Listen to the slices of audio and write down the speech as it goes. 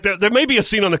There may be a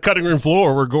scene on the cutting room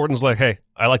floor where Gordon's like, "Hey,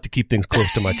 I like to keep things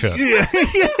close to my chest."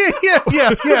 Yeah.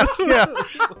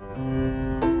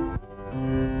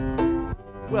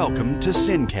 Welcome to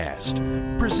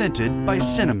Sincast, presented by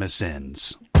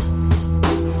CinemaSins.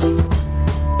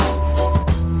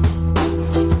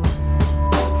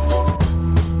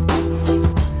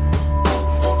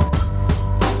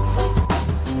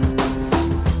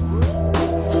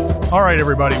 All right,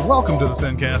 everybody, welcome to the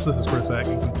Sincast. This is Chris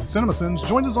Atkinson from CinemaSins,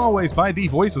 joined as always by the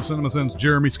voice of CinemaSins,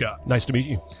 Jeremy Scott. Nice to meet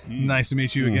you. Nice to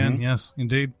meet you again. Yes,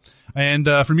 indeed. And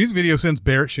for Music Video Sins,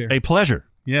 Barrett Share. A pleasure.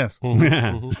 Yes. For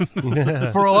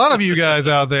a lot of you guys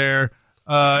out there,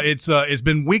 it's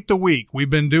been week to week. We've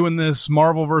been doing this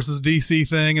Marvel versus DC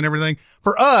thing and everything.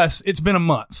 For us, it's been a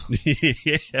month.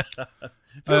 Yeah.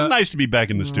 Feels nice to be back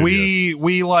in the studio.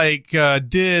 We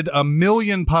did 1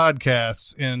 million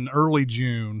podcasts in early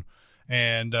June,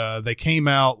 and they came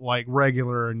out like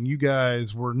regular, and you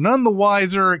guys were none the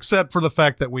wiser except for the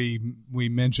fact that we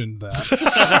mentioned that.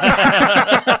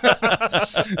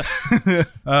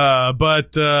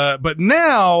 But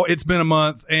now it's been a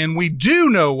month, and we do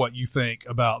know what you think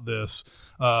about this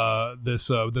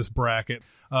bracket.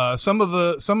 Some of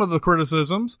the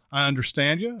criticisms, I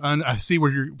understand you. I see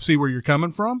where you're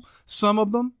coming from. Some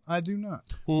of them, I do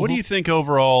not. What do you think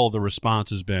overall the response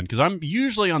has been? Because I'm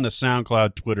usually on the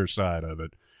SoundCloud, Twitter side of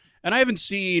it, and I haven't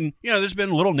seen. There's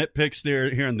been little nitpicks there,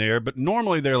 here and there, but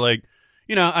normally they're like,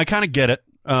 I kind of get it,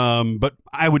 but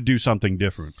I would do something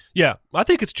different. Yeah, I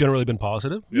think it's generally been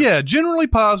positive. Yeah, generally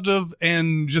positive,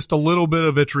 and just a little bit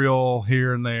of vitriol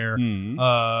here and there.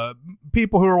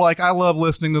 People who are like, I love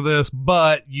listening to this,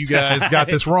 but you guys got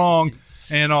this wrong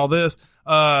and all this.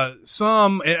 I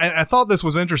thought this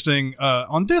was interesting.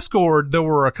 On Discord, there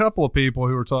were a couple of people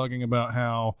who were talking about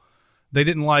how they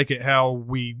didn't like it, how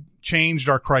we changed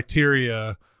our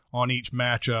criteria on each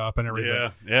matchup and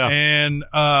everything. Yeah. And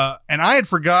I had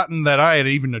forgotten that I had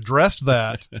even addressed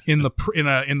that in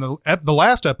the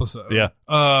last episode. Yeah.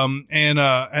 And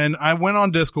I went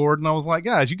on Discord and I was like,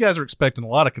 guys, you guys are expecting a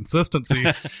lot of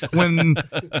consistency when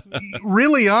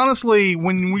really honestly,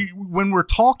 when we're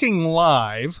talking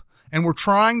live and we're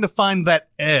trying to find that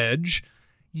edge,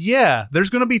 yeah, there's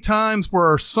going to be times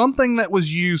where something that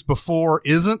was used before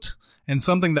isn't, and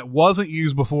something that wasn't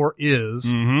used before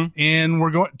is, and we're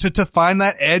going to find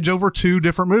that edge over two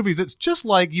different movies. It's just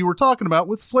like you were talking about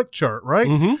with Flickchart, right?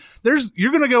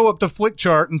 You're going to go up to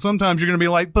Flickchart, and sometimes you're going to be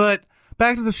like, but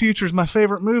Back to the Future is my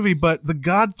favorite movie, but The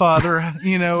Godfather,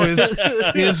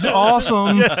 is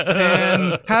awesome.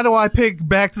 And how do I pick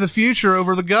Back to the Future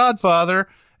over The Godfather?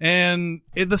 And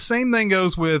the same thing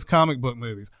goes with comic book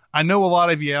movies. I know a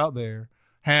lot of you out there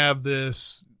have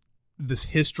this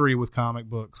history with comic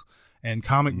books. And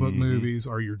comic book movies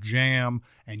are your jam,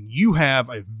 and you have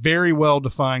a very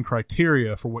well-defined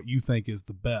criteria for what you think is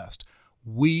the best.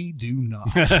 We do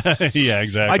not. Yeah,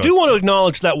 exactly. I do want to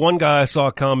acknowledge that one guy I saw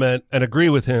comment and agree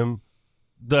with him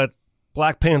that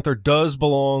Black Panther does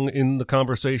belong in the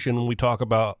conversation when we talk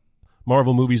about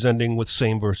Marvel movies ending with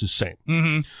same versus same.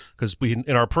 Because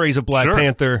in our praise of Black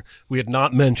Panther, we had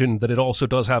not mentioned that it also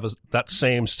does have that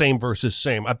same versus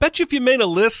same. I bet you if you made a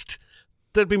list,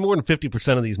 there'd be more than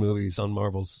 50% of these movies on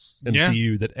Marvel's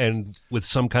MCU that end with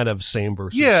some kind of same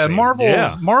versus same.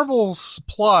 Marvel's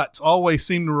plots always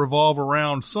seem to revolve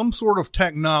around some sort of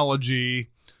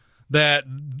technology that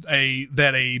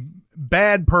a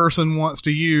bad person wants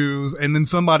to use, and then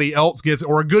somebody else gets it,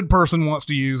 or a good person wants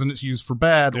to use, and it's used for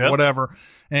bad or whatever.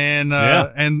 And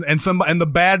the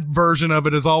bad version of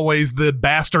it is always the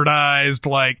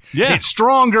bastardized, it's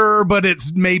stronger, but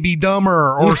it's maybe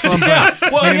dumber or something.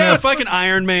 Fucking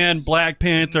Iron Man, Black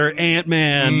Panther,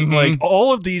 Ant-Man,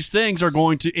 all of these things are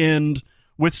going to end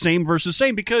with same versus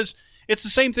same, because it's the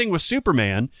same thing with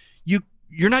Superman.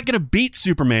 You're not going to beat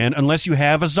Superman unless you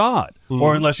have a Zod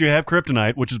or unless you have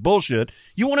Kryptonite, which is bullshit.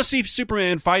 You want to see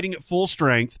Superman fighting at full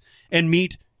strength and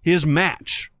meet his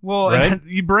match. Well, right?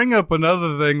 You bring up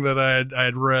another thing that I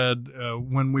had read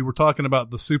when we were talking about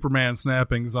the Superman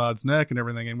snapping Zod's neck and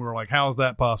everything, and we were like, how is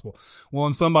that possible? Well,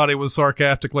 and somebody was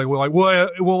sarcastically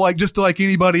just like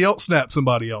anybody else snap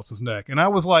somebody else's neck. And I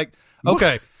was like,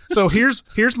 okay, so here's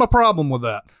my problem with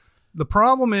that. The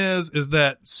problem is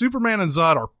that Superman and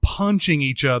Zod are punching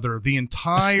each other the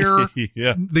entire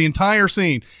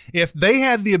scene. If they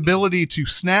had the ability to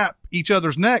snap each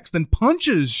other's necks, then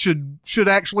punches should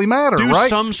actually matter, do right?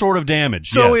 some sort of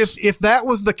damage. So yes. if that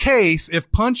was the case, if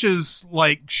punches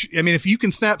if you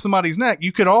can snap somebody's neck,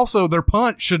 you could also, their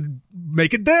punch should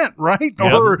make a dent, right?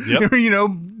 Or,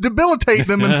 debilitate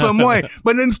them in some way.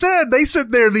 But instead, they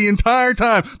sit there the entire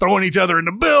time throwing each other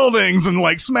into buildings and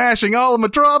like smashing all of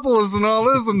Metropolis and all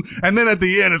this. And then at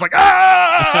the end, it's like,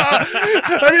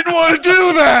 I didn't want to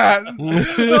do that.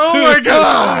 Oh my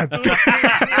God.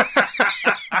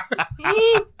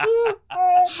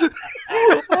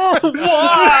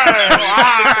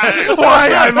 Why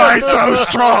am I so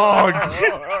strong?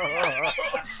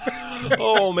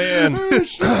 Oh man.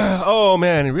 Oh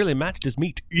man, he really matched his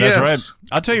meat. Yes. That's right.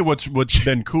 I'll tell you what's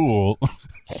been cool.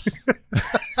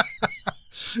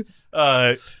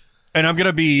 And I'm going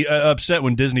to be upset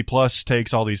when Disney Plus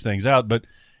takes all these things out, but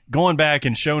going back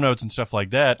in show notes and stuff like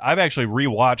that, I've actually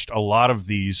rewatched a lot of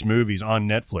these movies on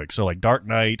Netflix. So like Dark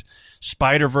Knight,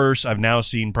 Spider-Verse, I've now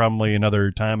seen probably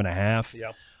another time and a half.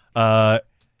 Yep.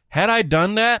 Had I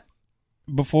done that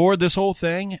before this whole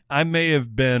thing, I may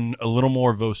have been a little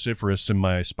more vociferous in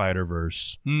my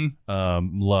Spider-Verse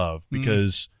love,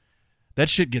 because that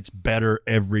shit gets better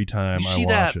every time You I see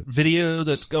watch that it. video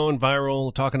that's going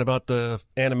viral talking about the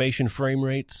animation frame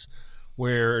rates,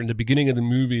 where in the beginning of the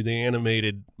movie they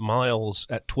animated Miles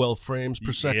at 12 frames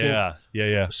per second.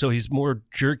 Yeah. So he's more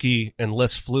jerky and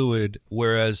less fluid,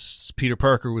 whereas Peter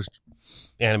Parker was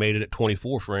animated at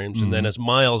 24 frames. And then as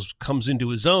Miles comes into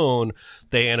his own,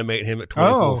 they animate him at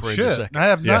 24 frames a second. I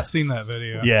have not seen that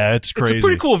video. Yeah, it's crazy. It's a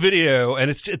pretty cool video, and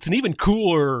it's an even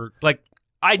cooler, like,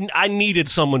 I needed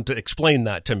someone to explain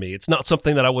that to me. It's not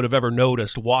something that I would have ever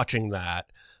noticed watching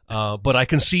that. But I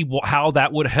can see how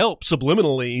that would help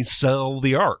subliminally sell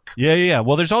the arc. Yeah.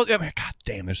 Well, there's all. I mean, God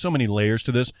damn, there's so many layers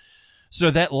to this. So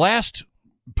that last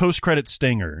post-credit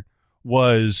stinger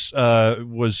was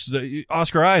the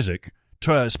Oscar Isaac,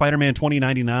 Spider-Man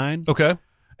 2099. Okay.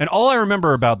 And all I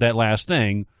remember about that last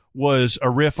thing was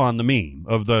a riff on the meme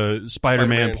of the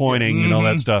Spider-Man pointing and all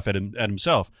that stuff at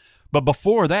himself. But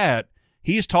before that,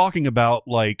 he's talking about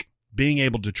like being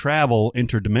able to travel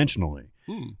interdimensionally.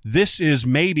 This is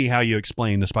maybe how you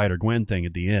explain the Spider-Gwen thing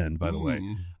at the end, by the way.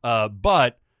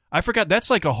 But I forgot, that's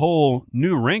like a whole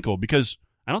new wrinkle, because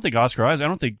I don't think Oscar Isaac, I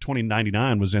don't think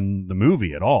 2099 was in the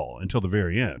movie at all until the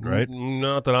very end, right?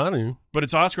 Not that I knew. But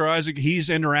it's Oscar Isaac. He's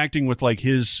interacting with like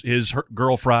his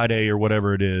Girl Friday or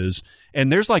whatever it is.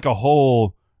 And there's like a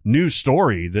whole new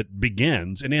story that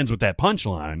begins and ends with that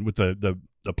punchline with the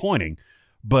pointing.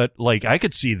 But like I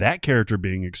could see that character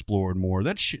being explored more.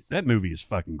 That movie is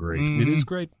fucking great. It is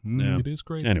great. Yeah. It is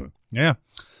great. Anyway. Yeah.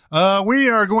 We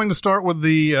are going to start with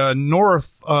the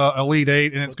North Elite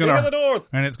Eight, and it's going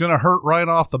to hurt right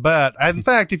off the bat. In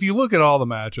fact, if you look at all the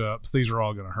matchups, these are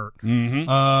all going to hurt.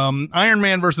 Iron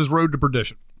Man versus Road to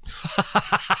Perdition.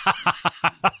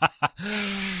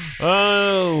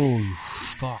 Oh,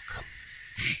 fuck.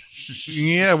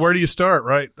 Yeah, where do you start?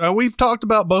 Right, we've talked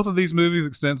about both of these movies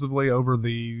extensively over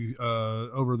these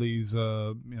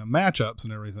matchups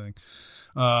and everything.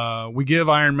 We give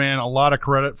Iron Man a lot of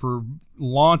credit for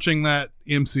launching that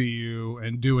MCU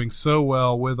and doing so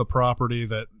well with a property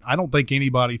that I don't think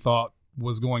anybody thought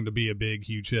was going to be a big,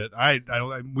 huge hit.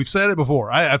 We've said it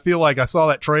before. I feel like I saw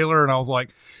that trailer and I was like,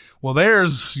 well,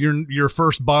 there's your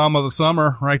first bomb of the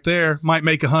summer right there. Might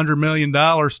make $100 million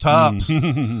tops.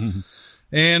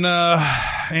 And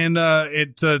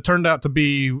it turned out to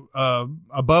be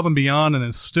above and beyond, and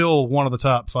is still one of the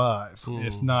top five,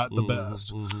 if not the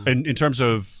best. In terms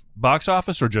of box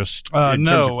office, or just in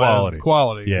terms of quality?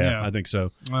 Quality. Yeah, I think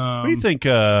so. What do you think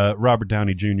Robert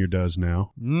Downey Jr. does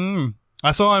now?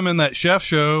 I saw him in that Chef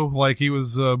show, like he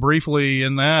was briefly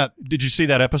in that. Did you see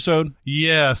that episode?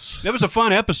 Yes, that was a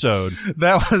fun episode.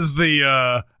 That was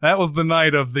the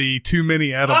night of the too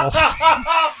many edibles.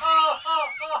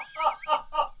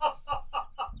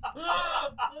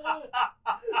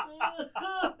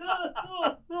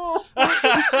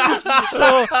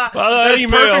 That's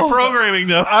perfect programming,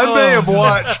 though. I may have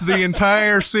watched the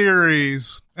entire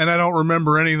series, and I don't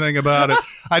remember anything about it.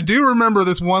 I do remember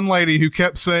this one lady who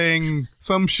kept saying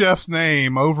some chef's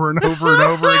name over and over and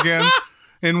over again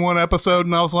in one episode,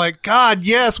 and I was like, God,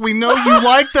 yes, we know you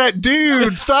like that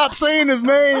dude. Stop saying his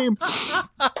name.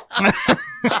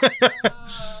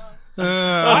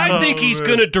 I think he's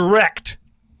going to direct.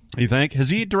 You think? Has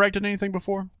he directed anything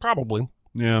before? Probably.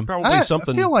 Yeah. Probably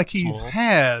something. I feel like he small.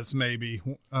 has maybe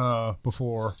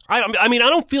before. I mean, I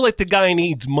don't feel like the guy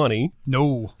needs money.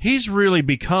 No. He's really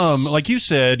become, like you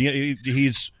said,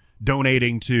 he's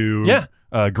donating to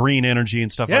green energy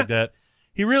and stuff like that.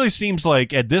 He really seems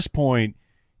like at this point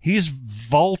he's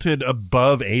vaulted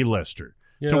above A-lister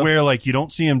to where like you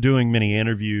don't see him doing many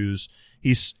interviews.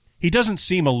 He doesn't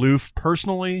seem aloof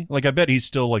personally. Like I bet he's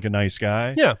still like a nice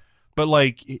guy. Yeah. But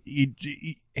like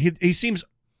he seems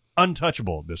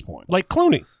untouchable at this point. Like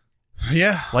Clooney.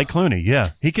 Yeah. Like Clooney,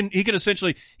 yeah. He can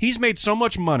essentially, he's made so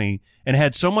much money and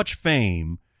had so much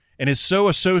fame and is so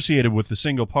associated with the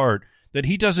single part that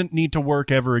he doesn't need to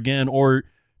work ever again or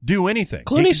do anything.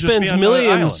 Clooney spends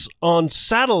millions on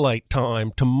satellite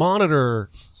time to monitor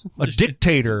a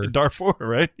dictator. Darfur,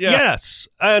 right? Yeah. Yes.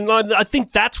 And I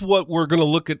think that's what we're going to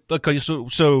look at. Okay,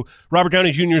 so Robert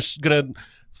Downey Jr. is going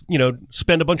to,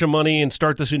 spend a bunch of money and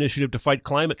start this initiative to fight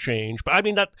climate change. But I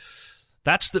mean,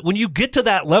 that's when you get to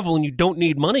that level and you don't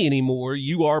need money anymore,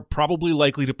 you are probably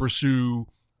likely to pursue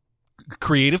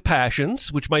creative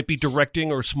passions, which might be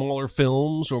directing or smaller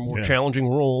films or more challenging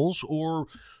roles, or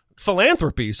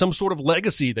philanthropy, some sort of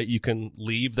legacy that you can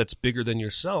leave that's bigger than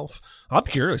yourself. I'm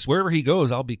curious. Wherever he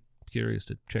goes, I'll be curious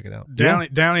to check it out.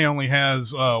 Downey only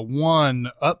has one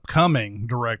upcoming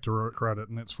director credit,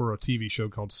 and it's for a TV show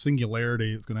called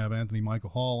Singularity. It's going to have Anthony Michael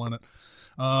Hall in it.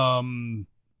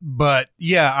 But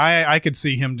yeah, I could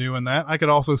see him doing that. I could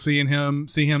also see him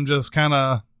just kind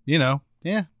of,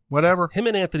 whatever. Him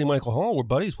and Anthony Michael Hall were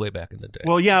buddies way back in the day.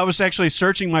 Well, yeah, I was actually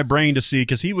searching my brain to see,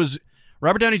 because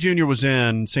Robert Downey Jr. was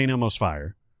in St. Elmo's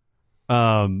Fire,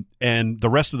 and the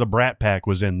rest of the Brat Pack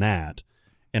was in that,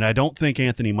 and I don't think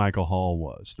Anthony Michael Hall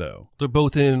was, though. They're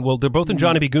both in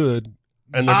Johnny Be Good,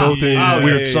 and they're both in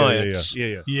Weird Science.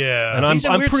 Yeah. And I'm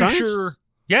pretty Science? Sure.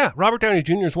 Yeah, Robert Downey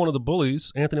Jr. is one of the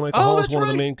bullies. Anthony Michael Hall is one of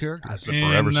the main characters. It's been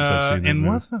forever since I've seen them.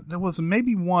 And there was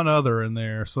maybe one other in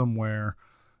there somewhere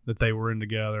that they were in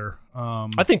together.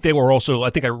 I think they were also. I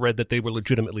think I read that they were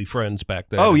legitimately friends back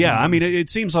then. Oh yeah, I mean, it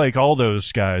seems like all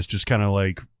those guys just kind of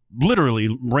like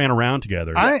literally ran around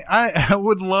together. I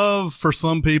would love for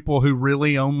some people who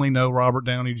really only know Robert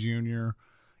Downey Jr.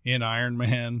 in Iron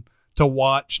Man to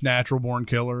watch Natural Born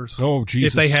Killers. Oh,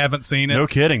 Jesus. If they haven't seen it. No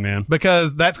kidding, man.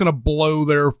 Because that's going to blow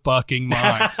their fucking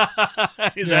mind.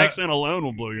 His accent alone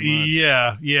will blow your mind.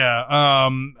 Yeah.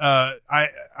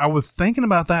 I was thinking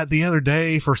about that the other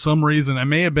day for some reason. It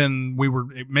may have been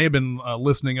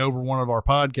listening over one of our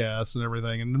podcasts and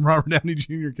everything, and Robert Downey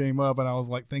Jr. came up, and I was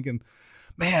like thinking,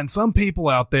 man, some people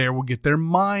out there will get their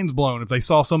minds blown if they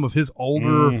saw some of his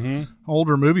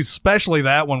older movies, especially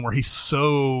that one where he's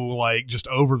so like just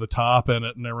over the top in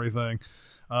it and everything.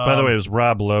 By the way, it was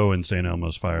Rob Lowe in St.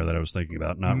 Elmo's Fire that I was thinking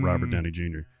about, not Robert Downey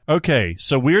Jr. Okay,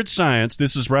 so Weird Science.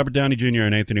 This is Robert Downey Jr.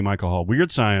 and Anthony Michael Hall.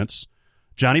 Weird Science.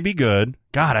 Johnny Be Good.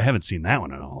 God, I haven't seen that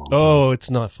one in a long time. Oh,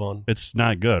 it's not fun. It's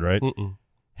not good, right? Mm-mm.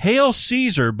 Hail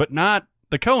Caesar, but not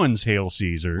the Coens' Hail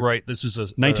Caesar. Right. This is a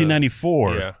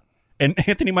 1994. Yeah. And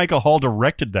Anthony Michael Hall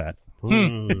directed that.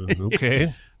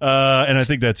 Okay. And I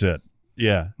think that's it.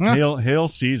 Yeah. Hail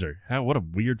Caesar. What a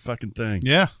weird fucking thing.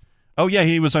 Yeah. Oh, yeah,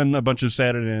 he was on a bunch of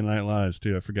Saturday Night Lives,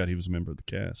 too. I forgot he was a member of the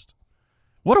cast.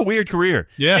 What a weird career.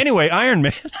 Yeah. Anyway, Iron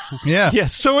Man. Yeah.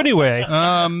 Yes. So anyway.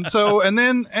 And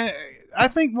then I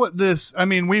think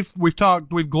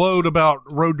we've glowed about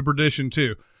Road to Perdition,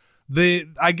 too.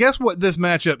 I guess what this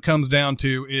matchup comes down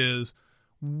to is,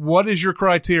 what is your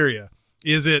criteria?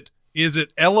 Is it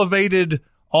elevated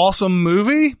awesome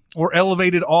movie or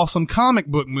elevated awesome comic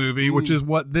book movie, which is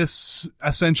what this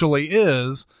essentially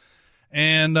is.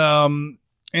 And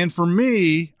for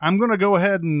me, I'm going to go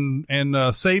ahead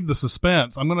and save the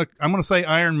suspense. I'm going to say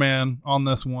Iron Man on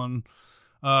this one.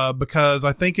 Because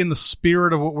I think in the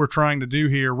spirit of what we're trying to do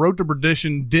here, Road to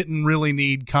Perdition didn't really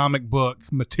need comic book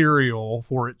material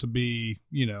for it to be,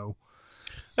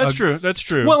 That's true. That's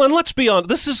true. Well, and let's be honest,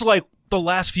 this is like the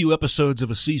last few episodes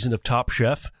of a season of Top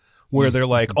Chef, where they're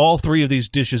like, all three of these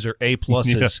dishes are A+.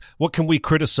 Yeah. What can we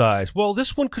criticize? Well,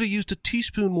 this one could have used a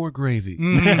teaspoon more gravy.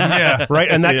 Yeah. Right?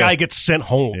 And that guy gets sent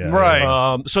home. Yeah.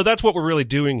 Right. So that's what we're really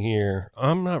doing here.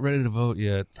 I'm not ready to vote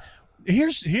yet.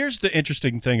 Here's the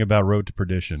interesting thing about Road to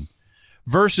Perdition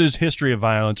versus History of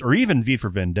Violence or even V for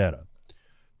Vendetta.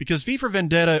 Because V for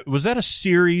Vendetta, was that a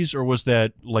series or was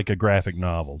that like a graphic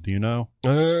novel? Do you know?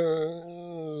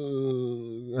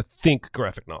 I think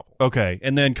graphic novel. Okay.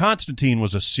 And then Constantine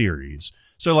was a series.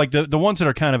 So like the ones that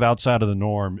are kind of outside of the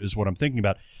norm is what I'm thinking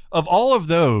about. Of all of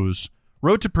those,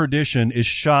 Road to Perdition is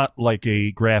shot like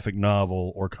a graphic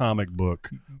novel or comic book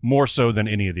more so than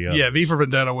any of the others. Yeah, V for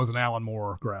Vendetta was an Alan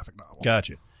Moore graphic novel.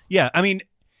 Gotcha. Yeah, I mean,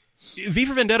 V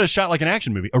for Vendetta is shot like an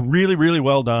action movie. A really, really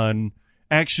well done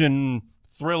action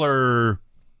thriller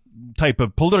type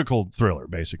of political thriller,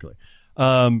 basically.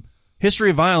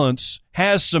 History of Violence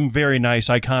has some very nice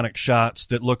iconic shots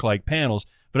that look like panels,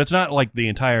 but it's not like the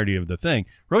entirety of the thing.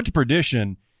 Road to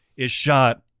Perdition is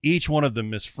shot, each one of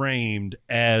them is framed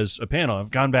as a panel. I've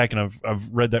gone back and I've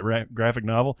read that graphic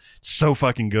novel. It's so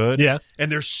fucking good. Yeah.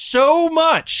 And there's so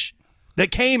much that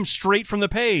came straight from the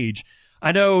page.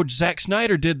 I know Zack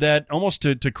Snyder did that almost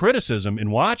to criticism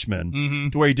in Watchmen,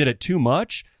 to where he did it too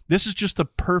much. This is just the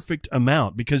perfect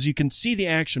amount because you can see the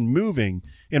action moving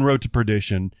in Road to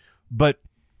Perdition, but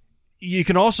you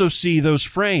can also see those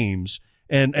frames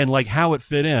and like how it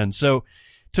fit in. So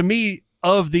to me,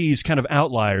 of these kind of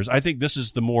outliers, I think this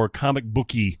is the more comic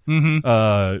booky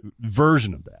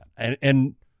version of that.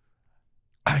 And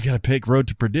I got to pick Road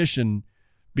to Perdition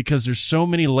because there's so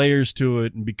many layers to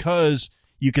it, and because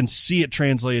you can see it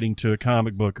translating to a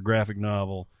comic book, a graphic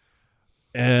novel,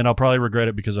 and I'll probably regret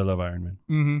it because I love Iron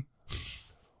Man.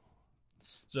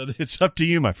 So it's up to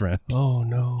you, my friend. Oh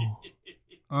no.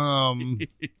 I'm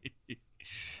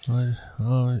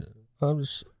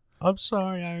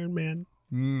sorry, Iron Man.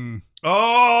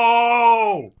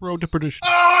 Oh, Road to Perdition.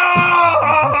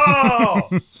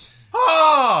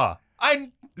 I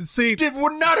See,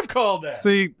 would not have called that.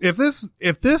 see, if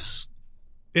this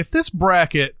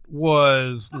bracket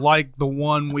was like the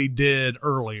one we did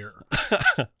earlier,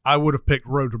 I would have picked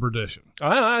Road to Perdition.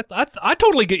 I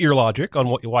totally get your logic on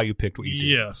why you picked what you did.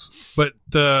 Yes, but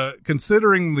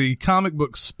considering the comic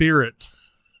book spirit,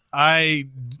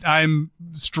 I'm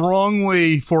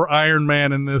strongly for Iron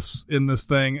Man in this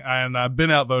thing, and I've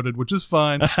been outvoted, which is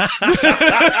fine.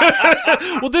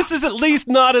 Well, this is at least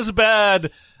not as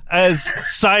bad as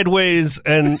Sideways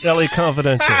and LA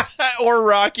Confidential. Or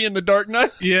Rocky in the Dark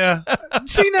Knight. Yeah.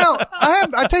 See, now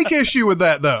I take issue with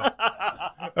that though.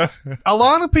 A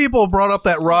lot of people brought up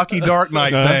that Rocky Dark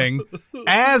Knight thing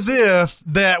as if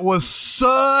that was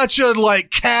such a like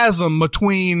chasm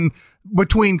between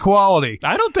quality.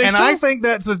 I don't think and so. I think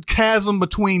that's a chasm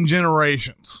between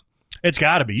generations. It's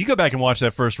got to be. You go back and watch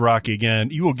that first Rocky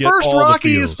again, you will get First all Rocky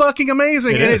the feels. is fucking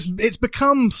amazing, It and is. it's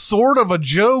become sort of a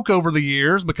joke over the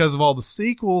years because of all the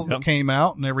sequels that came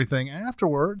out and everything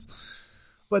afterwards.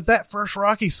 But that first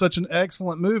Rocky is such an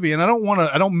excellent movie, and I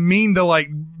don't mean to like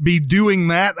be doing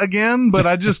that again, but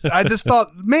I just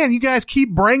thought, man, you guys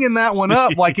keep bringing that one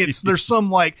up like there's some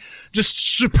like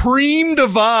just supreme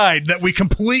divide that we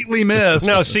completely missed.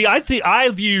 No, see, I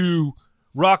view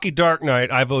Rocky Dark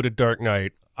Knight. I voted Dark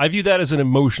Knight. I view that as an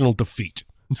emotional defeat.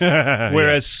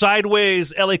 Whereas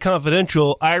Sideways, LA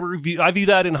Confidential, I view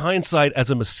that in hindsight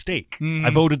as a mistake. I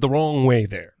voted the wrong way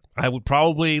there. I would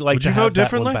probably like Would to you have vote that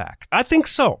differently? one back. I think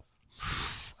so.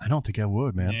 I don't think I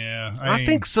would, man. Yeah, I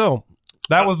think so.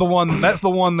 that was the one. That's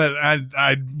the one that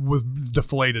I was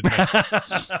deflated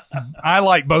with. I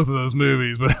like both of those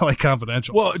movies, but LA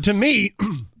Confidential. Well, to me,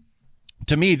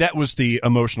 that was the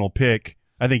emotional pick.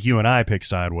 I think you and I picked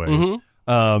Sideways.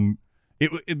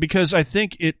 Because I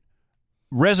think it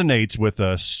resonates with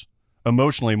us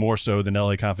emotionally more so than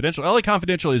LA Confidential. LA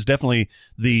Confidential is definitely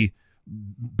the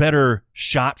better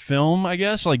shot film, I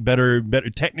guess, like better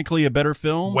technically a better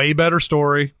film. Way better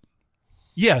story.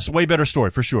 Yes, way better story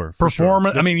for sure.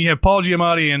 Performance. I mean, you have Paul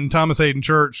Giamatti and Thomas Hayden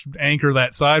Church anchor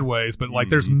that Sideways, but like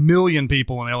there's a million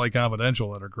people in LA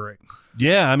Confidential that are great.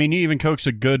 Yeah, I mean, you even coax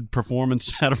a good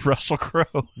performance out of Russell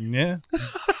Crowe. Yeah.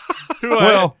 who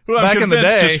Well, I'm back in the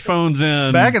convinced day- just phones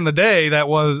in. Back in the day, that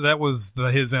was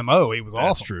his MO. He was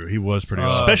That's awesome. true. He was pretty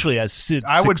awesome. Especially as Sid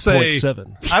I would say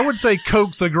 6.7. I would say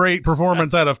coax a great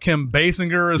performance out of Kim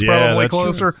Basinger is Yeah, probably that's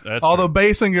true. closer. That's Although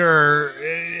Basinger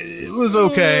it was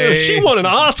okay. She won an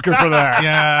Oscar for that.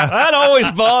 Yeah. That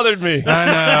always bothered me.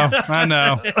 I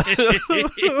know.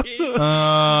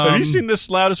 Have you seen this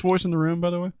loudest voice in the room, by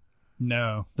the way?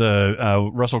 No. The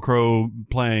Russell Crowe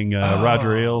playing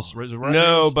Roger Ailes. Is it Roger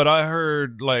No, Ailes? but I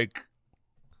heard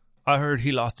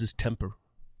he lost his temper.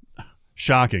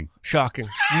 Shocking. Shocking.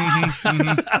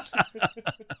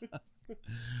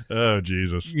 Oh,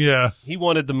 Jesus. Yeah. He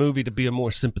wanted the movie to be a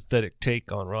more sympathetic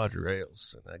take on Roger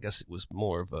Ailes. And I guess it was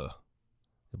more of a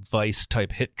Vice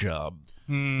type hit job.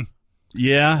 Mm.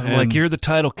 Yeah. I'm like, you're the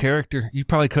title character. You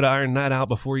probably could have ironed that out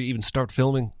before you even start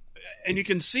filming. And you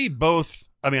can see both.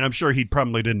 I mean, I'm sure he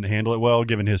probably didn't handle it well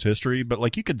given his history, but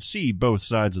like you could see both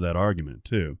sides of that argument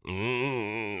too.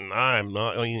 I'm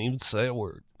not going to even say a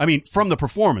word. I mean, from the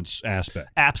performance aspect.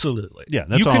 Absolutely. Yeah,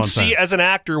 that's you all can I'm see saying. as an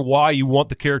actor why you want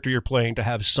the character you're playing to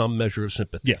have some measure of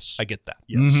sympathy. Yes. I get that.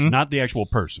 Yes, not the actual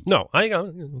person. No, I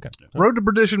okay. Road to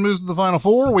Perdition moves to the final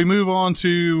four. We move on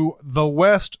to the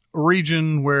West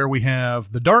region where we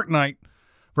have The Dark Knight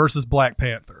versus Black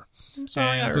Panther.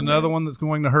 And it's another one that's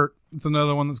going to hurt. It's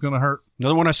another one that's going to hurt.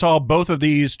 Another one I saw both of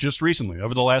these just recently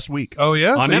over the last week. Oh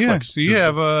yeah, On so Netflix. So you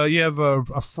have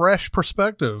a fresh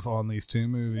perspective on these two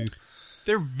movies.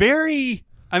 They're very.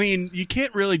 I mean, you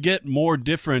can't really get more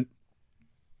different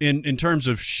in terms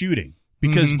of shooting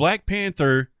because Black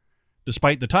Panther,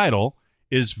 despite the title,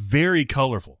 is very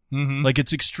colorful. Like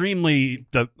it's extremely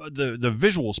the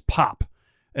visuals pop.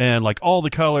 and like all the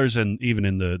colors, and even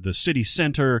in the city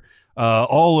center,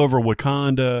 all over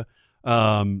Wakanda,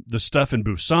 the stuff in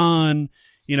Busan,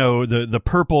 the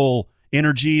purple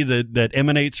energy that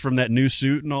emanates from that new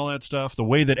suit and all that stuff, the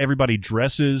way that everybody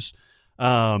dresses.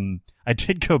 I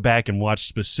did go back and watch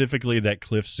specifically that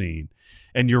cliff scene,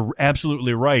 and you're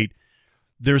absolutely right.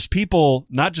 There's people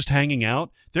not just hanging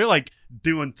out, they're like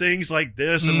doing things like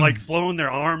this and like throwing their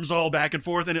arms all back and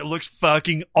forth, and it looks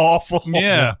fucking awful.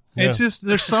 Yeah. It's just,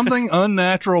 there's something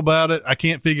unnatural about it. I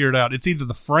can't figure it out. It's either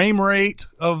the frame rate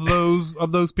of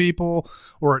those people,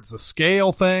 or it's a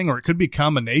scale thing, or it could be a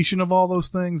combination of all those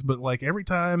things. But like every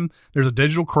time there's a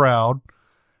digital crowd,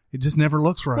 it just never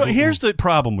looks right. Well, here's the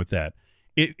problem with that.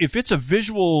 If it's a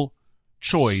visual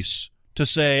choice to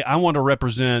say, I want to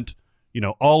represent,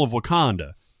 all of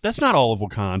Wakanda, that's not all of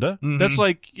Wakanda. Mm-hmm. That's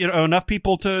like, enough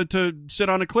people to sit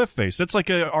on a cliff face. That's like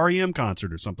a REM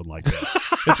concert or something like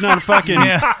that. It's not a fucking,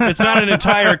 it's not an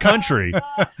entire country.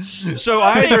 So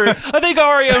either, I think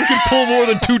REM can pull more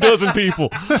than 24 people.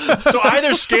 So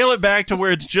either scale it back to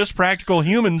where it's just practical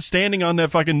humans standing on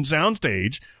that fucking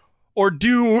soundstage, or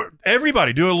do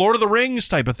a Lord of the Rings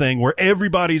type of thing where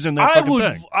everybody's in that fucking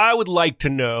thing. I would like to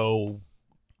know,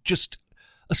 just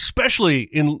especially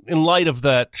in light of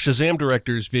that Shazam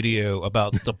director's video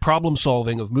about the problem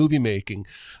solving of movie making,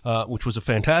 which was a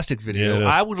fantastic video. Yeah,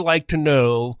 I would like to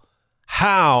know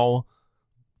how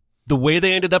the way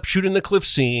they ended up shooting the cliff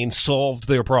scene solved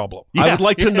their problem. Yeah. I would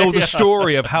like to know the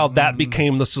story of how that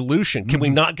became the solution. Can we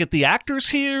not get the actors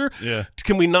here? Yeah.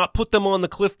 Can we not put them on the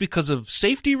cliff because of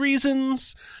safety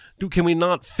reasons? Can we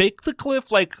not fake the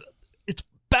cliff? Like, it's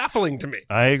baffling to me.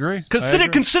 I agree.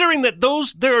 Considering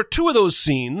that there are two of those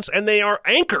scenes and they are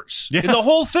anchors in the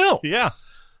whole film. Yeah.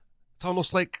 It's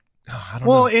almost like, I don't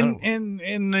know.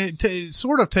 And it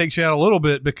sort of takes you out a little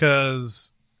bit,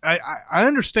 because I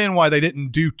understand why they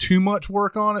didn't do too much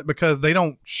work on it, because they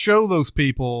don't show those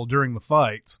people during the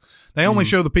fights. They only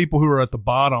show the people who are at the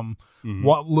bottom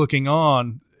looking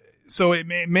on. So it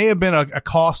may have been a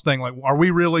cost thing. Like, are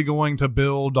we really going to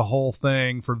build a whole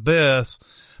thing for this?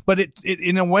 But it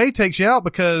in a way takes you out,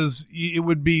 because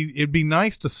it'd be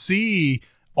nice to see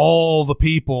all the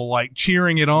people like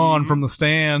cheering it on from the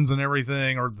stands and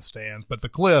everything, or the stands, but the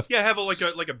cliff. Yeah, have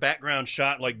like a background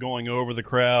shot, like going over the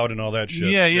crowd and all that shit.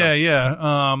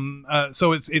 Yeah.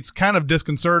 So it's kind of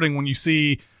disconcerting when you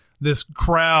see this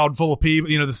crowd full of people,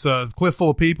 this cliff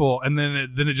full of people, and then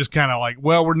it just kind of like,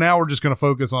 well, we're just going to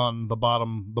focus on the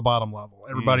bottom level.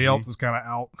 Everybody else is kind of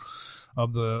out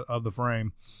of the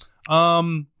frame.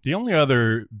 The only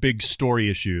other big story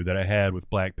issue that I had with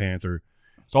Black Panther,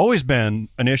 it's always been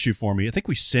an issue for me. I think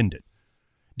we sinned it.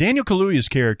 Daniel Kaluuya's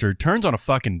character turns on a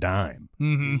fucking dime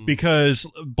because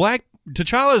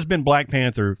T'Challa has been Black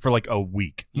Panther for like a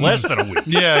week, less than a week.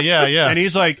 Yeah. And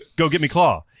he's like, go get me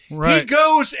Claw. Right. He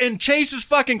goes and chases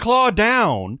fucking Claw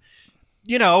down.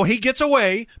 He gets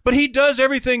away, but he does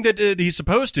everything that he's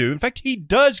supposed to. In fact, he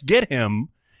does get him.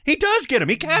 He captures him.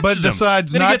 But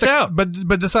decides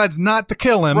not to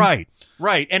kill him. Right.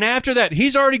 And after that,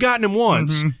 he's already gotten him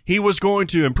once. He was going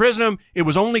to imprison him. It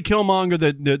was only Killmonger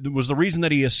that was the reason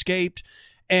that he escaped.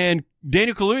 And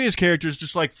Daniel Kaluuya's character is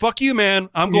just like, fuck you, man.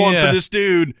 I'm going for this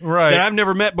dude that I've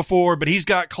never met before, but he's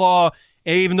got Claw.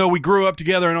 Even though we grew up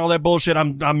together and all that bullshit,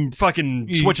 I'm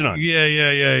fucking switching on.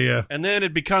 Yeah. And then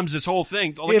it becomes this whole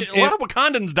thing. Like, a lot of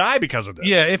Wakandans die because of this.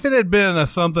 Yeah, if it had been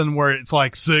something where it's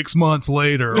like 6 months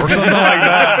later or something like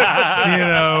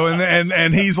that,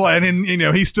 and he's like, and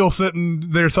he's still sitting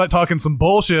there talking some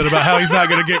bullshit about how he's not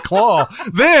going to get Claw,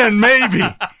 then maybe.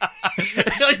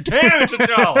 Like, damn, it's a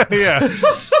T'Challa. Yeah.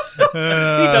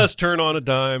 He does turn on a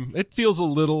dime. It feels a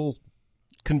little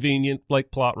convenient, like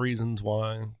plot reasons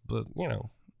why, but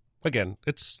again,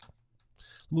 the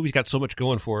movie's got so much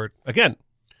going for it. Again,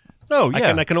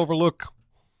 I can overlook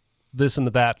this and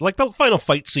that. Like, the final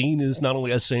fight scene is not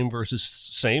only as same versus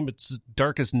same, it's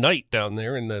dark as night down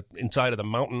there in the inside of the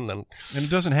mountain, and it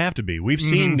doesn't have to be. We've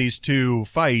seen these two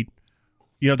fight.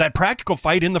 That practical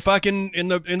fight in the fucking in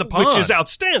the pond, which is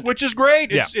outstanding, which is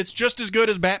great. It's just as good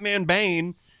as Batman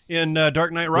Bane in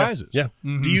Dark Knight Rises. Yeah.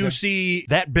 Do you see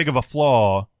that big of a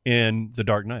flaw in The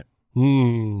Dark Knight?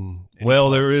 Well,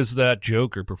 there is that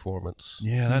Joker performance.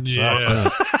 Yeah, that's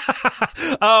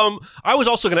I was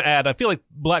also going to add, I feel like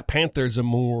Black Panther's a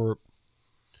more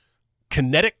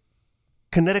kinetically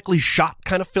shot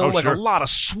kind of film, a lot of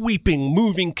sweeping,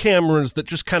 moving cameras that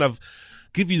just kind of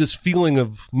give you this feeling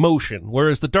of motion,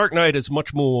 whereas The Dark Knight is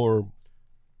much more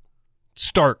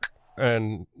stark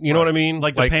and you know what I mean?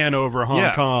 Like the pan over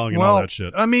Hong Kong and all that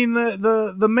shit. I mean,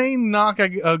 the main knock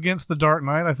against The Dark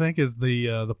Knight, I think, is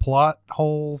the plot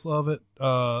holes of it,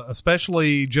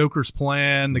 especially Joker's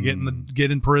plan to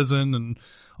get in prison and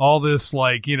all this,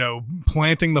 like, you know,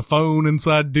 planting the phone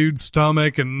inside dude's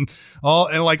stomach and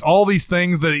all these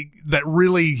things that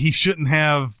really he shouldn't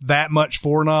have that much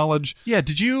foreknowledge. Yeah,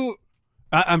 did you?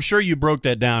 I'm sure you broke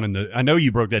that down I know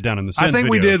you broke that down in the Sins I think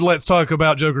video. we did. Let's talk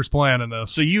about Joker's plan in this.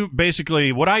 So you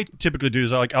basically, what I typically do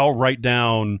is I'll write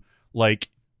down, like,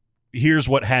 here's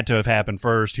what had to have happened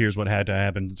first, here's what had to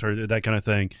happen, sort of that kind of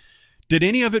thing. Did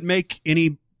any of it make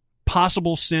any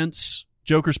possible sense,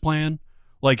 Joker's plan?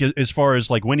 Like, as far as,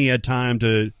 like, when he had time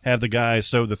to have the guy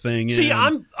sew the thing in? See,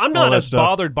 I'm not as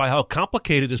bothered by how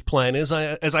complicated his plan is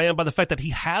as I am by the fact that he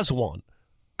has one.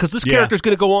 Because this character's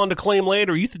going to go on to claim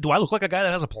later, do I look like a guy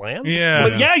that has a plan? Yeah.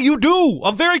 But yeah, you do.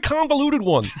 A very convoluted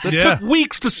one that took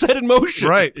weeks to set in motion.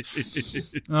 Right.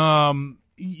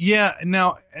 Yeah.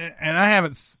 Now, and I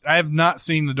have not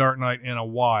seen The Dark Knight in a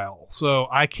while, so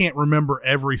I can't remember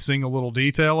every single little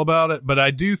detail about it. But I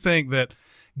do think that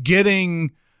getting,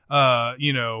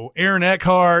 Aaron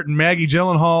Eckhart and Maggie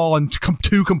Gyllenhaal in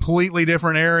two completely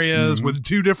different areas with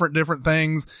two different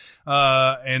things,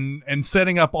 and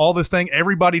setting up all this thing.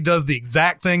 Everybody does the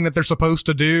exact thing that they're supposed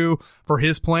to do for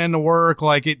his plan to work.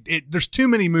 Like there's too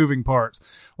many moving parts.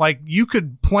 Like you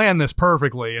could plan this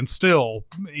perfectly and still,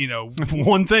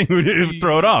 one thing would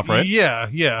throw it off, right? Yeah.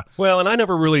 Yeah. Well, and I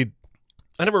never really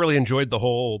enjoyed the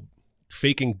whole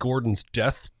faking Gordon's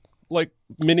death, like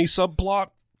mini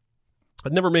subplot.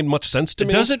 It never made much sense to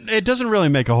me. It doesn't really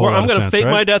make a whole lot of sense. I'm going to fake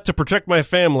right? my death to protect my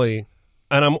family,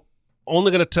 and I'm only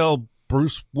going to tell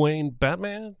Bruce Wayne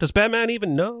Batman. Does Batman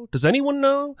even know? Does anyone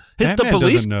know? Batman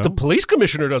doesn't know. The police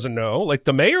commissioner doesn't know. Like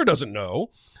the mayor doesn't know.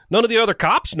 None of the other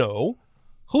cops know.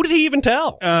 Who did he even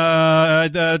tell?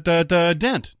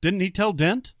 Dent. Didn't he tell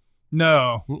Dent?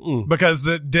 No, because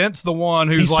Dent's the one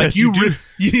who's He like, says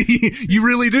you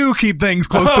really do keep things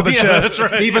close to the chest,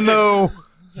 that's right. even though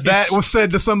that was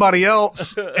said to somebody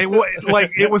else.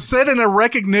 It was said in a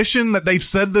recognition that they've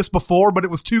said this before, but it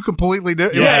was two completely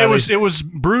different. Yeah, it was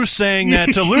Bruce saying that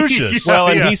to Lucius. Well,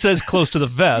 and he says close to the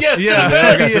vest. Yes, yeah. And the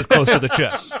other guy says close to the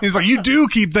chest. He's like, you do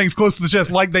keep things close to the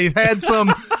chest, like they had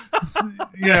some.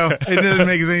 It doesn't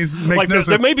make makes Like no there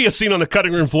sense. may be a scene on the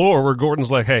cutting room floor where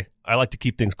Gordon's like, "Hey, I like to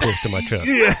keep things close to my chest."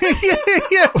 Yeah.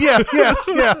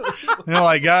 You're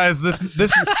like, guys, this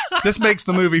makes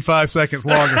the movie 5 seconds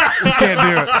longer. You can't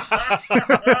do it.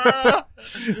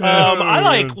 I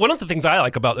like one of the things I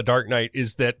like about The Dark Knight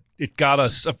is that it got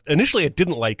us. Initially, I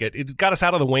didn't like it. It got us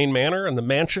out of the Wayne Manor and the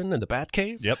mansion and the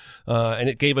Batcave. Yep. And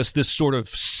it gave us this sort of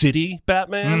city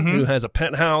Batman who has a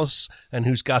penthouse and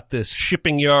who's got this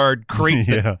shipping yard crate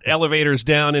that elevators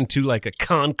down into like a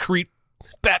concrete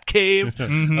Batcave.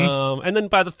 And then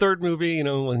by the third movie,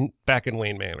 back in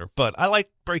Wayne Manor. But I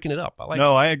like breaking it up.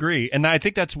 I agree. And I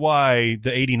think that's why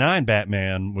the 89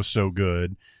 Batman was so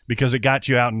good, because it got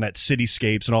you out in that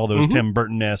cityscapes and all those Tim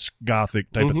Burton-esque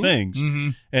gothic type of things.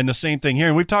 And the same thing here.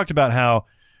 And we've talked about how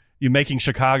you making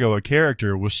Chicago a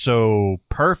character was so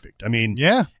perfect. I mean,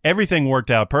 everything worked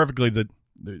out perfectly.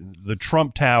 The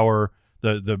Trump Tower,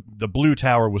 the Blue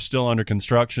Tower was still under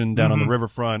construction down on the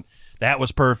riverfront. That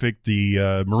was perfect.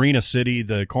 The Marina City,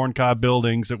 the corncob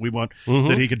buildings that we want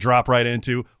that he could drop right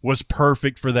into was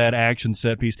perfect for that action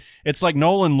set piece. It's like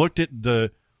Nolan looked at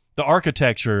the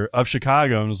architecture of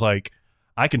Chicago and was like,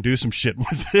 I can do some shit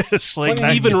with this. Like,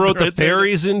 he even wrote the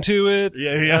ferries into it.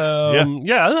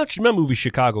 Yeah. Actually, my movie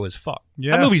Chicago is fuck.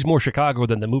 Yeah. That movie's more Chicago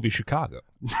than the movie Chicago.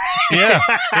 Yeah,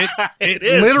 it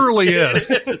literally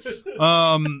is.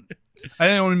 I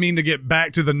didn't mean to get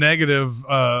back to the negative.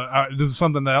 This is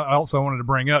something that else I wanted to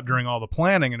bring up during all the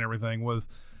planning and everything, was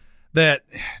that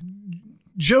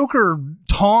Joker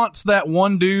taunts that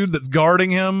one dude that's guarding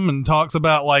him and talks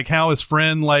about like how his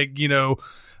friend, whatever,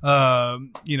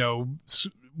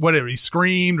 he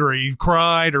screamed or he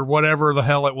cried or whatever the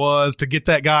hell it was to get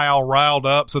that guy all riled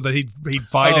up so that he'd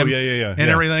fight him and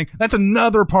everything. That's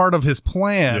another part of his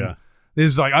plan. Yeah.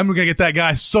 Is like, I'm going to get that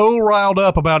guy so riled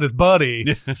up about his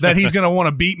buddy that he's going to want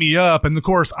to beat me up. And of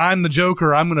course, I'm the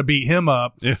Joker. I'm going to beat him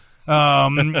up. Yeah.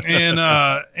 And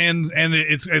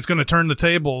it's going to turn the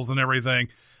tables and everything.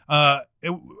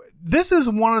 This is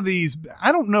one of these,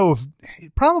 I don't know if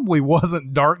it probably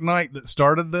wasn't Dark Knight that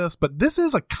started this, but this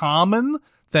is a common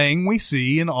thing we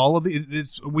see in all of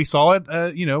we saw it,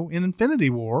 in Infinity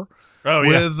War.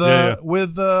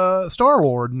 With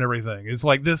Star-Lord and everything. It's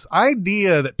like this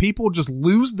idea that people just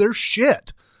lose their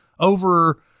shit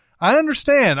over I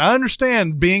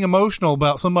understand being emotional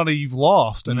about somebody you've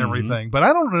lost and everything, but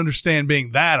I don't understand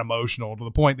being that emotional to the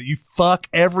point that you fuck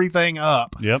everything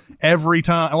up. Yep. Every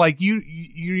time. Like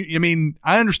I mean,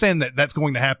 I understand that that's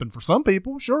going to happen for some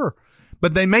people, sure.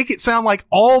 But they make it sound like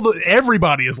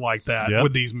everybody is like that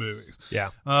with these movies. Yeah.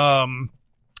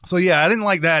 So yeah, I didn't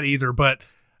like that either, but,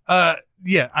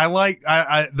 yeah,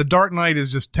 The Dark Knight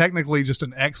is just technically just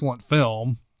an excellent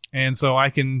film. And so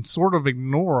I can sort of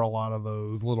ignore a lot of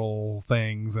those little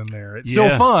things in there. It's still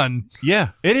fun. Yeah,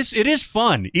 it is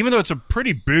fun, even though it's a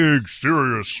pretty big,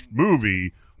 serious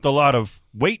movie with a lot of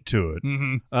weight to it.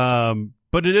 Mm-hmm.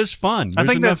 But it is fun. I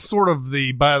think that's sort of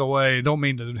by the way, don't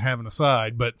mean to have an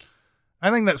aside, but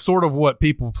I think that's sort of what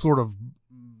people sort of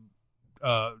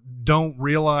don't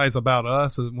realize about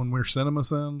us when we're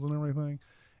CinemaSins and everything.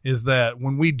 Is that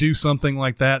when we do something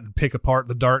like that and pick apart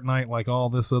The Dark Knight, like all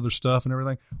this other stuff and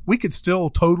everything, we could still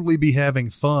totally be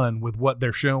having fun with what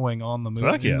they're showing on the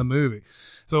movie. In the movie.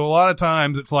 So a lot of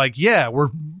times it's like, yeah, we're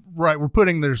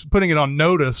putting it on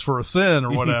notice for a sin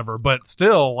or whatever, but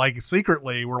still, like,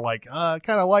 secretly we're like, I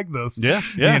kind of like this. Yeah.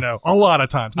 You know, a lot of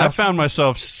times. I found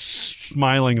myself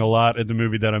smiling a lot at the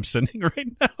movie that I'm sending right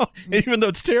now, even though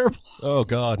it's terrible. Oh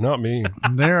God, not me.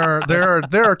 There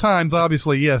are times,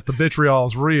 obviously, yes, the vitriol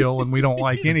is real and we don't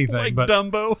like anything, like but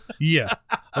Dumbo. Yeah.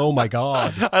 Oh my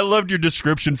God. I loved your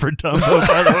description for Dumbo,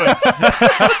 by the way.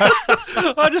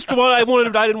 I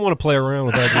didn't want to play around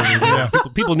with that movie. Yeah.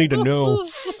 People need to know.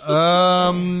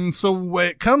 So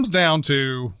it comes down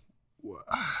to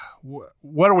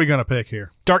what are we going to pick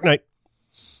here? Dark Knight.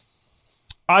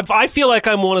 I feel like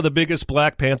I'm one of the biggest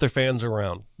Black Panther fans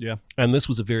around. Yeah. And this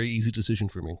was a very easy decision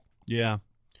for me. Yeah.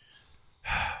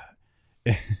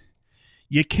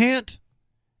 You can't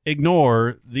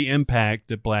ignore the impact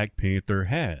that Black Panther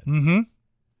had. Mm-hmm.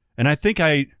 And I think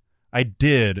I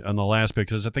did on the last pick,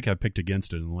 because I think I picked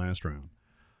against it in the last round.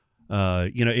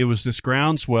 It was this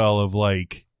groundswell of,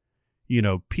 like,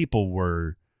 people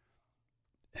were...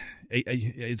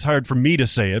 It's hard for me to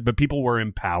say it, but people were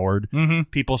empowered. Mm-hmm.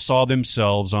 People saw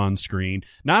themselves on screen.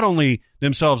 Not only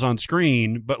themselves on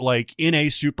screen, but like in a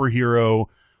superhero,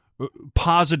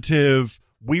 positive,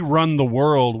 we run the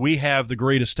world, we have the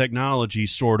greatest technology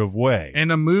sort of way. And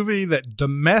a movie that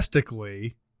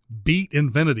domestically beat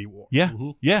Infinity War. Yeah. Mm-hmm.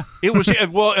 Yeah. It was,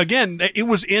 well, again, it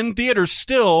was in theaters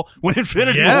still when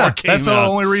Infinity War came out. That's the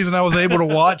only reason I was able to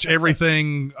watch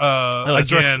everything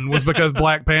again was because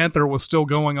Black Panther was still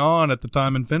going on at the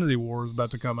time Infinity War was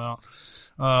about to come out.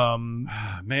 Man,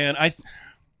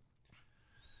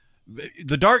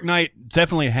 The Dark Knight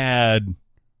definitely had,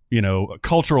 a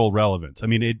cultural relevance. I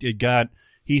mean, it got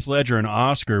Heath Ledger an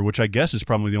Oscar, which I guess is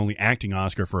probably the only acting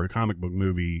Oscar for a comic book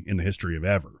movie in the history of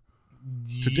ever.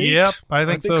 Yep, I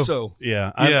think so.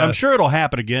 Yeah, I'm sure it'll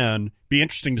happen again. Be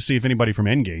interesting to see if anybody from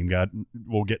Endgame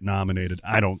will get nominated.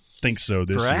 I don't think so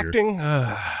this year. For acting?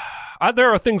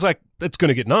 There are things like it's going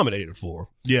to get nominated for.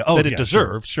 Yeah, that it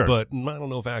deserves. Sure. But I don't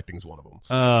know if acting's one of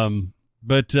them.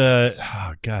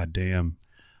 God damn.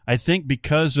 I think that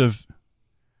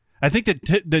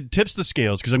tips the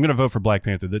scales, because I'm going to vote for Black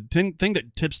Panther. The thing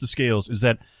that tips the scales is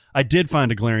that I did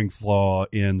find a glaring flaw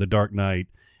in The Dark Knight.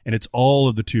 And it's all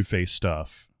of the Two-Face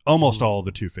stuff. Almost all of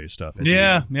the Two-Face stuff.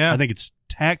 Yeah. I think it's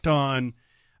tacked on.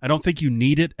 I don't think you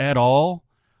need it at all.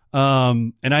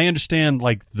 And I understand,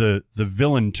 like, the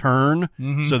villain turn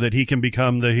so that he can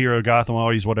become the hero of Gotham,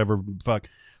 always whatever fuck.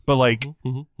 But, like,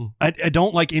 I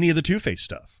don't like any of the Two-Face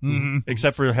stuff,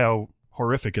 except for how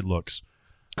horrific it looks.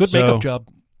 Good makeup job.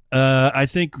 I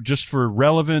think just for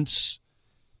relevance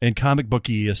and comic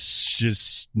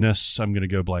booky-ness, I'm going to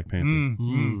go Black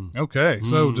Panther. Okay,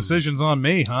 so decisions on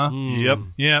me, huh?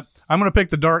 Yep. I'm going to pick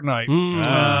The Dark Knight.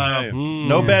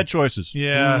 No bad choices.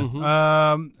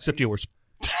 Yeah. Except yours.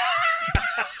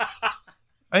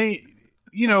 I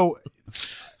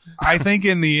think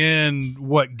in the end,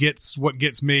 what gets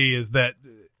me is that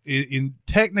the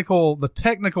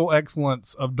technical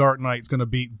excellence of Dark Knight is going to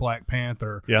beat Black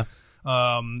Panther. Yeah.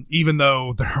 Even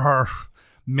though there are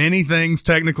many things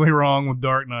technically wrong with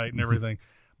Dark Knight and everything.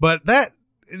 But that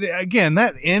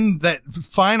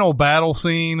final battle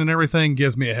scene and everything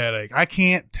gives me a headache. I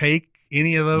can't take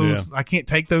any of those. Yeah. I can't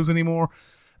take those anymore.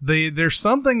 There's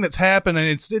something that's happened, and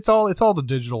it's all the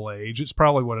digital age. It's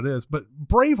probably what it is. But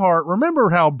Braveheart,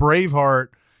 remember how Braveheart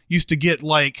used to get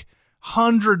like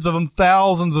hundreds of them,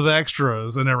 thousands of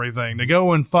extras and everything to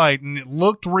go and fight, and it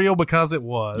looked real because it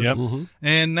was. Yep.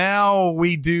 And now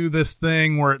we do this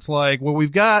thing where it's like, well,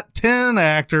 we've got 10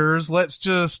 actors. Let's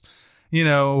just,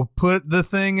 put the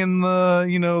thing in the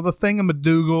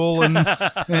thingamadoogle and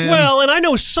well, and I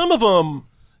know some of them,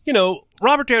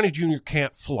 Robert Downey Jr.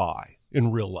 can't fly.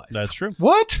 in real life. That's true.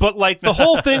 What? But like the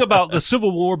whole thing about the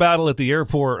Civil War battle at the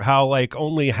airport, how like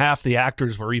only half the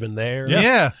actors were even there.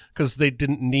 Yeah. Because they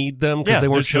didn't need them because Yeah, they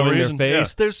weren't there's no showing reason. their face.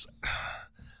 Yeah. There's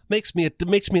makes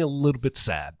me a little bit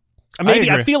sad. I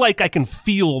agree. feel like I can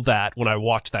feel that when I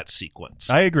watch that sequence.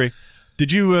 I agree.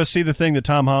 Did you see the thing that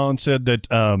Tom Holland said that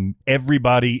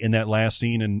everybody in that last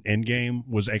scene in Endgame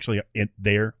was actually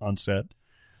there on set?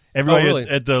 Everybody really?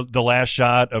 at the last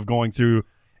shot of going through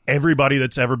everybody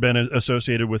that's ever been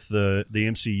associated with the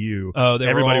MCU. Oh, they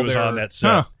were everybody all was there. on that set.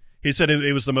 Huh. He said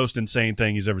it was the most insane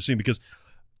thing he's ever seen because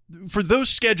for those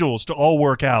schedules to all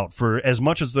work out for as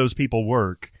much as those people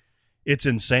work, it's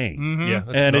insane. Mhm. Yeah,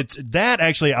 that's And nuts. it's that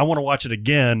actually, I want to watch it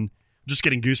again, just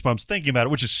getting goosebumps thinking about it,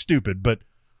 which is stupid, but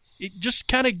just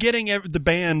kind of getting the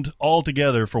band all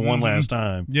together for one last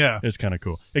time. Yeah. It's kind of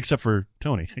cool. Except for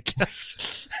Tony, I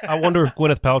guess. I wonder if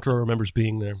Gwyneth Paltrow remembers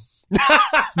being there.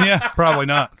 Yeah, probably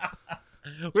not.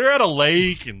 We were at a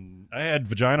lake, and I had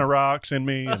vagina rocks in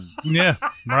me and Yeah,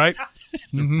 right?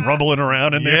 rumbling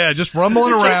around in there. Yeah, just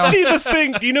rumbling Did you around. see the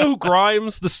thing? Do you know who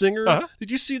Grimes, the singer? Uh-huh.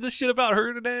 Did you see the shit about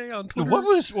her today on Twitter? What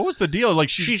was the deal? Like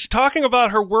She's talking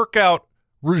about her workout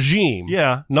regime.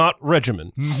 yeah. Not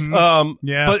regimen.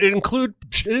 Yeah. But it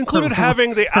included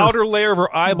having the outer layer of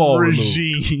her eyeball removed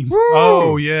regime.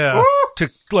 Oh, yeah. to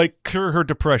like cure her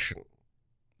depression.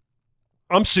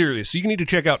 I'm serious. You need to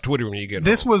check out Twitter when you get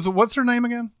This home. was, what's her name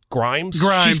again? Grimes.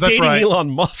 Grimes, She's that's dating right. Elon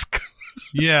Musk.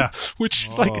 Yeah. Which,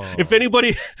 like, if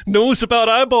anybody knows about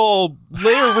eyeball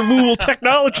layer removal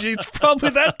technology, it's probably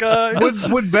that guy.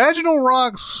 Would vaginal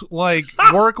rocks like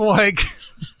work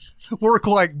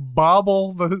like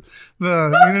bobble the you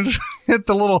know, just hit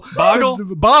the little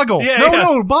boggle Yeah, no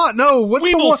yeah. no what's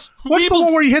the one Weebles. what's the Weebles.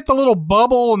 one where you hit the little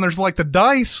bubble and there's like the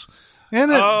dice in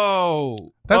it?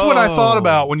 That's what I thought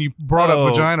about when you brought up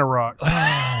vagina rocks.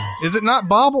 Is it not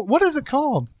bobble? What is it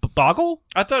called? Boggle?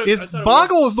 I thought Is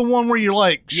boggle is the one where you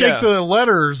like shake Yeah. the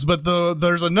letters, but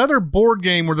there's another board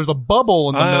game where there's a bubble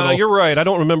in the middle. You're right. I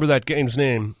don't remember that game's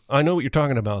name. I know what you're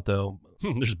talking about, though.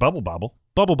 There's Bubble Bobble.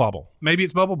 Bubble Bobble. Maybe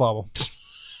it's bubble bobble.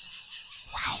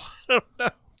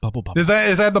 Bubble Bobble. Is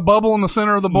that the bubble in the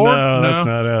center of the board? No, that's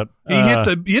not it.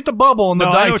 You hit the bubble and the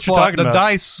no, I know dice what you're fly, talking the about.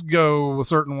 dice go a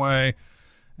certain way,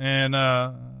 and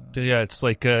Yeah, it's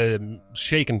like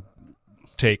shake and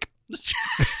take.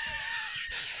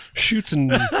 Shoots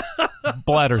and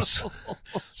bladders.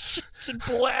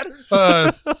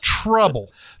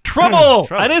 trouble. Trouble!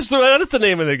 That is the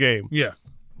name of the game. Yeah,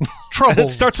 trouble. It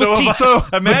starts with T. So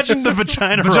Imagine the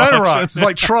vagina vagina rocks. rocks is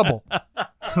like trouble.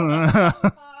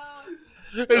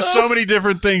 There's so many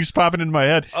different things popping in my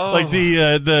head. Like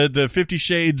the 50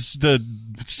 Shades, the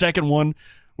second one,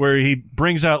 where he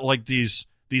brings out like these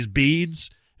beads,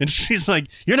 and she's like,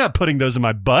 "You're not putting those in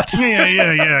my butt."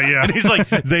 Yeah. And he's like,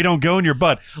 "They don't go in your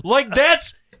butt." Like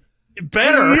that's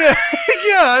better. Yeah,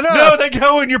 I know. No, they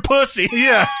go in your pussy.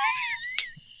 Yeah.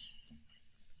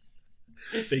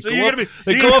 They So go you're up, gonna be-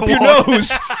 they you're go gonna up your walk-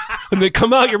 nose, and they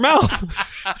come out your mouth.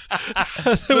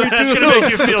 That's gonna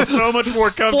make you feel so much more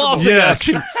comfortable. Flossing Yes.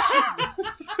 action.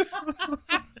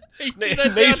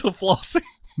 Nasal flossing.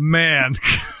 Man,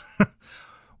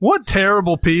 what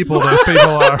terrible people those people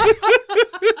are.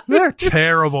 They're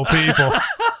terrible people.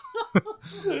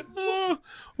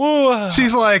 Whoa.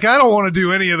 She's like, I don't want to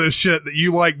do any of this shit that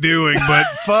you like doing, but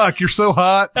fuck, you're so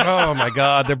hot. Oh my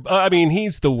God! I mean,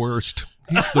 he's the worst.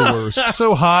 He's the worst.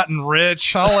 So hot and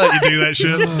rich. I'll let you do that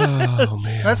shit. Oh man!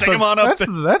 That's Sing 'em on up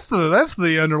that's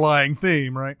the underlying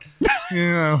theme, right?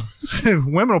 You know,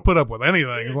 women will put up with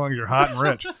anything as long as you're hot and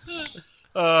rich.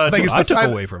 I think I took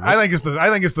away from it. I think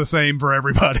it's the same for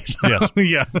everybody. Yes.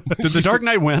 Yeah. Did the Dark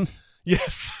Knight win?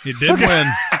 Yes. It did win.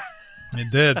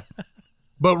 It did.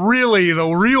 But really, the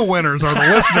real winners are the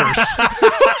listeners.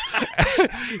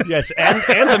 Yes,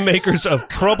 and the makers of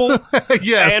Trouble,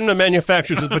 Yes. and the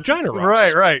manufacturers of vagina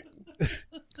rocks. Right.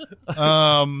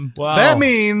 Wow. That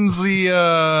means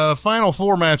the Final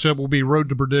Four matchup will be Road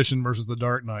to Perdition versus the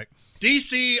Dark Knight.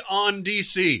 DC on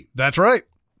DC. That's right.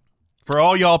 For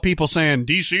all y'all people saying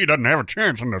DC doesn't have a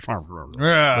chance in this. Yeah.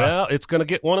 Well, it's going to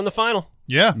get one in the final.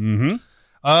 Yeah.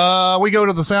 Mm-hmm. We go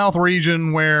to the South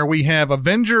region where we have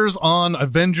Avengers on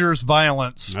Avengers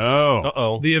Violence. Oh.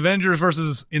 Uh-oh. The Avengers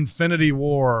versus Infinity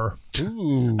War.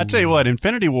 Ooh. I tell you what,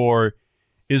 Infinity War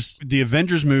is the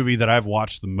Avengers movie that I've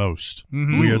watched the most,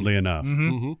 weirdly enough.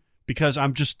 Mhm. Because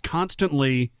I'm just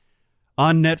constantly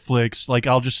on Netflix, like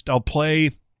I'll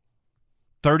play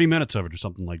 30 minutes of it or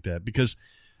something like that, because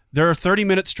there are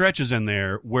 30-minute stretches in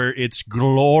there where it's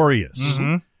glorious.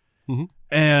 Mm-hmm.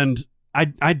 And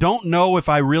I don't know if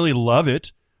I really love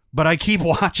it, but I keep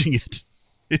watching it.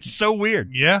 It's so weird.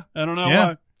 Yeah. I don't know Yeah.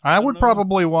 why. I would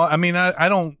probably watch. I mean, I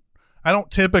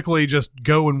don't typically just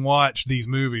go and watch these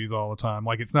movies all the time.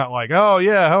 Like, it's not like,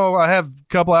 I have a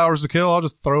couple hours to kill, I'll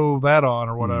just throw that on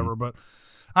or whatever. But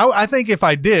I think if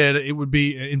I did, it would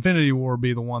be Infinity War would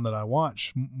be the one that I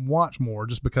watch more,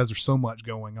 just because there's so much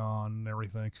going on and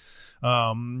everything.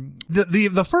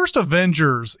 The first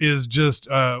Avengers is just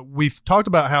we've talked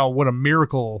about what a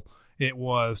miracle it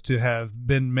was to have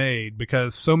been made,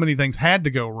 because so many things had to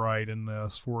go right in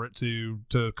this for it to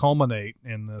culminate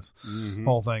in this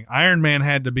whole thing. Iron Man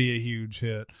had to be a huge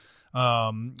hit.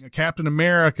 Captain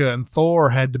America and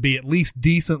Thor had to be at least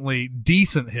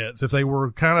decent hits. If they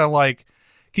were kind of like,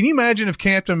 can you imagine if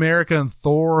Captain America and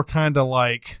Thor kind of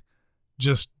like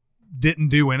just didn't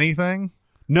do anything?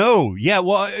 No. Yeah.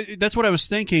 Well, that's what I was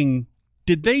thinking.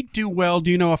 Did they do well? Do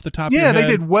you know off the top of your head? Yeah, they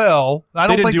did well. I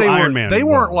don't think they Iron were. Man They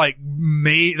weren't well. like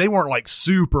They weren't like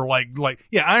super like.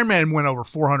 Yeah, Iron Man went over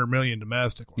 400 million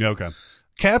domestically. Yeah, okay.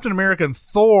 Captain America and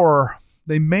Thor,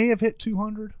 they may have hit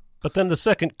 200. But then the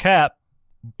second Cap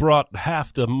brought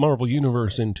half the Marvel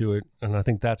universe into it, and I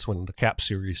think that's when the Cap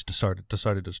series decided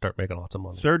to start making lots of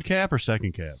money. Third Cap or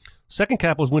second Cap? Second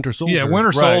Cap was Winter Soldier. Yeah,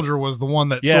 Winter Soldier was the one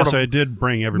that Yeah, sort so of. it did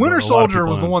bring everybody. Winter a lot of Soldier people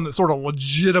was the in. one that sort of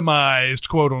legitimized,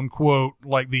 quote unquote,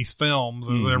 like these films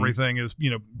as everything is,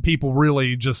 people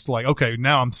really just like, okay,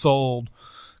 now I'm sold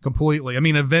completely. I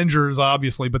mean, Avengers,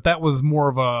 obviously, but that was more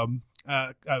of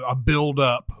a build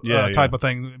up type of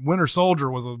thing. Winter Soldier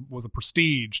was a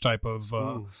prestige type of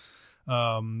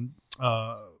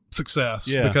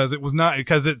success,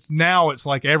 because it's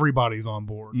like everybody's on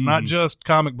board, not just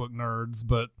comic book nerds,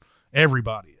 but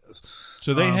everybody is.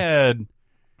 So they had,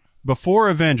 before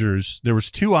Avengers, there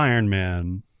was two Iron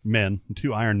Mans.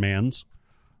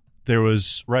 There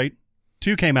was, right?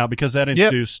 Two came out because that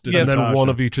introduced and then Natasha, one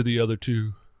of each of the other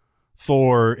two.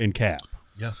 Thor and Cap.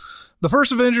 Yeah. The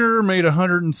first Avenger made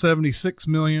 176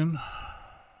 million.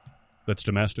 That's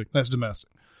domestic. That's domestic.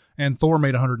 And Thor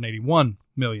made 181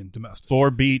 million domestic. Thor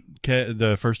beat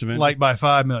the first Avenger? Like by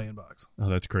 $5 million. Oh,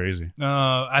 that's crazy.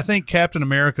 I think Captain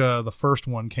America, the first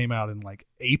one, came out in like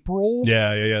April.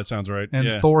 Yeah, it sounds right.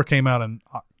 And Thor came out in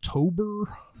October,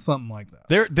 something like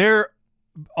that. They're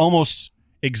almost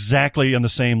exactly on the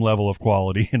same level of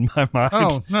quality in my mind.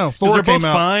 Oh, no. Thor Thor came came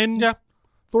out fine. Yeah.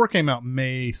 Thor came out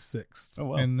May 6th. Oh,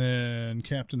 wow. And then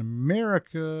Captain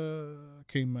America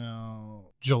came out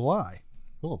July.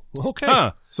 Oh, okay.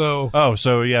 Huh. So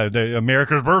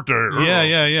America's birthday.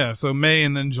 yeah. So May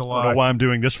and then I July. don't know why I'm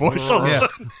doing this voice. all of a Yeah.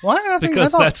 sudden. Well, I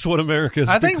Because thought, that's what America's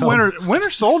I think become.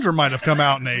 Winter Soldier might have come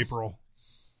out in April.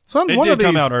 It One did of these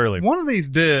come out early. One of these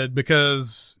did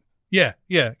because it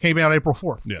came out April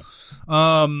 4th. Yeah.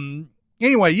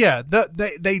 Anyway,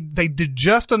 they did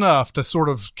just enough to sort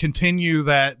of continue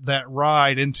that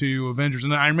ride into Avengers,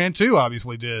 and Iron Man 2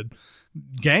 obviously did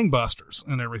gangbusters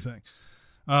and everything.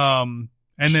 And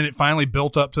then it finally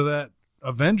built up to that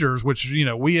Avengers, which,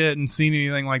 we hadn't seen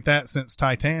anything like that since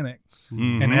Titanic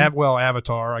and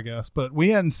Avatar, I guess, but we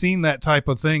hadn't seen that type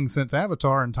of thing since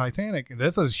Avatar and Titanic.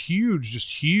 This is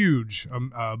huge.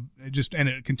 And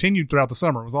it continued throughout the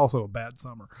summer. It was also a bad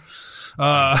summer.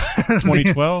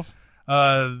 2012?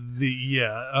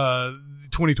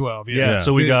 2012. Yeah,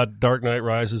 so we got Dark Knight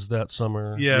Rises that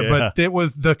summer. Yeah, but it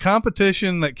was the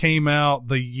competition that came out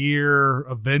the year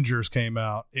Avengers came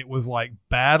out. It was like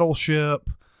Battleship,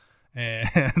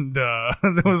 and there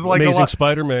was like Amazing a lot.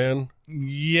 Spider-Man.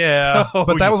 Yeah,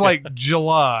 but that was like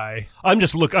July. I'm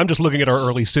just looking at our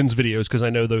early Sins videos because I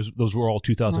know those were all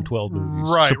 2012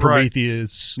 movies. Right, So right.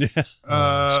 Prometheus,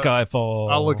 Skyfall.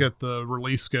 I'll look at the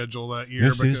release schedule that year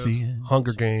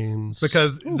Hunger Games.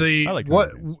 because I like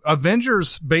Hunger Games.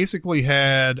 Avengers basically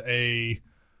had a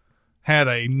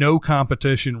no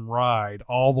competition ride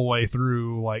all the way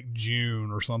through like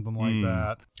June or something like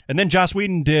that. And then Joss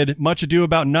Whedon did Much Ado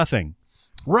About Nothing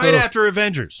right So- after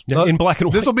Avengers. Yeah, in black and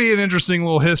white. This will be an interesting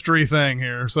little history thing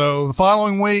here. So the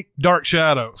following week, Dark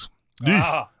Shadows.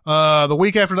 The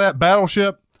week after that,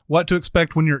 Battleship, What to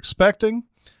Expect When You're Expecting.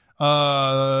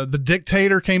 The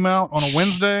Dictator came out on a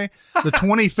Wednesday. The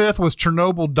 25th was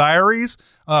Chernobyl Diaries.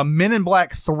 Men in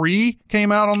Black 3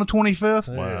 came out on the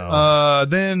 25th. Wow.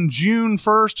 Then June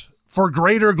 1st, For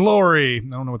Greater Glory. I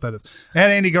don't know what that is.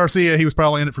 And Andy Garcia, he was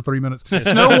probably in it for 3 minutes.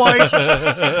 Snow White.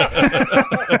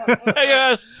 Hey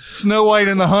guys. Snow White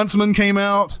and the Huntsman came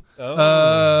out.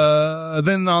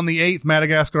 Then on the 8th,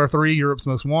 Madagascar 3, Europe's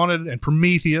Most Wanted, and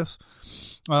Prometheus.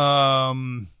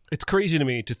 It's crazy to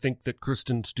me to think that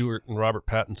Kristen Stewart and Robert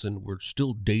Pattinson were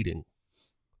still dating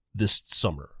this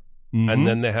summer. And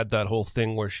then they had that whole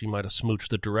thing where she might have smooched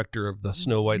the director of the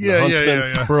Snow White and the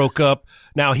Huntsman, broke up.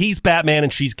 Now he's Batman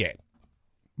and she's gay.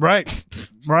 Right.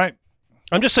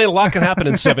 I'm just saying a lot can happen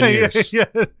in 7 years. Yeah.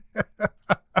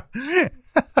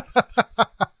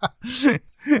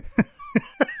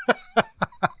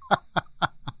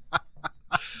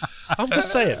 I'm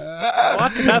just saying a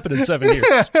lot can happen in 7 years.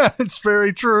 It's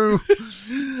very true.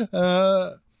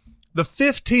 The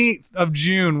 15th of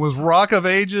June was Rock of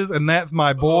Ages, and That's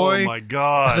My Boy. Oh, my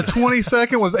God. The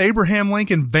 22nd was Abraham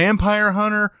Lincoln, Vampire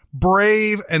Hunter,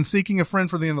 Brave, and Seeking a Friend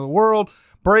for the End of the World.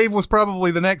 Brave was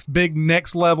probably the next big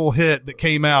next level hit that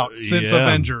came out since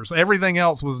Avengers. Everything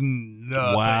else was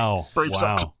nothing. Wow. Brave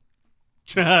sucks.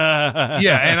 Yeah,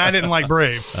 and I didn't like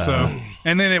Brave. So,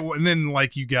 and then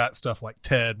like you got stuff like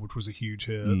Ted, which was a huge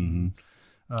hit.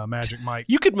 Magic Mike.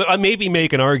 You could maybe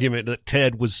make an argument that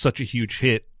Ted was such a huge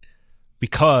hit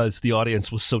because the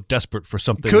audience was so desperate for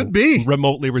something Could be.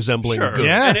 remotely resembling Sure. good.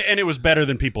 Yeah. And it was better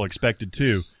than people expected,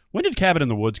 too. When did Cabin in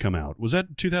the Woods come out? Was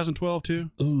that 2012,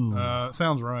 too?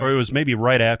 Sounds right. Or it was maybe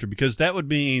right after, because that would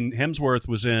mean Hemsworth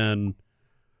was in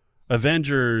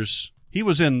Avengers. He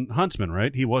was in Huntsman,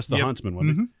 right? He was the Huntsman,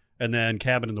 wasn't he? And then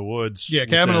Cabin in the Woods. Yeah,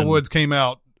 Cabin in the Woods came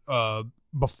out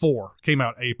came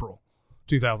out April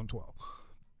 2012.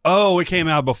 Oh, it came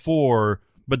out before,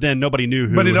 but then nobody knew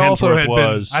who But it Hemsworth also had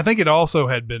was. been, I think it also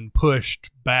had been pushed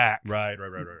back Right.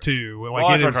 too. Like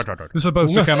Right. it was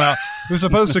supposed to come out. It was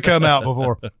supposed to come out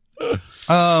before.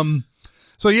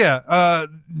 So yeah,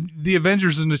 the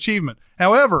Avengers is an achievement.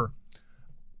 However,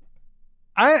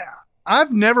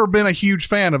 I've never been a huge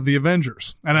fan of the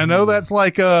Avengers, and I know that's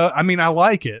like I mean I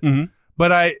like it,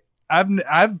 but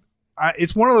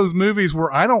it's one of those movies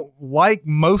where I don't like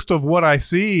most of what I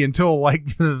see until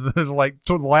like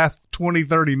the last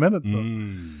 20-30 minutes of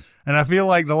it. And I feel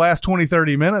like the last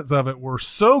 20-30 minutes of it were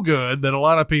so good that a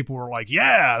lot of people were like,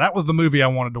 yeah, that was the movie I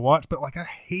wanted to watch. But like I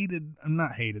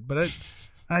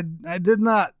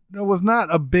was not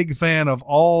a big fan of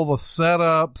all the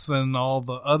setups and all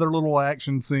the other little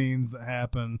action scenes that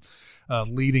happen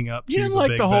leading up to You didn't the like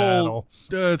big the battle.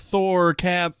 whole Thor,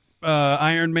 Cap,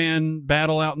 Iron Man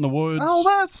battle out in the woods? Oh,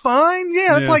 that's fine.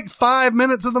 Yeah, it's Yeah. like 5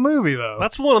 minutes of the movie, though.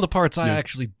 That's one of the parts I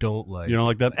actually don't like. You don't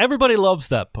like that? Everybody loves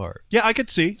that part. Yeah, I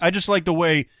could see. I just like the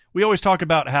way we always talk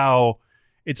about how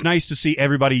it's nice to see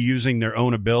everybody using their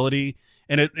own ability.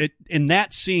 And it in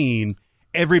that scene,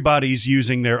 everybody's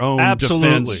using their own Absolutely.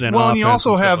 defense and well, and you offense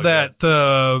also and have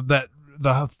stuff like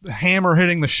the hammer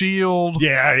hitting the shield.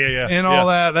 Yeah. And all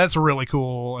that. That's really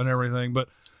cool and everything. But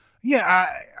yeah,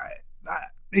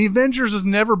 Avengers has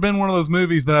never been one of those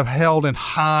movies that I've held in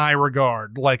high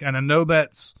regard. Like, and I know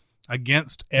that's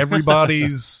against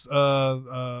everybody's,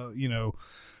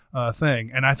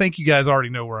 thing. And I think you guys already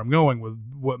know where I'm going with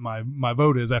what my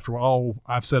vote is after all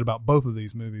I've said about both of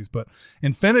these movies. But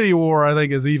Infinity War, I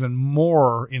think, is even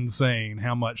more insane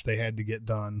how much they had to get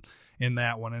done in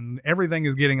that one. And everything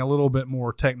is getting a little bit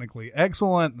more technically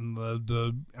excellent. And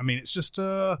it's just,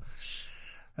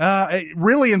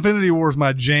 really, Infinity War is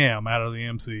my jam out of the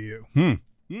MCU.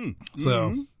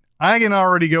 So I can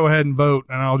already go ahead and vote,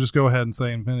 and I'll just go ahead and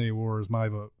say Infinity War is my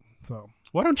vote. So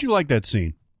Why don't you like that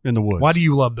scene in the woods? why do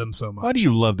you love them so much? Why do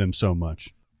you love them so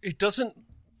much? It doesn't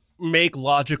make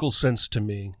logical sense to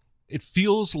me. It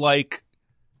feels like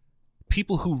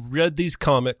people who read these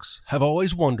comics have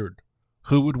always wondered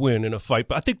who would win in a fight.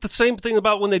 But I think the same thing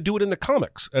about when they do it in the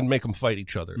comics and make them fight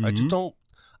each other.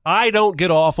 I don't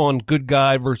get off on good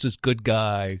guy versus good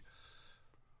guy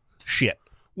shit.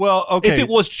 Well, okay. If it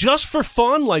was just for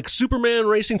fun, like Superman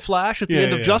racing Flash at the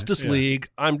end of Justice League,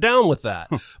 I'm down with that.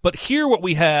 But here what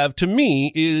we have, to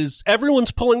me, is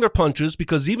everyone's pulling their punches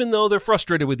because even though they're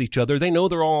frustrated with each other, they know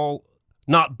they're all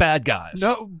not bad guys.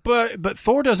 No, but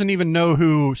Thor doesn't even know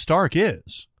who Stark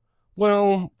is.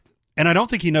 Well, And I don't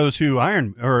think he knows who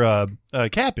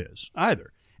Cap is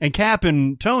either. And Cap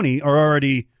and Tony are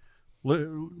already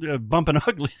bumping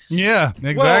ugly. Yeah,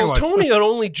 exactly. well, Tony had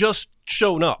only just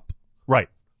shown up. Right.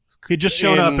 He'd just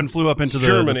shown up in and flew up into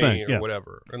Germany the thing. or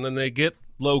whatever. And then they get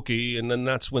Loki, and then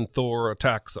that's when Thor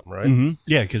attacks them, right? Mm-hmm.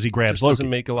 Yeah, because he grabs Just Loki. doesn't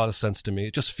make a lot of sense to me.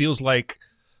 It just feels like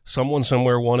someone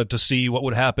somewhere wanted to see what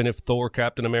would happen if Thor,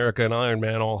 Captain America, and Iron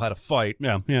Man all had a fight.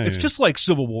 It's Just like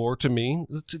Civil War to me.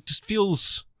 It just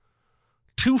feels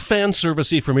too fan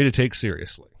servicey for me to take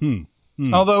seriously.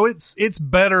 Although it's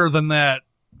better than that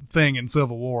thing in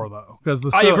Civil War, though, because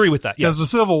I agree with that. Because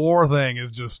Yes. the Civil War thing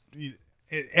is just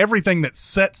everything that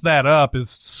sets that up is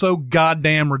so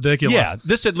goddamn ridiculous. Yeah,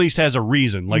 this at least has a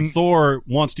reason. Like Thor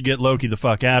wants to get Loki the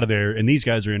fuck out of there, and these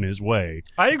guys are in his way.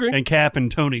 I agree. And Cap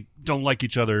and Tony don't like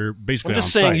each other basically I'm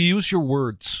just on saying, sight. use your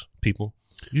words, people.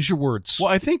 Use your words. Well,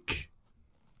 I think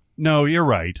no, you're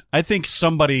right. I think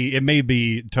it may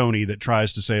be Tony that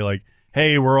tries to say like,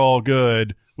 "Hey, we're all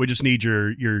good. We just need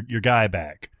your guy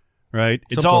back." right?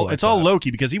 It's Something all like it's all that.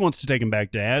 Loki because he wants to take him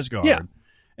back to Asgard. Yeah.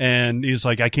 And he's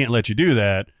like, I can't let you do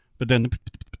that. But then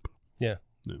Yeah.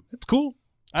 No. It's cool.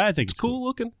 I think It's cool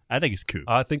looking. I think it's cool.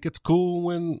 I think it's cool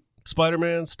when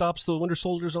Spider-Man stops the Winter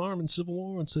Soldier's arm in Civil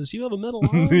War and says, "You have a metal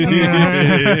arm."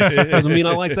 Doesn't mean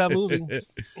I like that movie.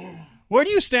 Where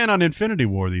do you stand on Infinity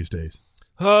War these days?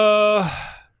 I'm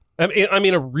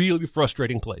in a really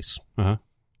frustrating place. Uh-huh.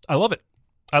 I love it.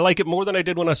 I like it more than I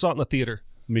did when I saw it in the theater.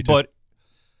 Me too. But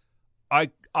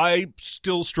I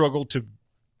still struggle to,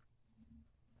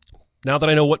 now that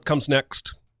I know what comes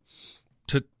next,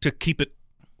 to keep it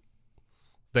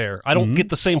there. I don't get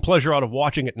the same pleasure out of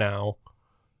watching it now,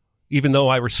 even though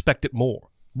I respect it more.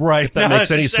 Right. If that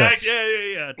makes any sense.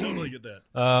 Yeah. I totally get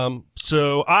that.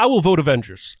 So I will vote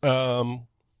Avengers.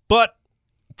 But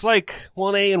it's like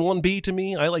 1A and 1B to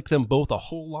me. I like them both a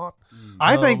whole lot.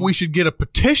 I think we should get a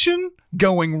petition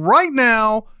going right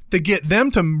now to get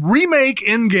them to remake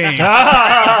Endgame.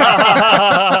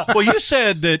 Well, you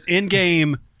said that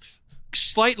Endgame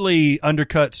slightly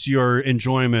undercuts your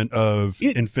enjoyment of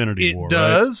Infinity War. It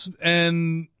does. Right?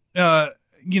 And,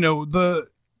 the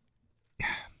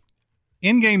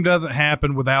Endgame doesn't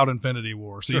happen without Infinity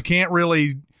War. So you can't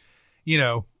really,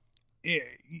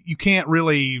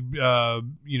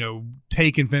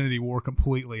 take Infinity War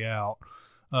completely out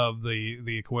of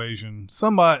the equation.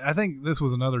 Somebody, I think this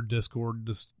was another Discord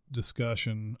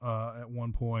discussion at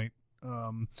one point.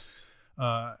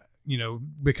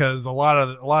 Because a lot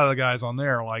of the guys on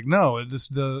there are like, no, this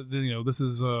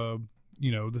is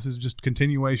just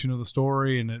continuation of the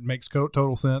story, and it makes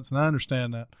total sense, and I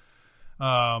understand that.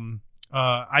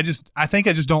 I think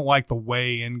I just don't like the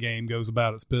way Endgame goes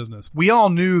about its business. We all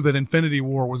knew that Infinity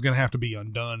War was going to have to be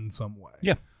undone some way.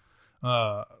 Yeah.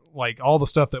 Like all the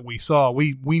stuff that we saw,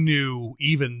 we knew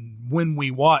even when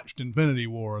we watched Infinity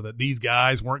War that these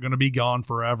guys weren't going to be gone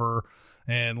forever.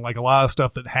 And like a lot of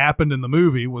stuff that happened in the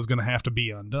movie was going to have to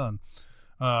be undone.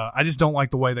 I just don't like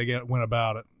the way they went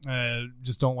about it.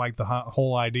 Just don't like the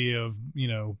whole idea of,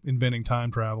 inventing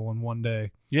time travel in one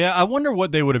day. Yeah, I wonder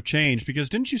what they would have changed, because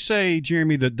didn't you say,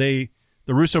 Jeremy, that the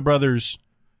Russo brothers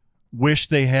wish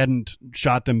they hadn't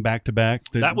shot them back to back?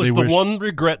 That was the one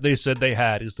regret they said they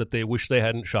had, is that they wish they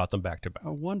hadn't shot them back to back. I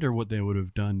wonder what they would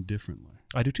have done differently.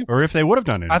 I do too. Or if they would have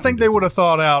done it. I think they would have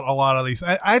thought out a lot of these.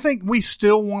 I think we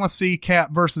still want to see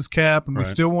Cap versus Cap, and we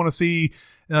still want to see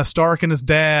Stark and his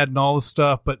dad and all this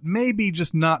stuff, but maybe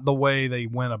just not the way they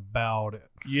went about it.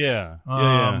 Yeah.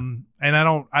 And I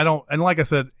don't, and like I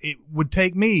said, it would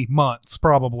take me months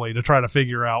probably to try to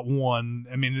figure out one.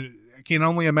 I mean, I can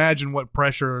only imagine what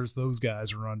pressures those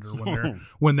guys are under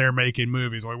when they're making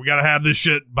movies. Like, we got to have this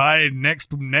shit by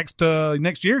next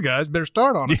year, guys. Better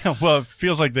start on it. Yeah. Well, it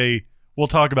feels like we'll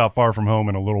talk about Far From Home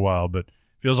in a little while, but it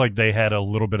feels like they had a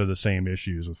little bit of the same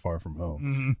issues with Far From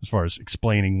Home as far as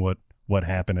explaining what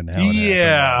happened and how it happened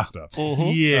and all that stuff.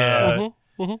 Yeah.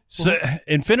 So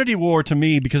Infinity War, to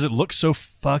me, because it looks so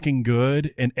fucking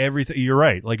good and everything, you're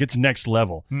right, like it's next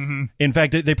level. In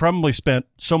fact, they probably spent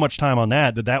so much time on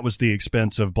that was the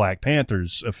expense of Black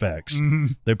Panther's effects.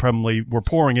 They probably were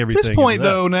pouring everything At this point,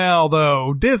 into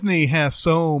though, Disney has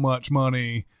so much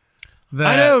money that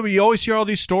I know, you always hear all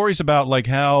these stories about like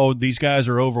how these guys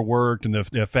are overworked and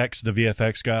the effects, the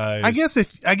VFX guys.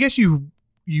 I guess you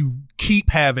keep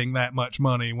having that much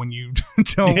money when you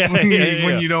don't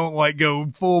when you don't like go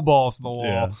full balls to the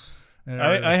wall.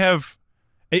 Yeah. I have,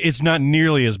 it's not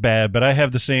nearly as bad, but I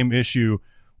have the same issue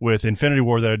with Infinity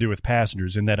War that I do with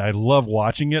Passengers, in that I love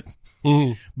watching it,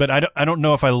 but I don't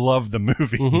know if I love the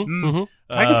movie.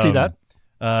 I can see that.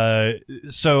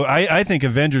 So I think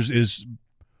Avengers is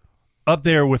up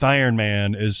there with Iron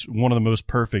Man as one of the most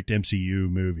perfect MCU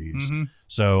movies.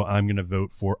 So I'm going to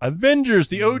vote for Avengers,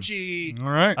 the OG. All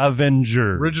right.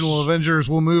 Avengers. Original Avengers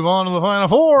will move on to the Final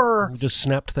Four. We just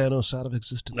snapped Thanos out of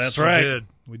existence. That's right.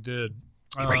 We did.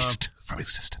 Erased from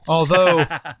existence. Although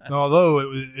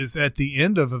it is at the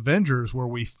end of Avengers where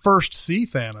we first see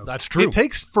Thanos. That's true. It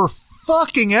takes for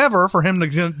fucking ever for him to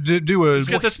do a. He's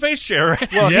got the space chair,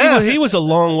 right? Well, Yeah. he was a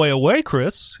long way away,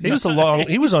 Chris. He was on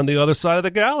the other side of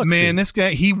the galaxy. Man, this guy,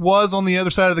 he was on the other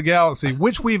side of the galaxy,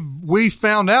 which we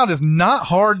found out is not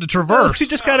hard to traverse. You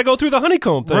just got to go through the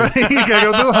honeycomb thing. Right, you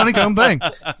gotta go through the honeycomb thing.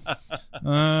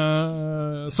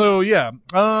 So yeah,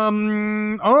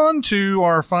 on to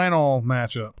our final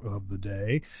matchup of the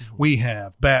day. We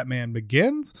have Batman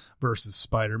Begins versus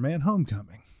Spider-Man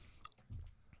Homecoming.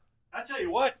 I tell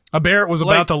you what, Barrett was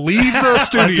about to leave the I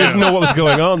didn't studio. know what was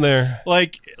going on there.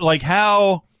 like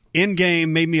how Endgame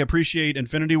made me appreciate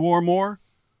Infinity War more.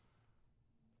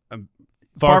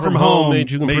 Far From Home made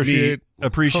you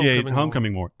appreciate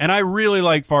Homecoming more. And I really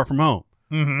like Far From Home.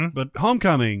 Mm-hmm. But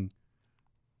Homecoming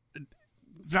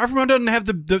Far From Home doesn't have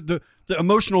the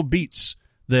emotional beats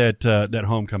that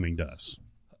Homecoming does.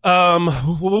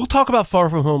 We'll talk about Far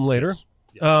From Home later.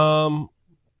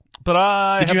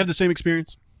 But Did you have the same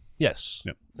experience? Yes.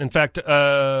 Yep. In fact,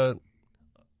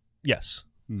 yes.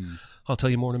 I'll tell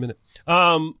you more in a minute.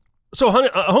 So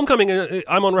Homecoming,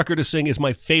 I'm on record as saying, is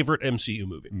my favorite MCU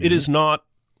movie. Mm-hmm. It is not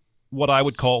what I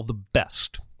would call the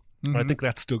best. Mm-hmm. I think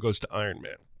that still goes to Iron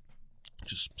Man,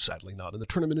 which is sadly not in the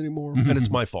tournament anymore, and it's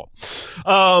my fault.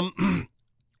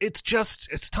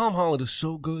 It's Tom Holland is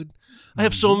so good. I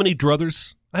have so many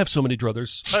druthers.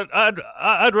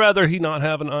 I'd rather he not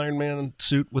have an Iron Man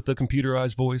suit with the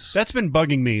computerized voice. That's been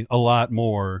bugging me a lot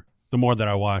more the more that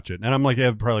I watch it. And I'm like,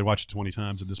 I've probably watched it 20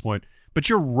 times at this point. But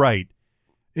you're right.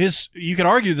 You could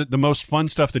argue that the most fun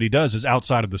stuff that he does is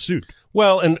outside of the suit.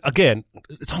 Well, and again,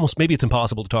 maybe it's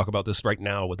impossible to talk about this right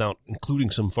now without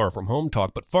including some Far From Home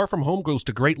talk, but Far From Home goes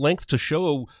to great lengths to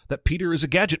show that Peter is a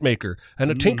gadget maker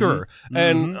and a tinkerer. Mm-hmm.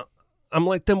 And I'm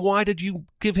like, then why did you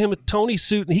give him a Tony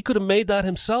suit? And he could have made that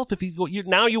himself. If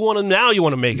now you want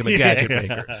to make him a gadget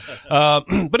maker.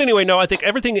 But anyway, no, I think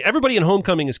everybody in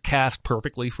Homecoming is cast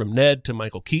perfectly, from Ned to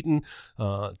Michael Keaton,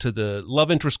 to the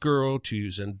love interest girl to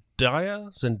Zendaya.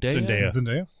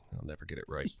 I'll never get it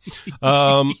right.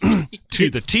 To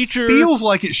the teacher. Feels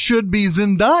like it should be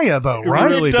Zendaya, though, right?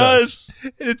 It really does.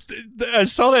 I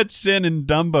saw that scene in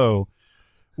Dumbo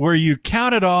where you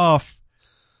counted off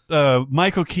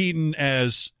Michael Keaton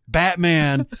as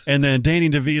Batman and then Danny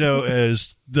DeVito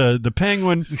as the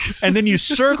Penguin, and then you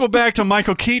circle back to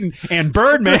Michael Keaton and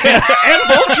Birdman and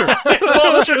Vulture.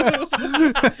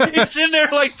 It's in there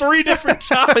like 3 different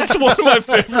times. It's one of my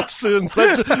favorite scenes.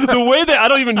 The way I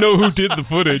don't even know who did the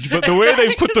footage, but the way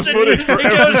they put the footage for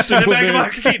every single back to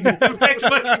Michael Keaton. Back to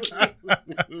Michael Keaton.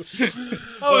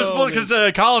 Oh, it's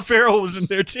because Colin Farrell was in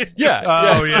there too. Yeah.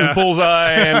 Oh, yeah.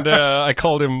 Bullseye, and I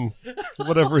called him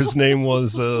whatever his name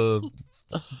was.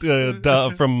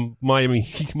 From Miami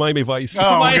Vice.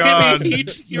 Oh, Miami God.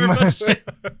 Heat. You were about to say.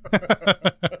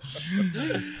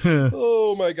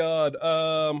 Oh my God.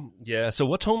 Yeah. So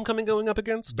what's Homecoming going up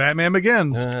against? Batman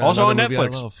Begins. Also on movie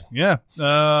Netflix. Yeah.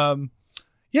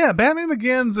 Yeah, Batman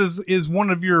Begins is one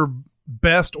of your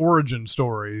best origin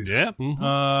stories. Yeah.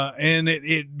 Mm-hmm. And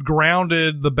it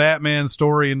grounded the Batman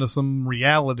story into some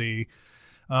reality.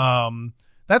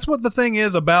 That's what the thing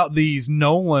is about these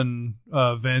Nolan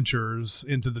ventures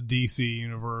into the DC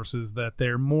universe, is that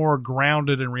they're more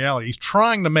grounded in reality. He's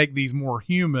trying to make these more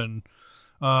human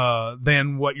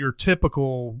than what your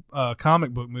typical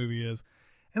comic book movie is.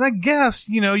 And I guess,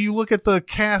 you look at the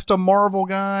cast of Marvel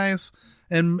guys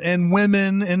and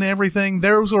women and everything,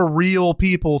 those are real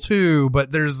people too,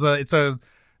 but there's it's a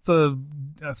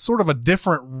sort of a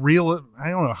different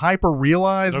hyper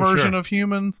realized version of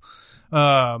humans.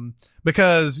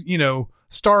 Because,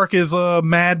 Stark is a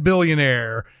mad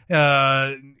billionaire. You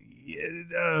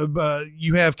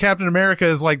have Captain America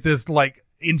as like this, like,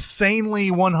 insanely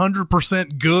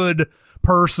 100% good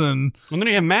person. And then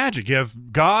you have magic. You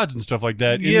have gods and stuff like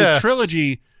that. In Yeah. the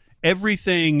trilogy,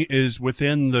 everything is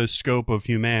within the scope of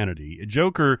humanity.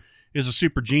 Joker is a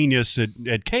super genius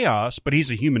at chaos, but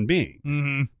he's a human being.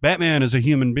 Mm-hmm. Batman is a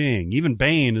human being. Even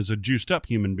Bane is a juiced up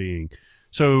human being.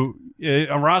 So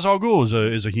Ra's al Ghul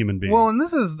is a human being. Well, and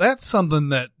that's something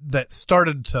that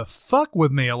started to fuck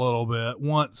with me a little bit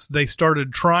once they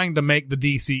started trying to make the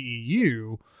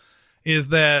DCEU, is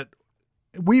that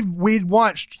we'd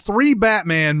watched 3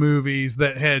 Batman movies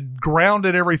that had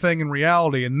grounded everything in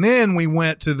reality, and then we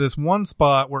went to this one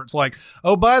spot where it's like,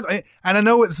 and I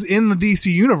know it's in the DC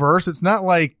universe. It's not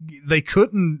like they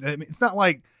couldn't. It's not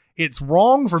like it's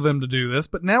wrong for them to do this,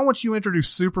 but now once you introduce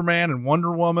Superman and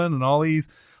Wonder Woman and all these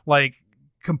like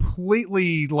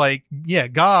completely like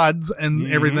gods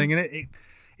and everything, and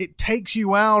it takes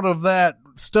you out of that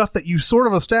stuff that you sort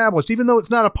of established, even though it's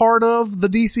not a part of the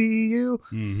DCEU.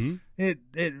 Mm-hmm. It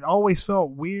always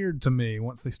felt weird to me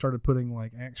once they started putting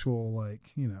like actual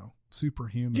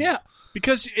superhumans. Yeah,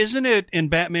 because isn't it in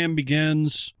Batman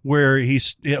Begins where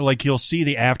you'll see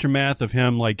the aftermath of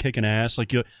him like kicking ass? I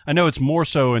know it's more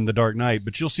so in The Dark Knight,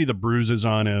 but you'll see the bruises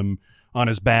on him, on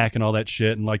his back and all that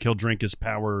shit, and like he'll drink his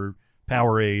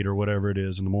Powerade or whatever it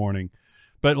is in the morning.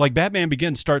 But like Batman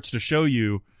Begins starts to show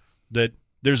you that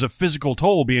there's a physical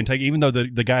toll being taken, even though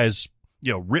the guy is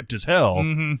ripped as hell.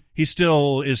 Mm-hmm. He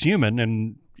still is human,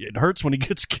 and it hurts when he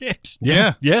gets kicked.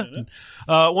 Yeah.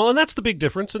 Well, and that's the big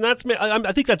difference, and I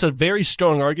think that's a very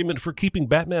strong argument for keeping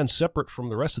Batman separate from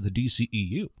the rest of the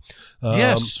DCEU.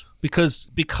 Yes, because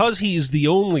he's the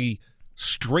only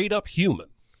straight up human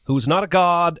who is not a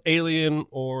god, alien,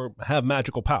 or have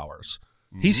magical powers.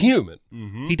 Mm-hmm. He's human.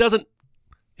 Mm-hmm. He doesn't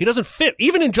fit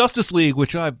even in Justice League,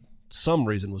 which I some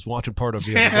reason, was watching part of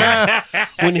the other day.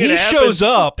 When he shows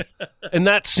up in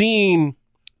that scene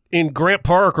in Grant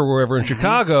Park or wherever in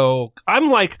Chicago, I'm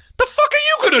like, the fuck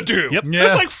are you going to do? Yep. Yeah.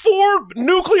 There's like 4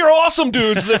 nuclear awesome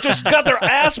dudes that just got their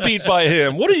ass beat by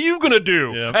him. What are you going to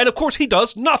do? Yep. And of course, he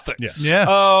does nothing. Yeah.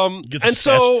 Yeah. Gets And his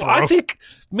so ass I thrown. think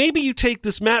maybe you take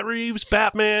this Matt Reeves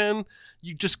Batman,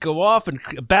 you just go off and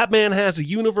Batman has a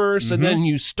universe, and then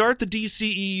you start the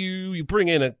DCEU, you bring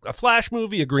in a Flash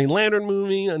movie, a Green Lantern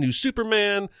movie, a new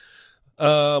Superman,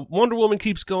 Wonder Woman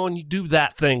keeps going, you do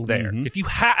that thing there. If you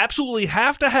absolutely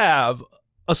have to have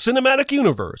a cinematic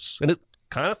universe, and it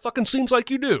kind of fucking seems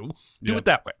like you do it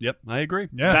that way. Yep, I agree.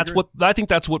 Yeah. That's what I think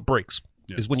that's what breaks,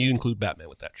 Yeah. is when you include Batman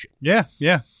with that shit. Yeah,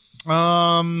 yeah.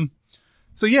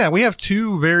 So yeah, we have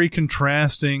 2 very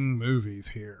contrasting movies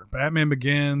here. Batman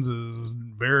Begins is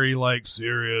very like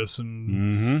serious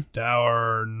and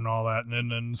dour and all that, and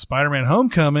then Spider-Man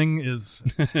Homecoming is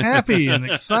happy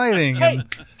and exciting and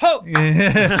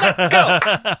Let's go.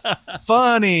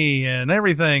 funny and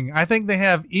everything. I think they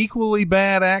have equally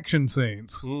bad action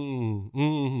scenes.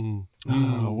 Oh,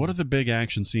 what are the big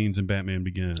action scenes in Batman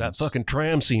Begins? That fucking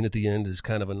tram scene at the end is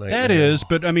kind of a nightmare. That is,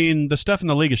 but I mean, the stuff in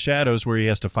the League of Shadows where he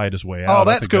has to fight his way out. Oh, I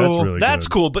that's think cool. That's, really That's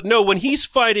good. cool, but no, when he's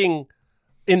fighting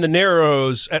in the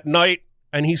Narrows at night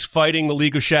and he's fighting the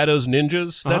League of Shadows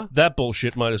ninjas, that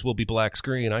bullshit might as well be black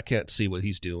screen. I can't see what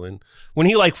he's doing. When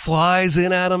he like flies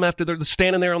in at him after they're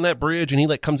standing there on that bridge and he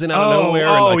like comes in out of nowhere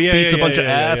and like beats a bunch of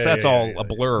ass, that's all a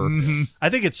blur. I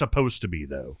think it's supposed to be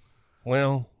though.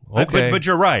 Well, okay. But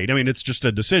you're right. I mean, it's just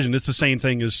a decision. It's the same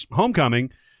thing as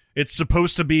Homecoming. It's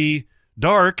supposed to be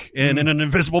dark and in an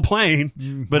invisible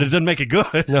plane, but it doesn't make it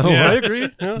good. No, Yeah. I agree.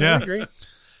 No, Yeah. I agree.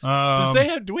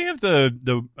 Do we have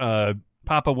the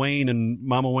Papa Wayne and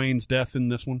Mama Wayne's death in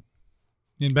this one?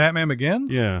 In Batman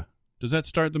Begins? Yeah. Does that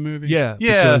start the movie? Yeah.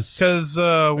 Yeah, because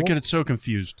I get it so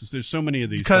confused. There's so many of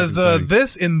these. Because fucking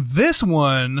things. this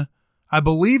one, I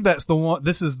believe that's the one.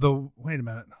 This is the. Wait a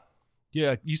minute.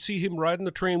 Yeah, you see him riding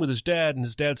the train with his dad, and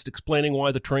his dad's explaining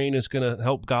why the train is going to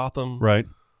help Gotham. Right.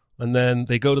 And then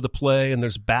they go to the play, and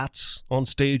there's bats on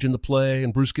stage in the play,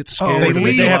 and Bruce gets scared. they and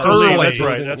leave have to early. leave. That's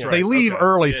right, that's right. They leave Okay.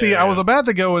 early. Yeah, See, yeah. I was about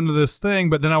to go into this thing,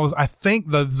 but then I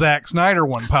think the Zack Snyder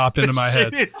one popped into my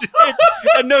head.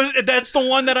 No, that's the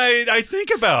one that I think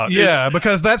about. Yeah,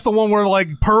 because that's the one where like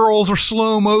pearls are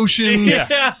slow motion. Yeah.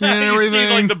 and You everything.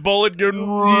 see, like the bullet going.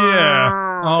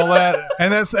 Yeah, all that,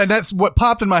 and that's what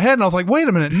popped in my head, and I was like, "Wait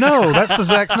a minute, no, that's the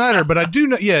Zack Snyder." But I do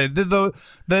know, yeah, the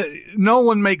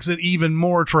Nolan makes it even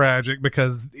more tragic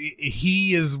because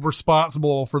he is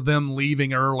responsible for them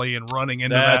leaving early and running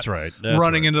into That's that, right. That's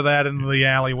running right. into that into the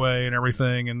alleyway and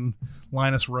everything, and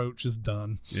Linus Roach is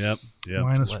done. Yep. Yep.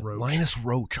 Linus Roach. Linus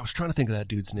Roach. I was trying to think of that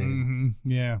dude's name.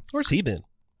 Yeah, Where's he been?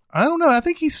 I don't know. I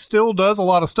think he still does a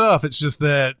lot of stuff. It's just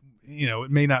that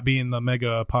it may not be in the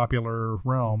mega popular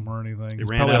realm or anything. They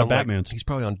ran out of Batmans. He's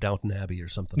probably on Downton Abbey or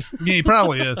something. Yeah, he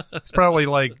probably is. He's probably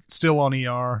like still on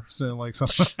ER, so like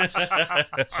something.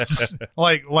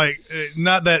 like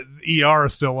not that ER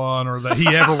is still on or that he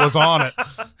ever was on it.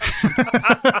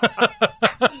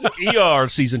 ER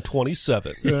season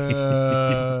 27. he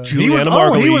Juliana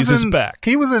Margulies was is in, back.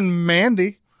 He was in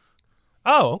Mandy.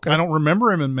 Oh, okay. I don't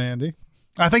remember him in Mandy.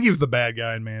 I think he was the bad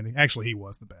guy in Mandy. Actually, he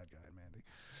was the bad guy in Mandy.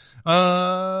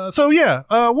 So yeah,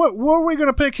 what are we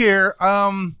gonna pick here?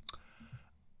 I'm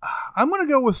gonna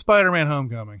go with Spider-Man: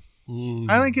 Homecoming.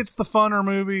 I think it's the funner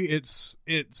movie.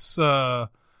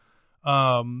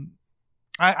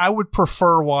 I would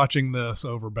prefer watching this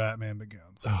over Batman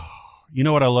Begins. You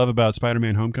know what I love about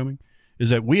Spider-Man: Homecoming is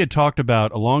that we had talked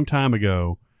about a long time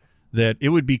ago that it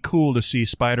would be cool to see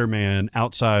Spider-Man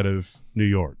outside of New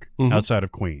York, outside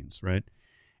of Queens, right?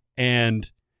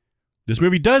 And this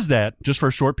movie does that just for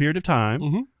a short period of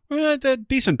time, a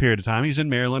decent period of time. He's in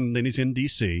Maryland, and then he's in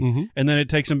D.C., and then it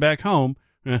takes him back home.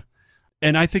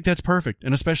 And I think that's perfect,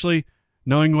 and especially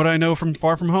knowing what I know from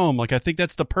Far From Home, like I think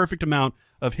that's the perfect amount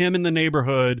of him in the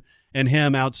neighborhood and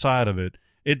him outside of it.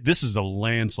 This is a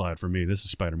landslide for me. This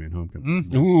is Spider-Man: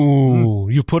 Homecoming. Ooh,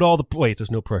 you put all the wait. There's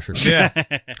no pressure.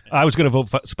 Yeah. I was going to vote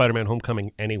Spider-Man: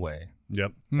 Homecoming anyway,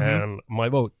 Yep. and my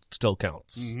vote still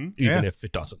counts, even if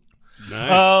it doesn't.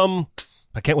 Nice.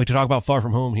 I can't wait to talk about Far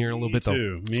From Home here in a little bit,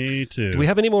 though. Me too. Do we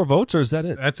have any more votes, or is that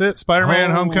it? That's it. Spider-Man: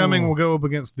 Oh. Homecoming will go up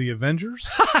against the Avengers.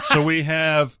 So we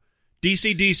have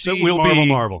DC, So we'll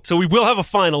Marvel. So we will have a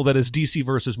final that is DC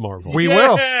versus Marvel. We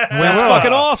will. That's We will.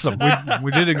 fucking awesome.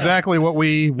 We did exactly what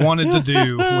we wanted to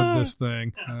do with this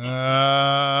thing.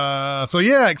 So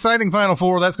yeah, exciting Final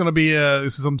Four. That's going to be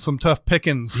some tough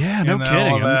pickings. Yeah, no all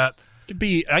kidding. of that.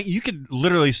 You could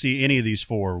literally see any of these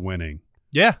four winning.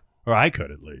 Yeah. Or I could,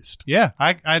 at least. Yeah,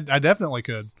 I definitely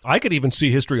could. I could even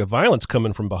see History of Violence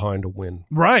coming from behind to win.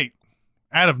 Right.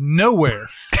 Out of nowhere.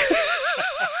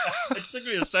 It took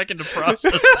me a second to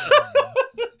process.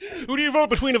 Who do you vote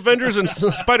between Avengers and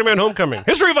Spider-Man Homecoming?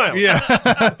 History of Violence.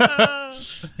 Yeah.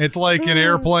 It's like an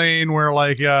airplane where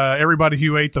like everybody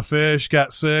who ate the fish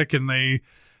got sick, and they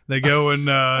go and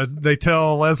they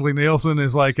tell Leslie Nielsen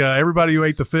is like everybody who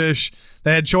ate the fish,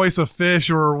 they had choice of fish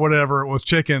or whatever, it was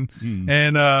chicken,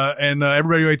 and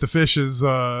everybody who ate the fish is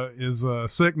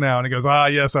sick now, and he goes,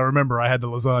 yes, I remember, I had the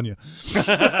lasagna.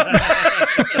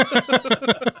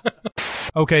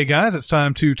 Okay, guys, it's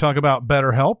time to talk about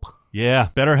BetterHelp. Yeah,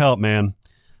 BetterHelp, man.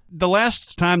 The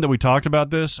last time that we talked about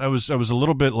this, I was a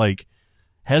little bit like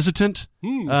hesitant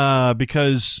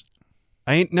because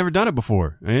I ain't never done it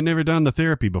before. I ain't never done the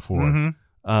therapy before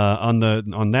on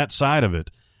that side of it,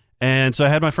 and so I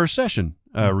had my first session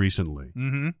recently,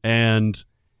 and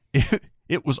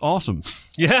it was awesome.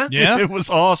 Yeah, yeah, it was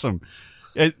awesome.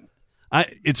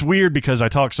 It's weird because I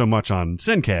talk so much on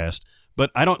Sincast, but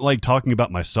I don't like talking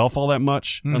about myself all that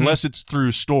much unless it's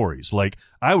through stories. Like,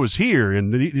 I was here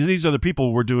and these other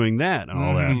people were doing that and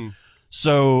all that.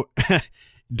 So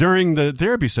during the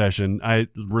therapy session, I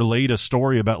relate a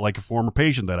story about like a former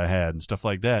patient that I had and stuff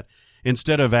like that,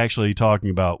 instead of actually talking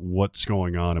about what's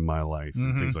going on in my life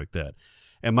and things like that.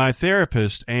 And my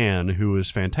therapist, Anne, who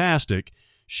is fantastic,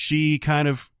 she kind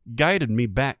of guided me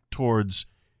back towards,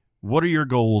 what are your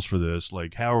goals for this?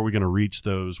 Like, how are we going to reach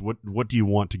those? What do you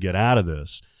want to get out of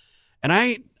this? And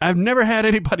I've never had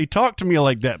anybody talk to me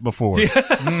like that before,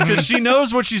 because she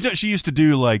knows what she's doing. She used to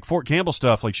do like Fort Campbell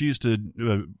stuff. Like, she used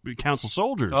to counsel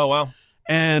soldiers. Oh, wow.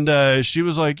 And she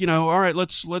was like, all right,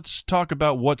 let's talk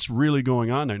about what's really going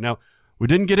on there. Now, we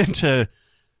didn't get into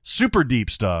super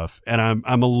deep stuff, and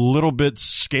I'm a little bit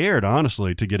scared,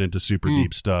 honestly, to get into super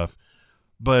deep stuff.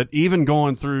 But even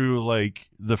going through like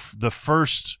the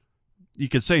first, you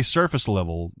could say, surface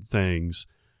level things,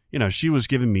 she was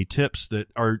giving me tips that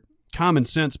are common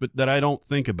sense, but that I don't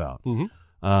think about.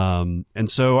 And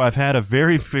so I've had a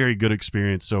very, very good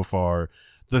experience so far.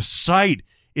 The site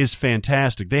is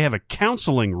fantastic. They have a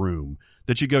counseling room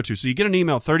that you go to. So you get an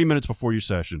email 30 minutes before your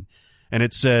session, and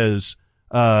it says,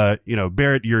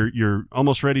 Barrett, you're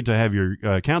almost ready to have your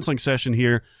counseling session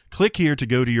here. Click here to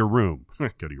go to your room. Go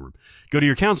to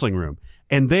your counseling room.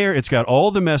 And there, it's got all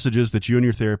the messages that you and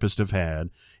your therapist have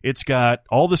had. It's got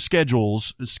all the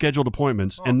scheduled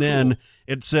appointments. And then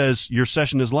it says your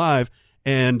session is live,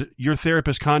 and your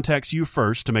therapist contacts you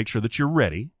first to make sure that you're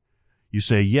ready. You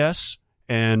say yes,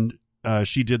 and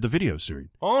she did the video stream.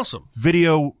 Awesome.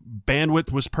 Video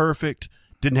bandwidth was perfect.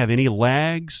 Didn't have any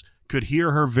lags. Could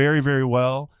hear her very, very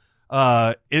well.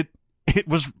 It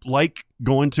was like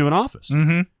going to an office.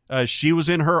 She was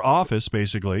in her office,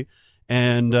 basically,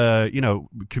 and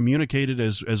communicated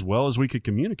as well as we could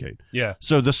communicate. Yeah.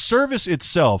 So the service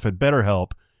itself at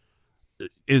BetterHelp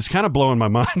is kind of blowing my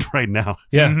mind right now.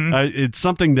 Yeah. It's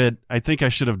something that I think I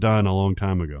should have done a long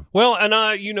time ago. Well, and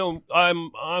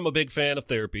I'm a big fan of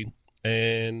therapy,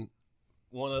 and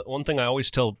one thing I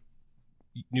always tell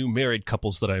new married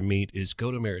couples that I meet is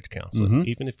go to marriage counseling,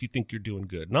 even if you think you're doing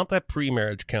good. Not that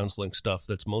pre-marriage counseling stuff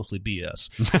that's mostly BS.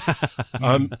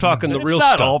 I'm talking the real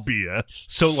stuff. It's not all BS.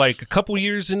 So, like, a couple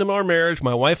years into our marriage,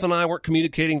 my wife and I weren't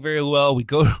communicating very well. We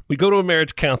go to a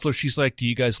marriage counselor. She's like, "Do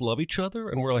you guys love each other?"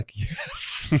 And we're like,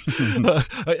 "Yes."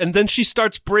 And then she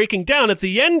starts breaking down. At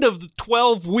the end of the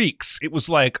 12 weeks, it was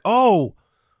like, "Oh,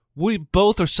 we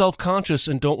both are self-conscious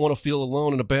and don't want to feel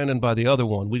alone and abandoned by the other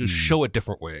one. We just show it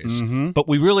different ways. But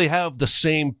we really have the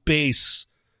same base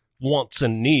wants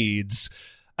and needs."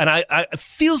 And it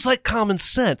feels like common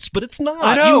sense, but it's not.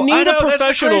 I know, you need a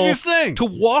professional that's the craziest thing. to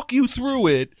walk you through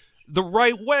it the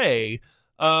right way.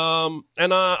 And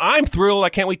I'm thrilled. I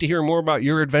can't wait to hear more about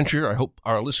your adventure. I hope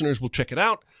our listeners will check it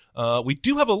out. We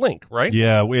do have a link, right?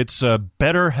 Yeah, it's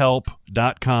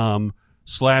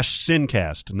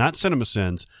betterhelp.com/sincast, not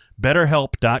CinemaSins,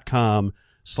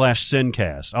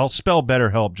 betterhelp.com/sincast. I'll spell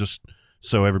BetterHelp just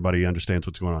so everybody understands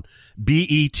what's going on.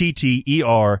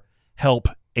 BETTER help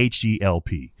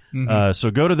HELP.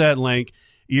 So go to that link.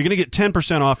 You're going to get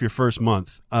 10% off your first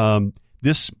month.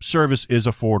 This service is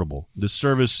affordable. This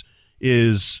service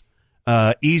is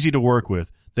easy to work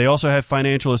with. They also have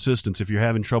financial assistance. If you're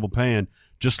having trouble paying,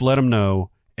 just let them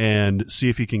know and see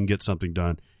if you can get something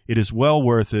done. It is well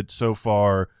worth it so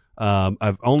far.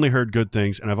 I've only heard good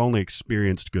things, and I've only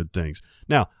experienced good things.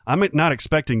 Now, I'm not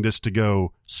expecting this to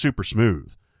go super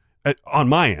smooth on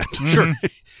my end. Sure.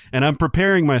 And I'm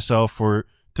preparing myself to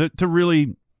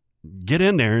really get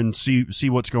in there and see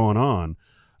what's going on.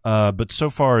 But so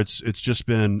far, it's just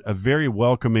been a very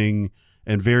welcoming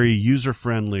and very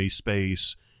user-friendly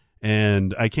space,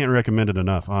 and I can't recommend it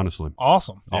enough, honestly.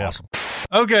 Awesome. Yeah. Awesome.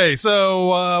 Okay,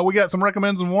 so we got some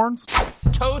recommends and warns.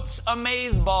 Totes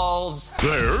Amazeballs.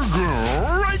 They're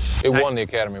great. It won the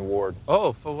Academy Award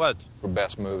Oh, for what? for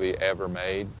best movie ever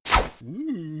made.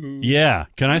 Yeah.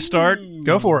 Can I start?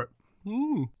 Go for it.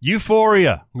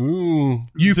 Euphoria. Ooh.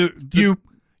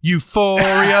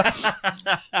 Euphoria.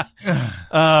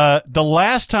 The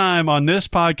last time on this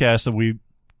podcast that we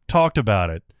talked about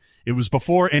it, it was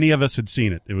before any of us had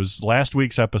seen it. It was last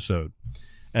week's episode.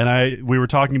 And we were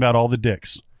talking about all the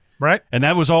dicks. Right? And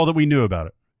that was all that we knew about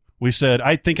it. We said,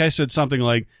 I think I said something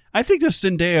like, I think this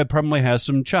Zendaya probably has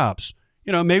some chops.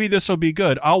 You know, maybe this will be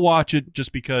good. I'll watch it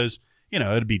just because, you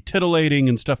know, it'd be titillating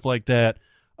and stuff like that.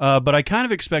 But I kind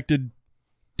of expected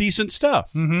decent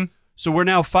stuff. Mm-hmm. So we're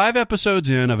now 5 episodes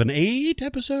in of an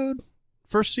 8-episode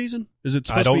first season. Is it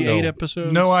supposed to be 8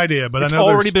 episodes? No idea, but It's I know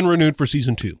already been renewed for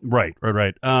season 2. Right.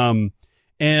 And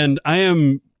I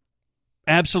am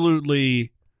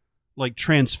absolutely like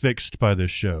transfixed by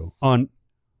this show on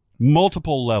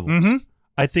multiple levels. Mm-hmm.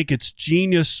 I think it's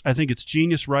genius. I think it's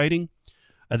genius writing.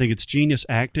 I think it's genius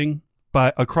acting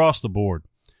by across the board.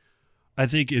 I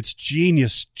think it's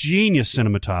genius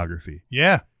cinematography.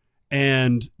 Yeah.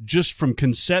 And just from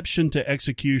conception to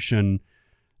execution,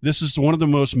 this is one of the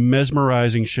most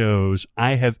mesmerizing shows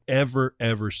I have ever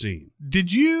seen.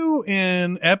 Did you,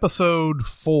 in episode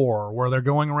 4, where they're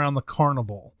going around the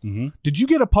carnival, Mm-hmm. did you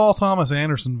get a Paul Thomas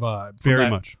Anderson vibe? Very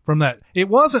much. From that. It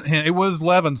wasn't him. It was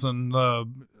Levinson.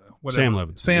 Sam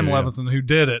Levinson. Sam Yeah, yeah. Levinson who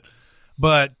did it.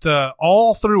 But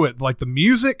all through it, like the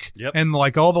music Yep. and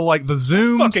like all the the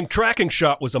zooms. Fucking tracking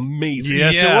shot was amazing.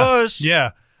 Yes, it was.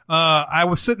 Yeah. I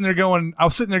was sitting there going,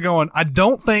 I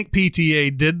don't think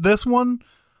PTA did this one.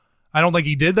 I don't think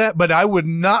he did that, but I would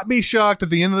not be shocked at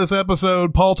the end of this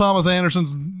episode, Paul Thomas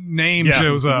Anderson's name Yeah.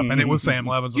 shows up, and it was Sam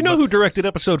Levinson. You know who directed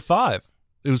episode 5?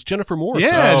 It was Jennifer Morrison.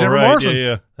 Yeah, Jennifer right. Morrison.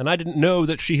 Yeah. And I didn't know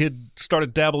that she had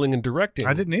started dabbling in directing.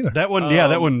 I didn't either. That one,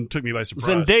 that one took me by surprise.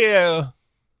 Zendaya.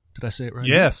 Did I say it right?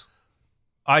 Yes.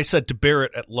 I said to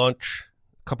Barrett at lunch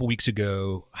a couple weeks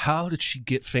ago, how did she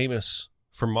get famous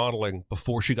for modeling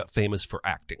before she got famous for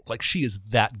acting? Like, she is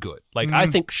that good. Like, I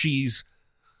think she's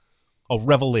a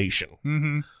revelation.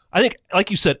 Mm-hmm. I think, like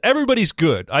you said, everybody's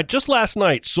good. I just last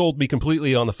night sold me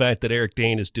completely on the fact that Eric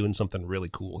Dane is doing something really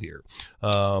cool here.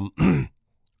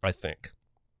 I think,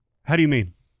 How do you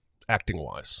mean?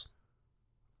 acting-wise.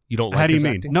 You don't like How do you his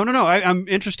mean? acting? No. I'm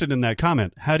interested in that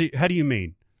comment. How do you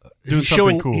mean? Doing He's something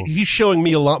showing, cool. He's showing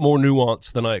me a lot more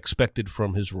nuance than I expected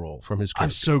from his role, from his I'm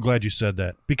character. so glad you said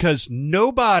that because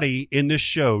nobody in this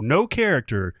show, no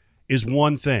character is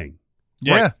one thing.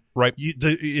 Yeah. Right.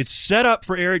 It's set up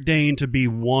for Eric Dane to be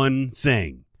one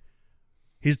thing.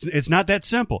 It's not that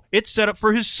simple. It's set up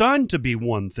for his son to be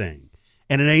one thing,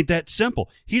 and it ain't that simple.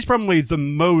 He's probably the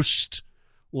most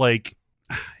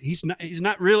he's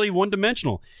not really one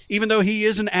dimensional. Even though he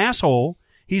is an asshole,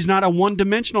 he's not a one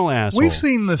dimensional asshole. We've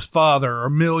seen this father a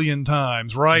million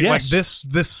times, right? Yes.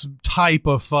 Like this type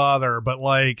of father, but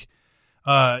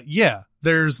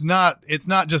it's not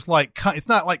just it's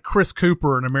not like Chris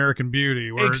Cooper in American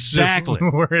Beauty where Exactly. it's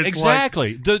just, where it's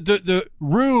exactly. The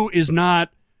Rue is not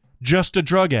just a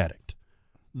drug addict.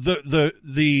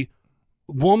 The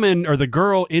woman or the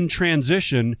girl in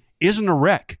transition isn't a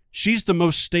wreck. She's the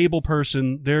most stable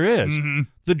person there is. Mhm.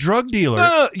 The drug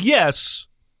dealer Yes,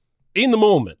 in the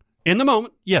moment. in the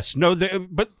moment, yes, no,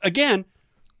 but again,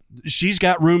 she's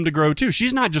got room to grow too.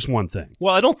 She's not just one thing.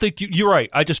 Well, I don't think you're right.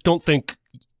 I just don't think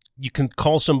you can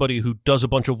call somebody who does a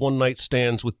bunch of one-night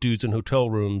stands with dudes in hotel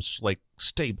rooms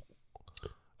stable.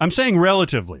 I'm saying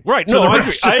relatively. Right. To No, the I agree.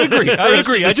 rest- I agree. the I rest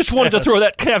agree. of I the just wanted to cast. throw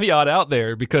that caveat out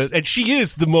there and she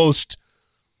is the most.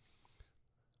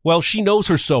 Well, she knows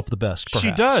herself the best. Perhaps.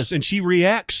 She does, and she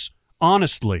reacts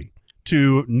honestly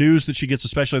to news that she gets,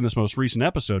 especially in this most recent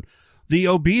episode. The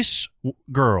obese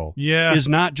girl Yeah. is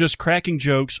not just cracking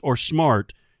jokes or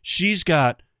smart. She's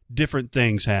got different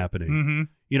things happening. Mhm.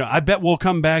 You know, I bet we'll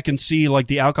come back and see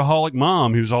the alcoholic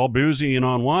mom who's all boozy and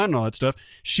on wine and all that stuff.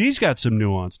 She's got some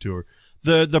nuance to her.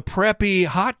 The preppy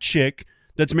hot chick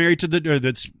that's married to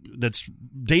that's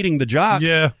dating the jock.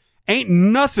 Yeah. Ain't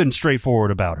nothing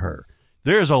straightforward about her.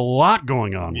 There's a lot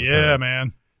going on with her. Yeah,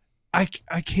 man. I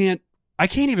can't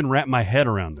even wrap my head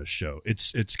around this show.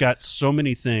 It's got so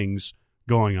many things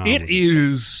going on. It with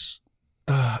is.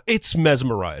 It's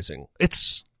mesmerizing.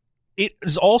 It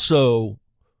is also.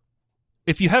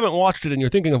 If you haven't watched it and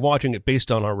you're thinking of watching it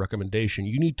based on our recommendation,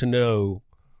 you need to know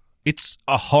it's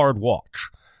a hard watch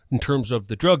in terms of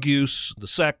the drug use, the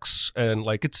sex, and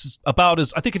it's about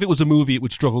as I think if it was a movie, it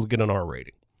would struggle to get an R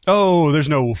rating. Oh, there's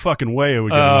no fucking way it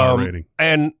would get an R rating.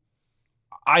 And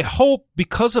I hope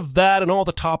because of that and all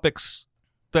the topics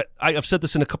that I've said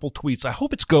this in a couple tweets, I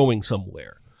hope it's going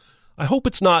somewhere. I hope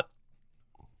it's not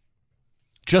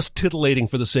just titillating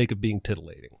for the sake of being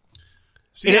titillating.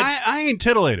 See, I ain't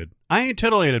titillated. I ain't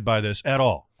titillated by this at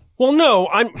all. Well, no,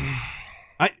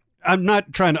 I'm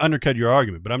not trying to undercut your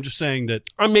argument, but I'm just saying that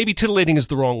maybe titillating is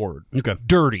the wrong word. Okay.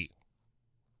 Dirty.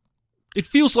 It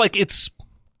feels like it's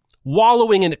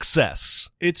wallowing in excess.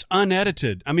 It's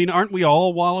unedited. I mean, aren't we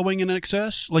all wallowing in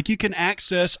excess? Like, you can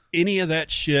access any of that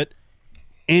shit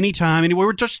anytime, anywhere.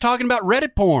 We're just talking about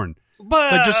Reddit porn.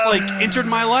 But That just, like, entered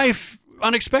my life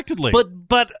unexpectedly.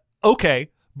 But okay.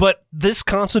 But this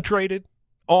concentrated,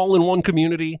 all in one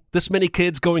community, this many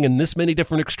kids going in this many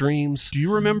different extremes. Do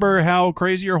you remember how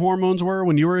crazy your hormones were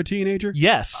when you were a teenager?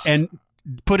 Yes. And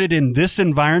put it in this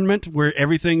environment where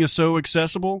everything is so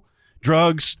accessible?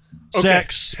 Drugs,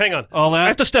 sex, hang on. all that? I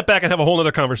have to step back and have a whole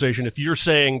other conversation if you're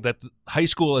saying that high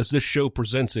school as this show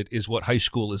presents it is what high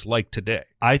school is like today.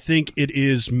 I think it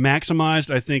is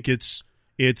maximized. I think it's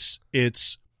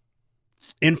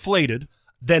inflated.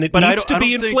 Then it But needs I to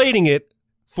be don't think- inflating it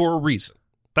for a reason.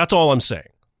 That's all I'm saying.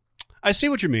 I see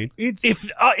what you mean.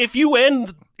 If you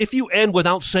end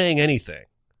without saying anything,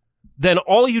 then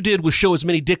all you did was show as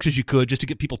many dicks as you could just to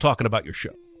get people talking about your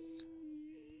show.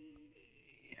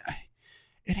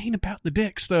 It ain't about the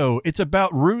dicks, though. It's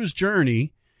about Rue's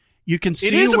journey. You can see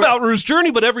It is where- about Rue's journey,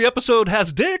 but every episode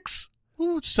has dicks.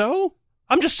 Ooh, so?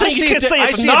 I'm just saying you I can't see a say di-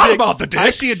 it's I see a not dick- about the dicks. I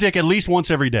see a dick at least once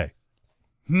every day.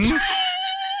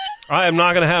 I am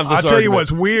not going to have this I'll tell you argument.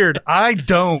 what's weird. I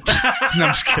don't. No,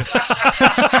 I'm just kidding.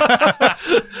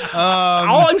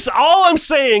 All I'm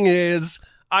saying is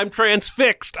I'm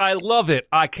transfixed. I love it.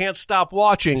 I can't stop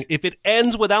watching. If it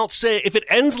ends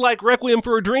like Requiem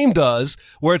for a Dream does,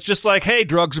 where it's just like, hey,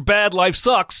 drugs are bad, life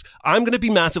sucks, I'm going to be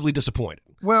massively disappointed.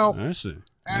 Well, I see.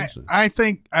 I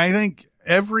think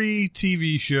every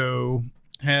TV show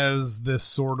has this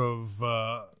sort of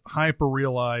hyper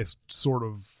realized sort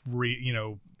of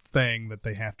thing that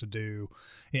they have to do.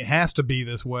 It has to be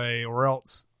this way, or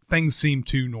else things seem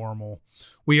too normal.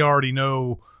 We already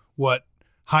know what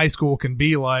high school can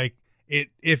be like.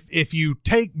 If you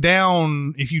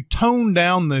tone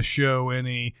down this show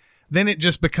any, then it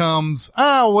just becomes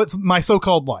what's my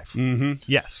so-called life. Mm-hmm.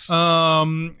 Yes.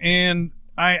 And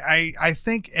I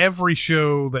think every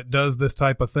show that does this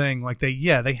type of thing, like they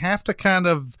have to kind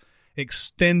of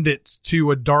extend it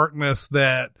to a darkness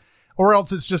that, or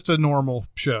else it's just a normal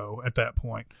show at that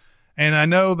point. And I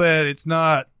know that it's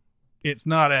not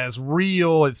as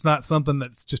real. It's not something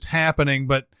that's just happening,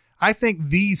 but I think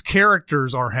these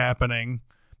characters are happening,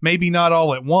 maybe not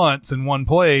all at once in one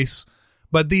place,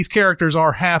 but these characters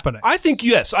are happening. I think,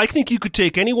 yes. I think you could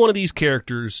take any one of these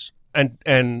characters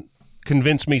and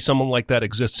convince me someone like that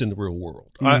exists in the real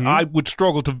world. Mm-hmm. I would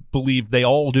struggle to believe they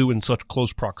all do in such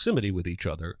close proximity with each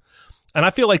other. And I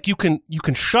feel like you can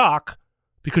shock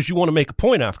because you want to make a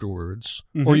point afterwards,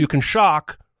 or you can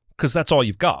shock because that's all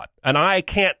you've got. And I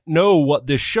can't know what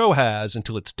this show has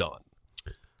until it's done.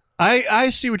 I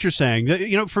see what you're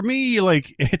saying. For me,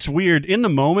 like, it's weird in the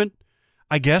moment,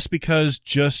 I guess, because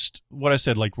just what I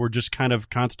said, like, we're just kind of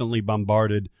constantly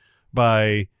bombarded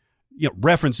by,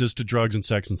 references to drugs and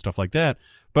sex and stuff like that.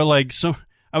 But like, so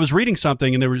I was reading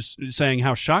something and they were saying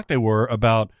how shocked they were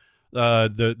about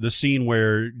the scene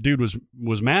where dude was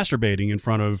masturbating in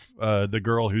front of the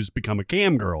girl who's become a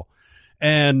cam girl.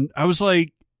 And I was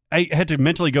like, I had to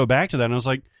mentally go back to that. And I was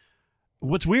like,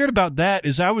 what's weird about that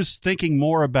is I was thinking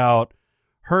more about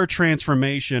her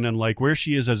transformation and like where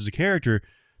she is as a character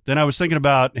than I was thinking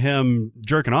about him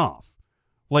jerking off.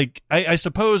 Like, I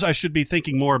suppose I should be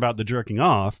thinking more about the jerking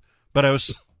off, but I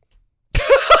was...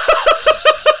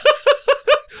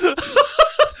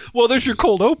 Well, there's your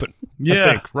cold open. Yeah, I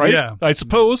think, right? yeah. I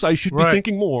suppose I should be Right.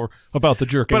 thinking more about the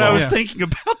jerking But off. I was thinking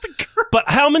about the girl. But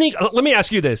how many, let me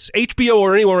ask you this, HBO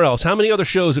or anywhere else, how many other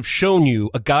shows have shown you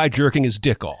a guy jerking his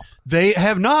dick off? They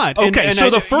have not. Okay, so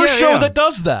the first show that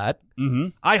does that, Mm-hmm.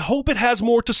 I hope it has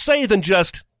more to say than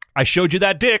just, I showed you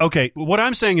that dick. Okay, what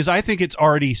I'm saying is I think it's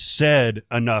already said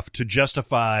enough to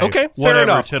justify Okay, fair whatever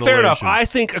enough. titillation. Fair enough. I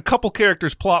think a couple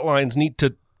characters' plot lines need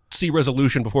to see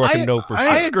resolution before I can know for sure.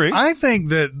 I agree. I think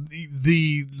that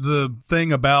the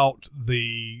thing about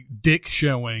the dick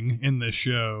showing in this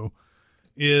show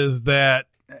is that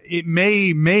it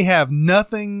may have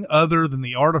nothing other than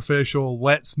the artificial,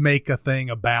 let's make a thing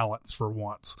a balance for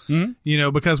once. Mm-hmm.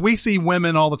 Because we see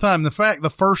women all the time. The fact, the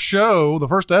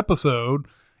first episode,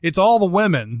 it's all the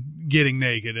women getting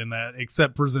naked in that,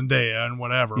 except for Zendaya and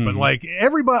whatever. But like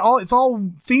everybody, it's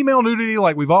all female nudity,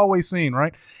 like we've always seen,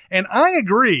 right? And I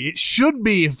agree, it should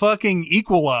be fucking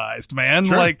equalized, man.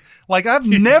 Sure. Like I've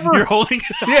never. You're holding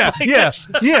it up like this.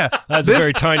 Yeah. That's a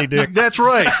very tiny dick. That's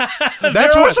right.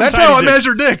 That's are some that's tiny how I dicks.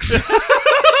 measure dicks.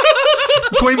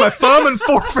 Between my thumb and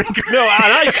forefinger. No,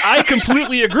 I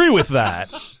completely agree with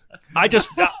that. I just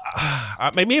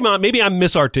maybe I'm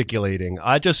misarticulating.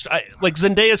 Like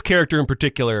Zendaya's character in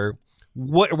particular.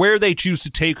 Where they choose to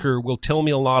take her will tell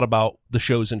me a lot about the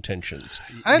show's intentions.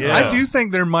 I do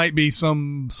think there might be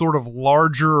some sort of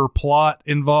larger plot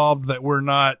involved that we're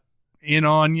not in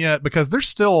on yet, because there's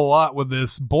still a lot with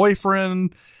this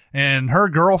boyfriend and her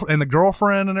the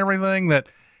girlfriend and everything that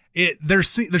there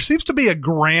seems to be a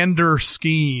grander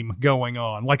scheme going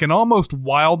on, like an almost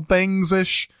Wild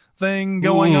Things-ish thing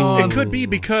going on. It could be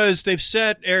because they've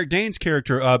set Eric Dane's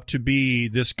character up to be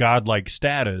this godlike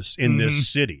status in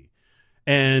this city.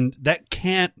 And that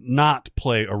can't not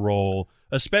play a role,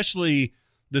 especially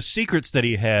the secrets that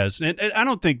he has. And I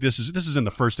don't think this is in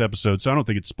the first episode, so I don't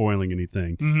think it's spoiling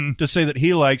anything to say that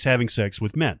he likes having sex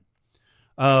with men.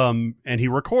 And he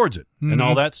records it and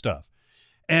all that stuff.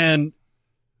 And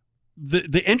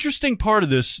the interesting part of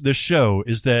this show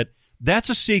is that that's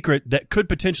a secret that could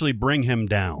potentially bring him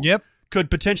down. Yep.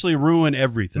 Could potentially ruin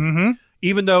everything,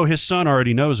 even though his son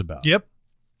already knows about it. Yep.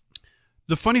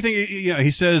 The funny thing,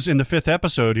 he says in the 5th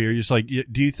episode here, he's like,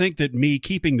 do you think that me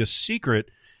keeping this secret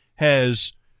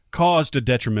has caused a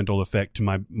detrimental effect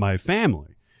to my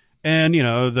family? And,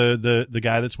 the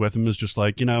guy that's with him is just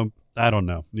like, I don't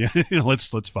know. Yeah, let's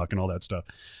fuck and all that stuff.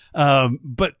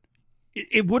 But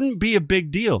it wouldn't be a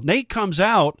big deal. Nate comes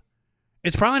out.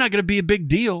 It's probably not going to be a big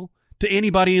deal to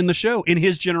anybody in the show in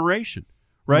his generation.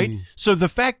 Right? So the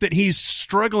fact that he's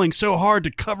struggling so hard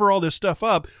to cover all this stuff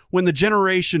up when the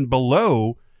generation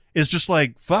below is just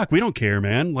like, fuck, we don't care,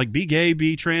 man. Like, be gay,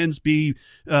 be trans, be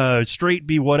straight,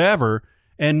 be whatever.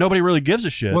 And nobody really gives a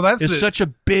shit. Well, it's such a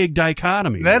big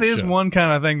dichotomy. That is one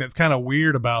kind of thing that's kind of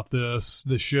weird about the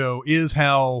show is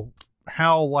how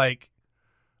like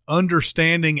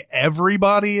understanding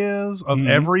everybody is of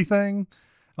everything.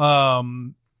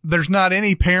 There's not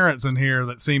any parents in here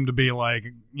that seem to be like,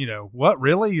 what,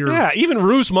 really? Yeah, even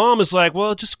Rue's mom is like,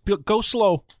 well, just go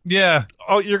slow. Yeah.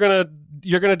 Oh, you're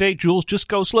gonna date Jules, just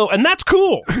go slow. And that's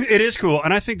cool. It is cool.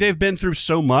 And I think they've been through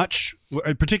so much,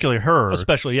 particularly her.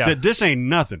 Especially, yeah. That this ain't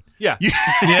nothing. Yeah.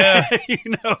 Yeah.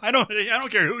 I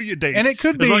don't care who you date. And it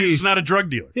could be, as long as it's not a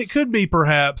drug dealer. It could be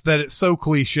perhaps that it's so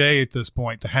cliche at this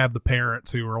point to have the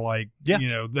parents who are like,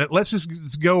 that let's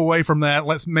just go away from that.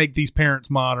 Let's make these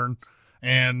parents modern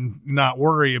and not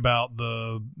worry about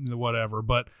the whatever.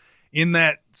 But in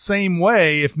that same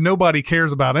way, if nobody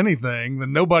cares about anything,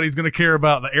 then nobody's going to care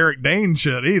about the Eric Dane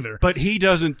shit either. But he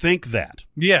doesn't think that.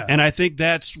 Yeah. And I think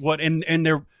that's what, and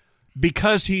they're,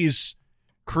 because he's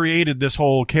created this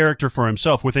whole character for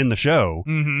himself within the show,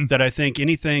 that I think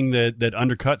anything that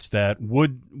undercuts that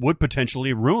would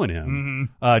potentially ruin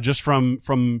him, just from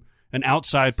an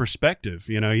outside perspective.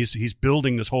 He's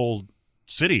building this whole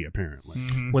city, apparently.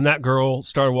 When that girl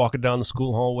started walking down the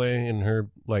school hallway in her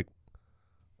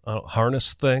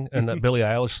harness thing, and that Billie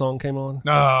Eilish song came on.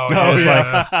 Oh, I was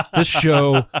yeah. like, this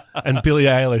show and Billie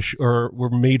Eilish were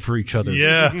made for each other.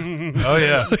 Yeah. Oh,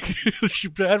 yeah. She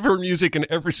had her music in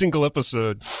every single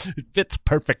episode. It fits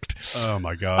perfect. Oh,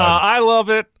 my God. I love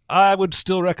it. I would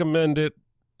still recommend it,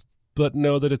 but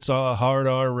know that it's a hard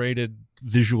R-rated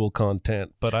visual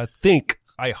content. But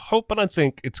I hope and I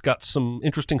think it's got some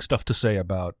interesting stuff to say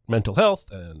about mental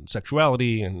health and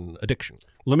sexuality and addiction.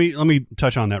 Let me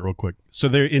touch on that real quick. So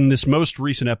there, in this most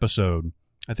recent episode,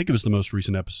 I think it was the most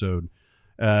recent episode,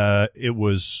 or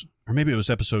maybe it was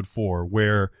episode 4,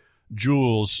 where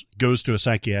Jules goes to a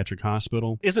psychiatric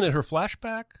hospital. Isn't it her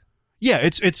flashback? Yeah,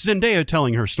 it's Zendaya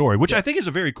telling her story, which I think is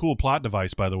a very cool plot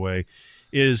device, by the way,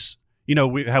 is,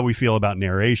 how we feel about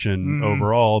narration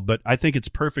overall, but I think it's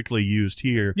perfectly used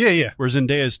here. Yeah, yeah. Where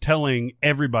Zendaya's telling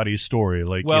everybody's story,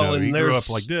 like, and he grew up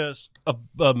like this.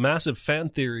 A massive fan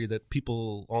theory that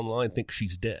people online think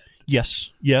she's dead.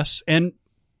 Yes, and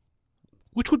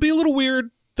which would be a little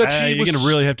weird that she was going to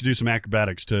really have to do some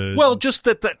acrobatics to... Well, just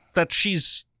that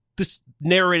she's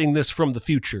narrating this from the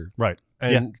future. Right.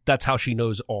 And that's how she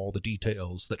knows all the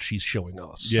details that she's showing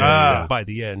us. Yeah. By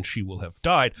the end, she will have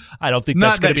died. I don't think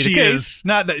that's going to be the case.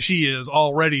 Not that she is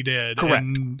already dead. Correct.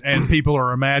 And people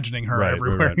are imagining her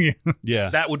everywhere. Right. Yeah.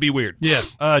 That would be weird. Yeah.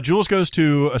 Jules goes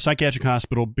to a psychiatric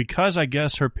hospital because I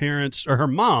guess her parents, or her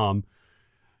mom,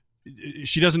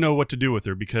 she doesn't know what to do with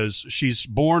her because she's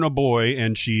born a boy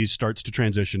and she starts to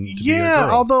transition to be a girl.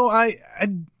 Although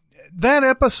that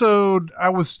episode, I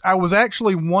was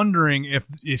actually wondering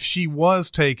if she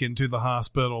was taken to the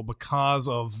hospital because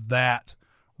of that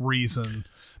reason.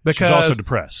 Because she's also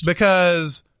depressed.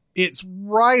 Because it's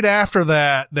right after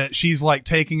that she's like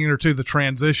taking her to the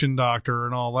transition doctor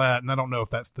and all that. And I don't know if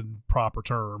that's the proper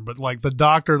term, but like the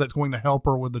doctor that's going to help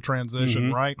her with the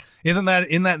transition, right? Isn't that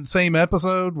in that same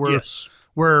episode where, Yes.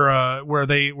 where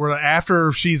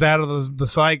after she's out of the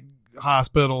psych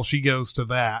hospital, she goes to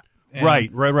that. And, Right.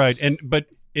 But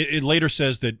it later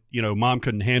says that, mom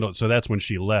couldn't handle it. So that's when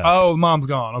she left. Oh, mom's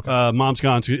gone. Okay. Mom's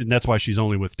gone, and that's why she's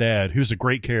only with dad, who's a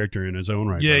great character in his own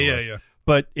right. Yeah.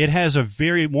 But it has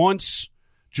once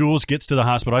Jules gets to the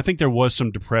hospital, I think there was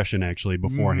some depression actually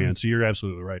beforehand. So you're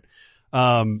absolutely right.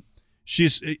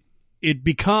 It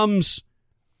becomes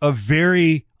a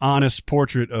very honest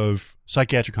portrait of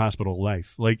psychiatric hospital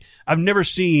life. Like, I've never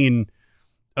seen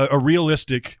a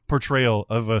realistic portrayal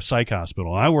of a psych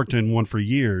hospital. I worked in one for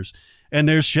years, and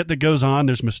there's shit that goes on.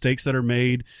 There's mistakes that are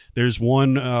made. There's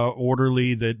one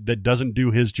orderly that doesn't do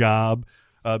his job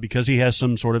because he has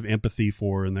some sort of empathy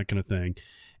for her and that kind of thing.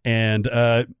 And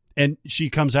she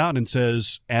comes out and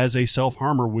says, as a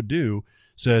self-harmer would do,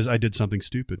 says, I did something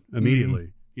stupid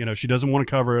immediately. She doesn't want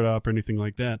to cover it up or anything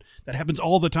like that. That happens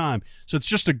all the time. So it's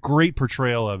just a great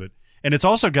portrayal of it. And it's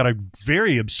also got a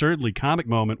very absurdly comic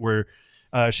moment where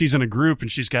she's in a group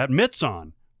and she's got mitts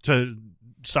on to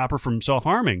stop her from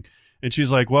self-harming. And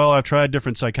she's like, well, I've tried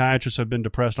different psychiatrists. I've been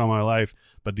depressed all my life,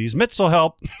 but these mitts will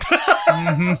help.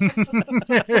 I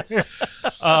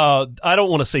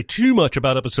don't want to say too much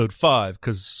about episode 5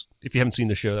 because if you haven't seen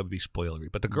the show, that would be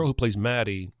spoilery. But the girl who plays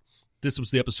Maddie, this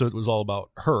was the episode that was all about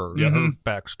her, her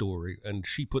backstory, and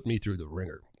she put me through the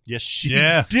ringer. Yes, she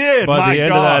did. By My the end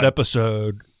God. of that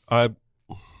episode,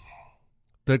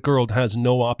 that girl has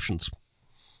no options.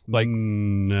 Like,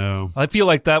 no. I feel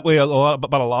like that way about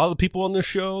a lot of the people on this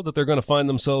show, that they're going to find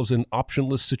themselves in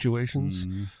optionless situations.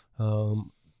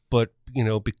 But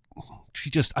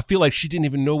I feel like she didn't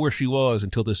even know where she was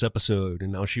until this episode,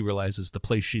 and now she realizes the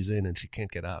place she's in and she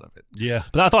can't get out of it. Yeah.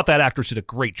 But I thought that actress did a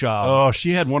great job. Oh,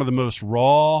 she had one of the most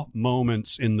raw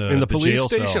moments in the police jail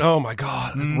station. cell. Oh my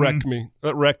God, that wrecked me.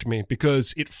 That wrecked me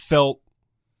because it felt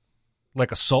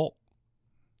like assault.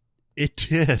 It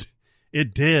did.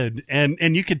 It did.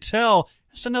 And you could tell,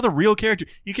 that's another real character.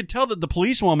 You could tell that the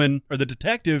policewoman or the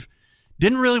detective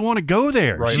didn't really want to go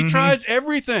there. Right. She tried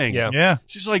everything. Yeah.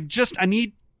 She's like, I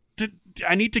need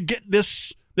to get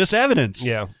this evidence.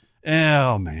 Yeah.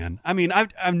 Oh man. I mean,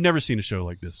 I've never seen a show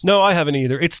like this. No, I haven't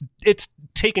either. It's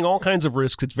taking all kinds of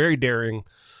risks. It's very daring.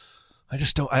 I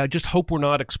just hope we're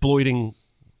not exploiting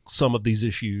some of these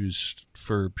issues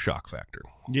for shock factor.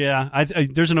 Yeah.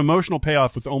 There's an emotional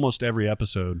payoff with almost every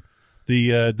episode.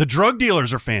 The drug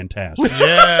dealers are fantastic.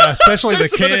 Yeah, especially the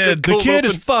kid. The kid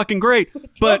is fucking great,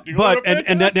 but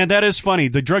that is funny.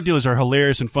 The drug dealers are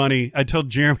hilarious and funny. I told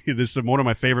Jeremy this. One of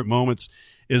my favorite moments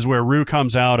is where Rue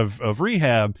comes out of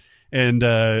rehab and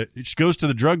she goes to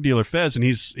the drug dealer Fez, and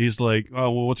he's like,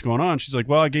 "Oh, well, what's going on?" She's like,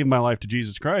 "Well, I gave my life to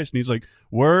Jesus Christ," and he's like,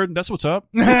 "Word, that's what's up."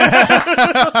 But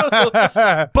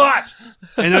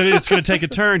and it's going to take a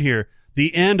turn here.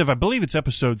 The end of, I believe it's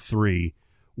episode 3.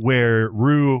 Where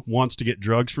Rue wants to get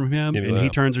drugs from him and he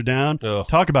turns her down. Ugh.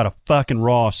 Talk about a fucking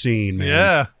raw scene, man.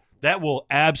 Yeah. That will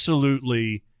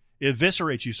absolutely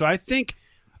eviscerate you. So I think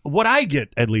what I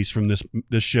get, at least from this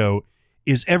show,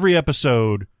 is every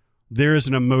episode there is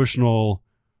an emotional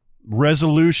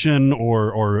resolution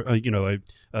or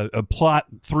a plot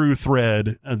through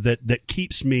thread that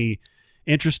keeps me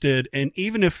interested. And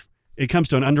even if it comes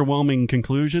to an underwhelming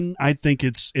conclusion, I think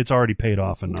it's already paid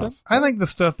off enough. I think the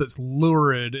stuff that's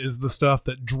lurid is the stuff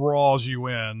that draws you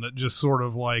in, that just sort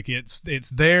of like it's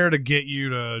there to get you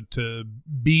to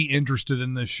be interested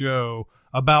in this show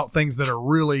about things that are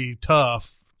really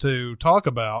tough to talk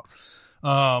about.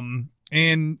 And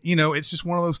it's just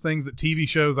one of those things that TV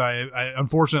shows I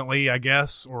unfortunately, I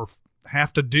guess, or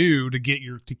have to do to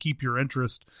keep your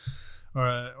interest.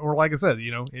 Or like I said,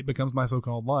 it becomes My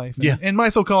So-Called Life. And My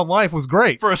So-Called Life was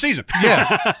great. For a season.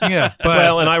 Yeah. But,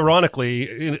 Well, and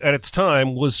ironically, at its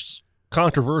time, was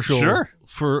controversial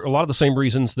for a lot of the same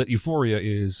reasons that Euphoria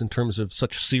is, in terms of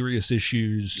such serious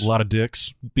issues. A lot of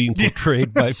dicks. Being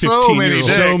portrayed by So 15-year-olds. many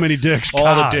dicks. So many dicks. All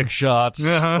God. the dick shots.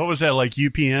 Uh-huh. What was that, like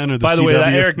UPN or the By the CW? way,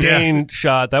 that Eric Dane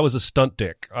shot, that was a stunt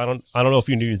dick. I don't know if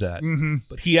you knew that. Mm-hmm.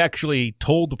 But he actually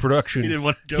told the production. He didn't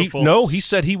want to go full. No, he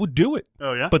said he would do it.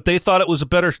 Oh, yeah? But they thought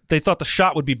they thought the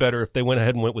shot would be better if they went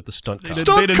ahead and went with the stunt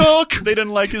cock. They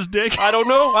didn't like his dick. I don't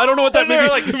know what that They were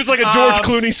maybe. like, It was like a George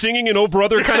Clooney singing an "Oh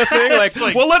Brother" kind of thing. Like,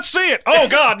 well, let's see it. Oh, Oh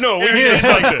God, no! We just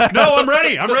like this. No, I'm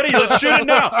ready. Let's shoot it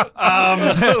now. I'm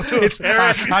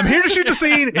here to shoot the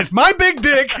scene. It's my big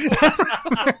dick.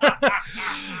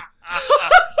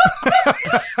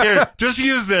 Here, just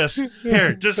use this.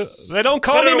 Here, just They don't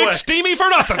call Put me it away. McSteamy for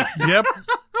nothing. Yep.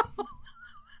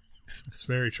 It's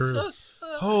very true.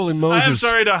 Holy Moses! I'm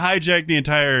sorry to hijack the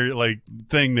entire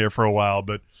thing there for a while,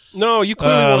 but No, you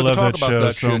clearly I wanted to love talk that about show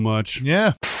that so shit. much.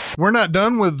 Yeah. We're not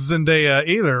done with Zendaya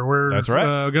either. We're That's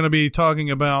right. Going to be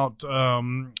talking about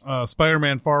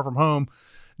Spider-Man Far From Home.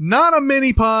 Not a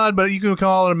mini pod, but you can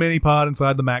call it a mini pod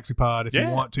inside the maxi pod if you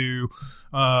want to.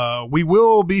 We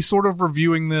will be sort of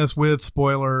reviewing this with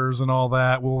spoilers and all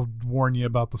that. We'll warn you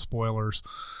about the spoilers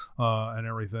and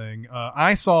everything.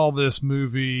 I saw this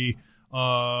movie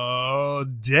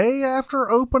day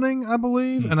after opening, I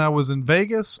believe, and I was in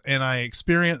Vegas and I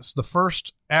experienced the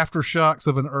first aftershocks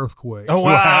of an earthquake. Oh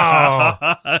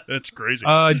wow! That's crazy.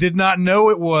 I did not know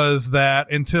it was that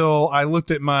until I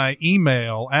looked at my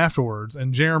email afterwards,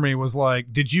 and Jeremy was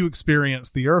like, "Did you experience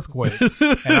the earthquake?"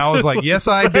 And I was like, "Yes,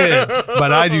 I did,"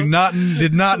 but I did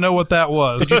not know what that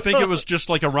was. Did you think it was just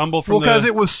like a rumble from Because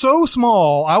it was so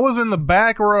small. I was in the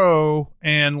back row,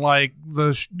 and like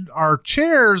our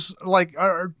chairs, like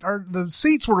the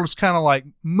seats were just kind of like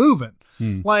moving.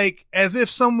 Like as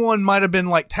if someone might have been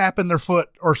like tapping their foot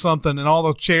or something, and all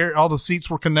the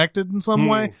seats were connected in some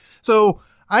way. So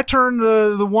I turned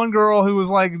the one girl who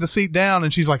was like the seat down,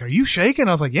 and she's like, "Are you shaking?"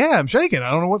 I was like, "Yeah, I'm shaking. I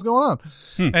don't know what's going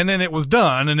on." And then it was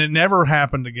done, and it never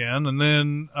happened again. And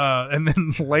then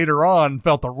later on,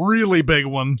 felt a really big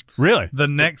one. Really? The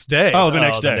next day. Oh, the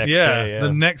next day.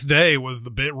 The next day was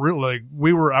the bit real. Like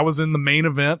I was in the main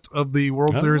event of the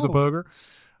World Series of Poker,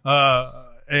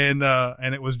 and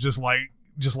it was just like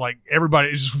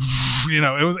everybody just,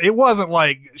 it wasn't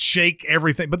like shake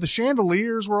everything, but the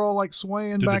chandeliers were all like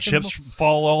swaying Did back. the chips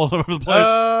fall all over the place?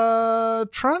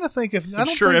 Trying to think if I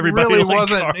don't sure think everybody really liked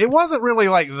wasn't. cards. It wasn't really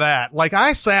like that. Like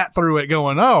I sat through it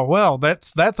going, oh well,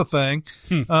 that's a thing.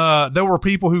 There were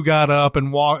people who got up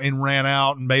and ran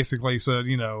out and basically said,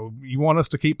 you want us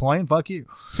to keep playing? Fuck you.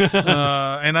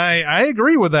 And I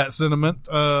agree with that sentiment.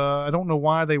 I don't know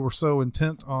why they were so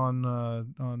intent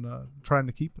on trying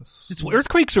to keep us.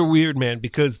 Earthquakes are weird, man,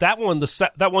 because that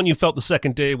one you felt the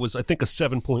second day was, I think, a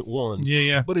 7.1.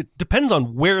 Yeah. But it depends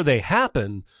on where they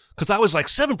happen. Because I was like,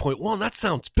 7.1, that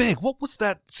sounds big. What was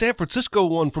that San Francisco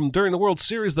one from during the World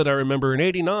Series that I remember in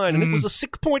 89? And it was a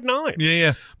 6.9.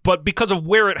 Yeah. But because of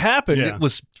where it happened, Yeah. it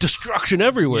was destruction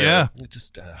everywhere. Yeah. It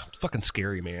just it's fucking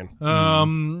scary, man.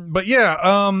 But yeah,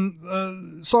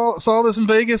 saw this in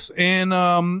Vegas,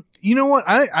 and you know what?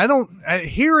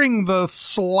 Hearing the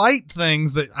slight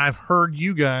things that I've heard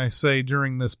you guys say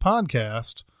during this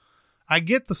podcast, I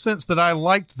get the sense that I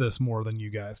liked this more than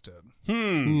you guys did.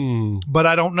 But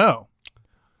I don't know.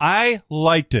 I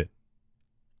liked it.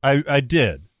 I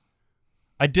did.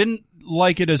 I didn't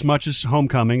like it as much as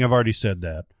Homecoming. I've already said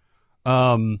that.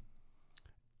 And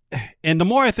the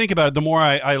more I think about it, the more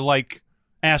I like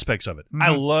aspects of it.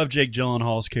 I love Jake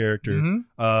Gyllenhaal's character.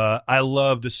 I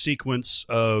love the sequence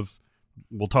of,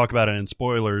 we'll talk about it in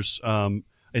spoilers, a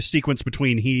sequence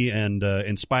between he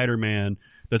and Spider-Man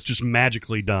that's just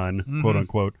magically done, quote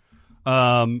unquote.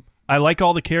 I like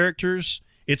all the characters.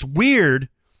 It's weird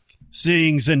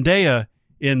seeing Zendaya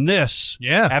in this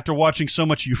after watching so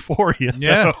much Euphoria.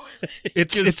 Yeah.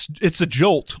 It's a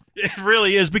jolt. It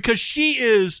really is, because she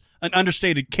is an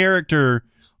understated character,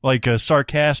 like a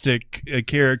sarcastic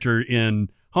character in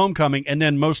Homecoming, and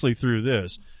then mostly through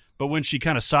this. But when she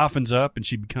kind of softens up and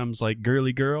she becomes like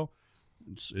girly girl,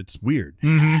 it's weird.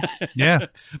 Yeah.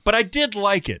 But I did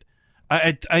like it.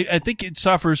 I think it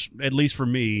suffers, at least for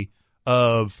me,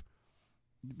 of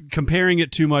comparing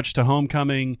it too much to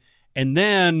Homecoming, and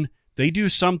then they do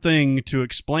something to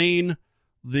explain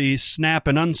the snap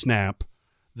and unsnap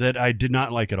that I did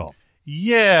not like at all.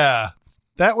 Yeah.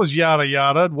 That was yada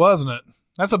yada, wasn't it?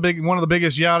 That's one of the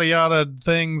biggest yada yada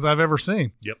things I've ever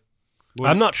seen. Yep.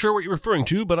 I'm not sure what you're referring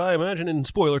to, but I imagine in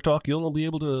spoiler talk you'll be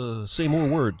able to say more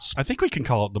words. I think we can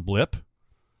call it the blip.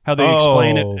 How they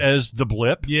explain it as the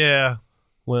blip. Yeah.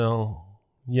 Well,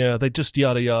 yeah, they just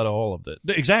yada yada all of it.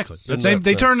 Exactly.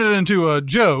 They turned it into a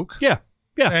joke. Yeah.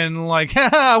 And like,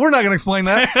 we're not going to explain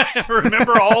that.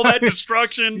 Remember all that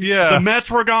destruction? Yeah. The Mets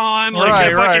were gone.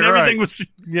 Right, fucking right. everything was.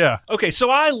 Yeah. Okay,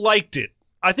 so I liked it.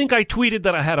 I think I tweeted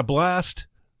that I had a blast,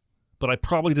 but I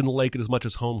probably didn't like it as much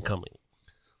as Homecoming.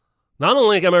 Not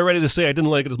only am I ready to say I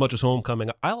didn't like it as much as Homecoming,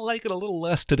 I like it a little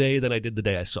less today than I did the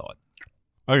day I saw it.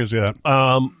 I can see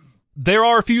that. There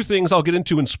are a few things I'll get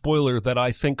into in spoiler that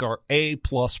I think are A++.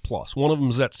 One of them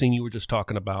is that scene you were just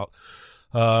talking about.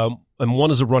 and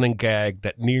one is a running gag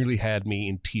that nearly had me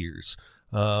in tears.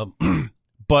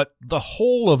 But the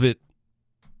whole of it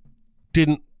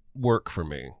didn't work for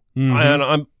me.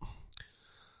 And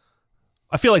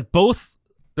I feel like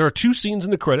there are two scenes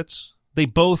in the credits. They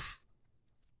both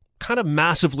kind of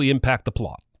massively impact the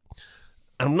plot.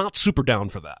 And I'm not super down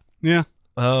for that. Yeah.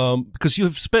 Because you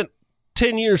have spent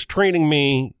 10 years training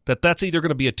me that that's either going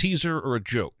to be a teaser or a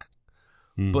joke.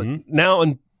 But now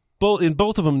in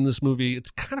both of them in this movie,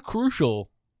 it's kind of crucial.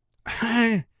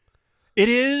 It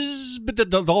is, but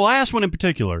the last one in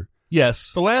particular.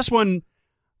 Yes. The last one,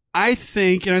 I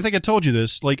think, and I think I told you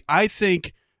this, like, I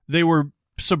think they were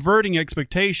subverting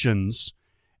expectations,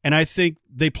 and I think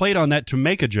they played on that to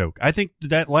make a joke. I think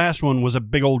that last one was a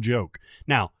big old joke.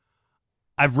 Now,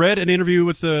 I've read an interview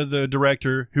with the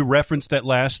director who referenced that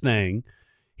last thing.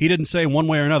 He didn't say one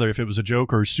way or another if it was a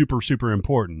joke or super, super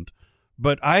important,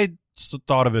 but I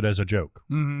thought of it as a joke.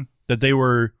 That they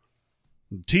were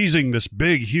teasing this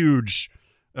big, huge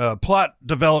plot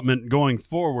development going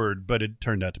forward, but it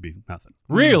turned out to be nothing.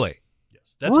 Really? Yes.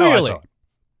 That's how I saw it.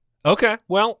 Okay.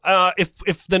 Well,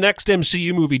 if the next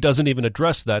MCU movie doesn't even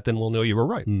address that, then we'll know you were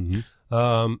right.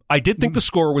 I did think the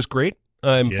score was great.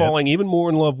 I'm falling even more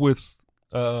in love with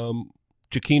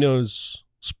Giacchino's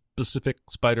specific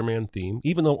Spider-Man theme,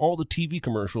 even though all the TV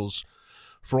commercials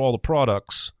for all the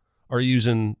products are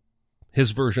using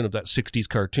his version of that 60s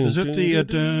cartoon. Is it the...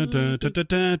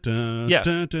 Yeah.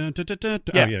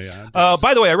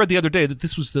 By the way, I read the other day that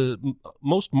this was the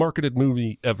most marketed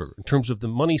movie ever in terms of the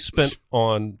money spent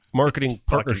on marketing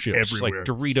partnerships, like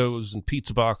Doritos and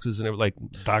pizza boxes and like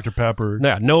Dr. Pepper.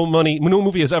 Yeah, no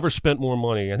movie has ever spent more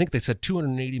money. I think they said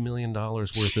 $280 million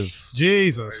worth of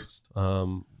Jesus.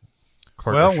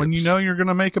 Partnerships. Well, when you know you're going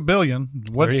to make $1 billion,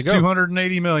 what's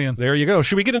 280 million? There you go.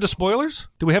 Should we get into spoilers?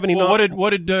 Do we have any? What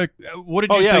did you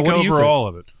think overall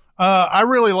of it? I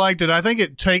really liked it. I think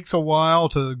it takes a while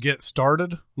to get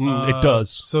started. It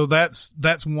does. So that's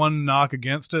one knock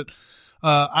against it.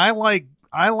 I like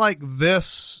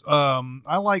this plot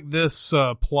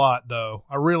though.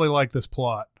 I really like this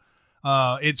plot.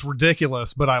 It's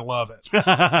ridiculous, but I love it.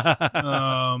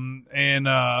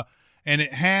 And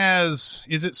it has,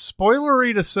 is it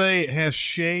spoilery to say it has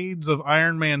shades of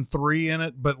Iron Man 3 in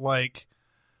it, but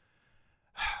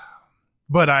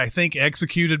I think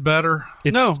executed better.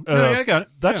 No, I got it.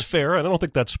 That's fair. I don't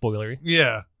think that's spoilery.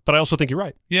 Yeah. But I also think you're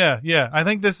right. Yeah. I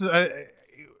think this is,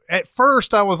 at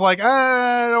first I was like,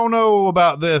 I don't know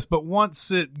about this, but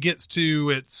once it gets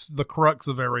to the crux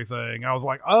of everything, I was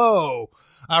like, oh,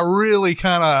 I really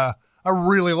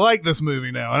like this movie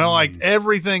now, and I like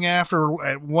everything after.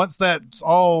 Once the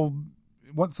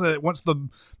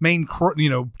main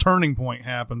turning point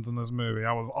happens in this movie,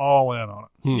 I was all in on it.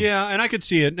 Yeah, and I could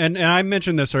see it, and I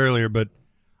mentioned this earlier, but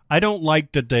I don't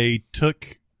like that they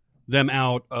took them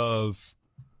out of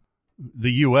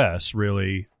the U.S.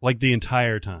 really, like the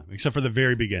entire time, except for the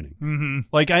very beginning.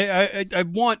 Like I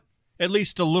want at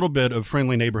least a little bit of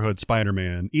friendly neighborhood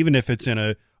Spider-Man, even if it's in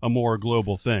a more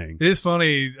global thing. It is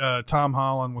funny. Tom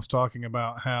Holland was talking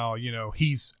about how,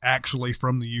 he's actually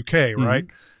from the UK, right?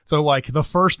 So like the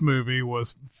first movie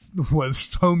was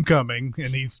Homecoming,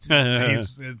 and he's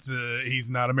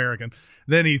not American.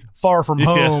 Then he's Far From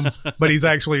Home, but he's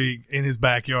actually in his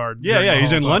backyard. Yeah,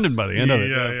 he's in London by the end of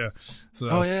it. Yeah. So,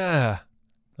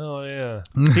 Oh yeah.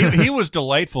 He was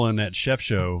delightful in that Chef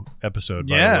Show episode.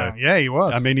 By the way. Yeah, he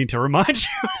was. I may need to remind you.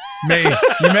 You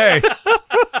may.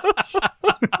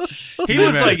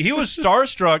 He was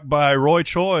starstruck by Roy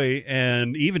Choi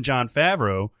and even Jon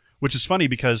Favreau, which is funny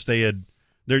because they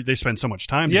spent so much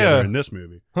time together in this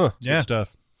movie. Huh. Good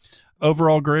stuff.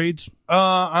 Overall grades?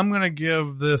 I'm gonna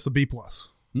give this a B+.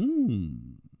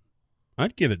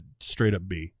 I'd give it straight up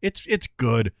B. It's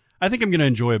good. I think I'm gonna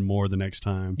enjoy it more the next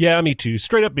time. Yeah, me too.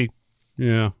 Straight up B.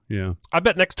 Yeah. I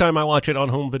bet next time I watch it on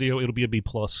home video, it'll be a B+,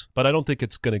 but I don't think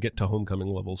it's gonna get to Homecoming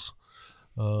levels.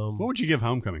 What would you give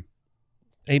Homecoming?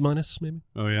 A-, maybe.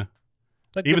 Oh yeah.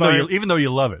 I'd Even though you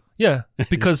love it. Yeah,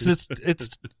 because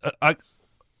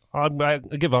I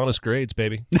give honest grades,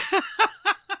 baby.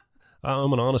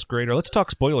 I'm an honest grader. Let's talk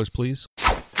spoilers, please.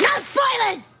 No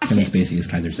spoilers! Kevin Spacey is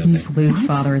Kaiser Soze. Luke's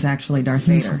father is actually Darth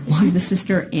Vader. She's the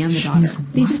sister and the daughter.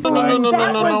 They just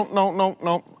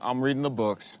No. I'm reading the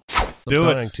books. Do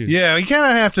it. Yeah, you kind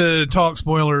of have to talk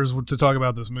spoilers to talk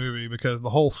about this movie, because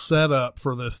the whole setup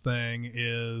for this thing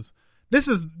is this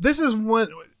is what.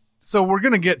 So we're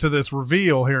gonna get to this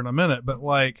reveal here in a minute, but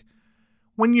like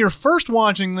when you're first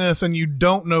watching this and you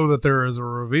don't know that there is a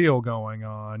reveal going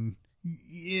on,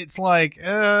 it's like,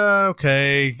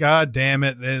 okay, god damn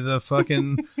it, the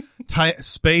fucking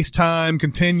space-time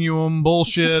continuum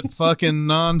bullshit, fucking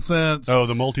nonsense. Oh,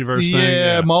 the multiverse thing.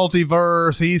 Yeah,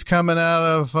 multiverse. He's coming out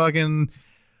of fucking.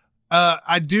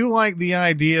 I do like the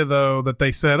idea though that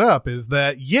they set up is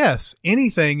that yes,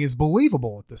 anything is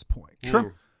believable at this point.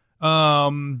 Sure.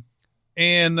 And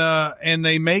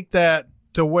they make that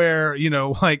to where,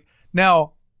 like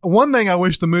now. One thing I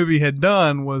wish the movie had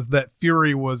done was that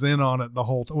Fury was in on it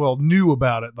knew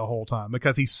about it the whole time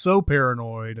because he's so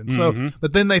paranoid and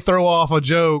but then they throw off a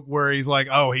joke where he's like,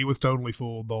 oh, he was totally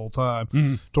fooled the whole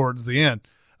time towards the end.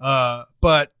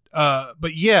 But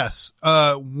yes,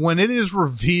 when it is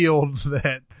revealed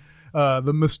that,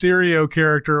 the Mysterio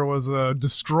character was a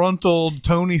disgruntled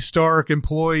Tony Stark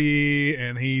employee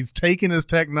and he's taken his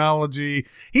technology,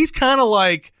 he's kind of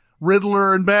like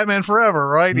Riddler and Batman Forever,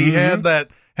 right? He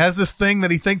has this thing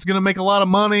that he thinks is going to make a lot of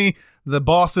money. The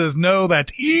boss says, no,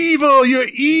 that's evil. You're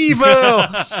evil.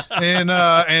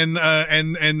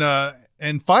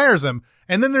 and fires him.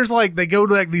 And then there's like, they go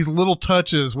to like these little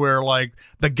touches where like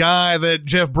the guy that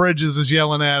Jeff Bridges is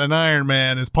yelling at in Iron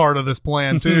Man is part of this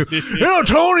plan too.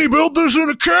 Tony built this in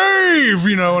a cave,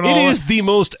 and all it is the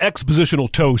most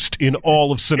expositional toast in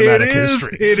all of cinematic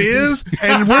history. It is.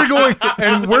 And we're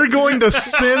going to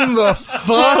send the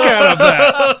fuck out of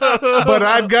that. But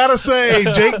I've got to say,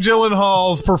 Jake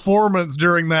Gyllenhaal's performance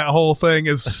during that whole thing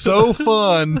is so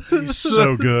fun. He's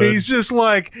so good. He's just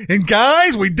like, and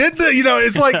guys, we did the,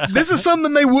 it's like, this is something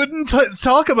they wouldn't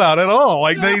talk about at all.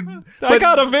 Like I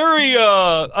got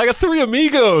Three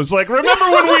Amigos. Like, remember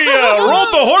when we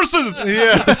rolled the horses?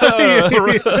 Yeah.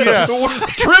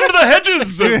 Trimmed the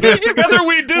hedges. Together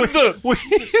we did we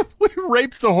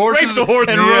raped the horses. And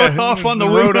rode off on the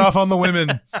women. Rode off on the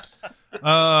women.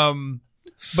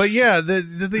 But yeah,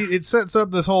 it sets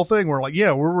up this whole thing where like,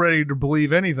 yeah, we're ready to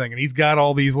believe anything. And he's got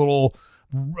all these little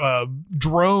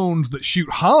drones that shoot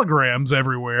holograms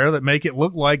everywhere that make it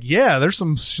look like, yeah, there's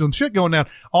some shit going down.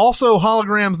 Also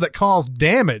holograms that cause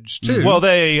damage too. Well,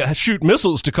 they shoot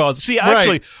missiles to cause. See,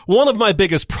 actually, one of my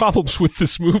biggest problems with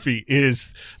this movie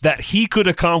is that he could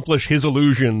accomplish his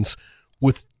illusions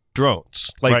with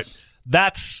drones. Like,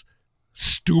 that's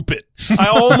stupid. I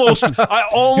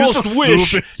almost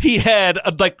wish he had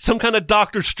some kind of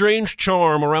Doctor Strange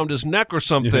charm around his neck or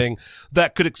something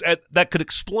that could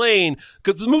explain,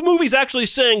 because the movie's actually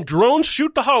saying drones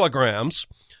shoot the holograms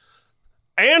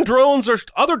and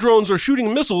other drones are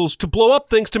shooting missiles to blow up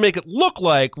things to make it look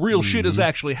like real shit is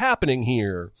actually happening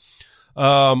here.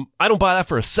 I don't buy that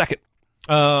for a second.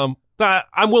 I'm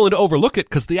willing to overlook it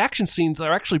because the action scenes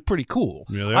are actually pretty cool.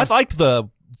 Really? I liked the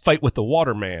fight with the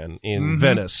Waterman in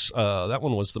Venice. That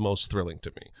one was the most thrilling to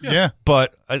me. Yeah.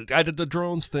 But I did the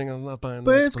drones thing. I'm not buying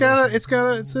but that.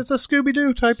 It's a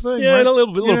Scooby-Doo type thing. Yeah, right? a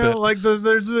little bit. Like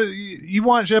you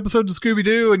watch episodes of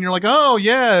Scooby-Doo and you're like, oh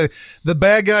yeah, the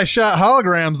bad guy shot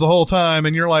holograms the whole time.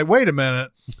 And you're like, wait a minute.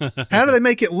 How do they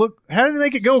make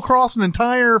it go across an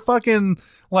entire fucking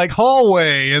like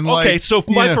hallway? And so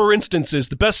for instance is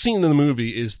the best scene in the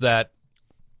movie is that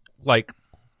like,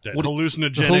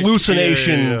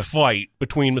 hallucination fight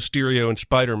between Mysterio and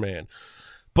Spider-Man.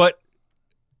 But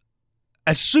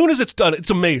as soon as it's done, it's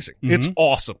amazing. It's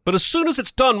awesome. But as soon as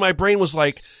it's done, my brain was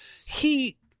like,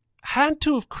 he had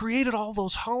to have created all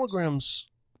those holograms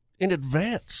in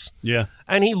advance. Yeah.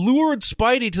 And he lured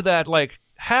Spidey to that like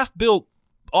half-built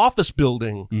office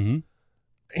building. Mm-hmm.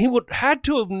 He had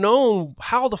to have known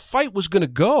how the fight was going to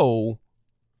go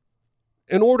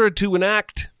in order to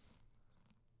enact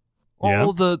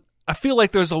I feel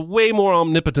like there's a way more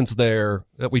omnipotence there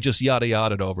that we just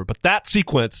yada-yada'd over. But that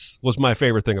sequence was my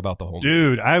favorite thing about the whole movie.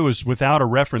 Dude, I was without a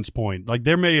reference point. Like,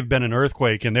 there may have been an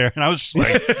earthquake in there, and I was just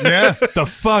like, the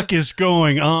fuck is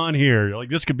going on here? Like,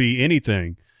 this could be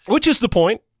anything. Which is the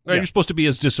point. Right? You're supposed to be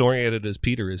as disoriented as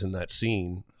Peter is in that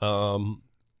scene. The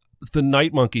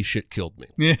Night Monkey shit killed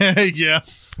me. Yeah.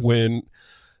 When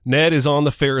Ned is on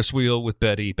the Ferris wheel with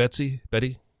Betty.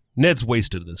 Ned's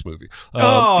wasted in this movie.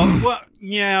 But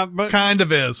kind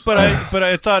of is. But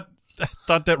I thought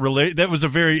that was a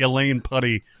very Elaine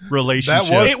Putty relationship.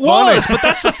 That was but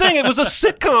that's the thing. It was a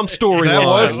sitcom story. That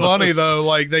was funny though.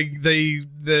 Like they're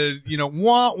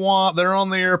on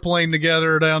the airplane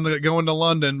together going to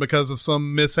London because of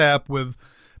some mishap with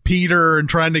Peter and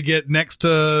trying to get next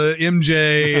to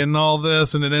MJ and all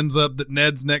this, and it ends up that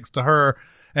Ned's next to her,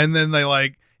 and then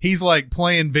he's like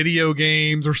playing video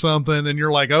games or something, and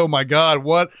you're like, oh my god,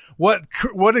 what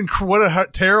a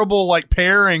terrible like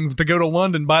pairing to go to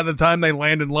London. By the time they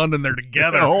land in London, they're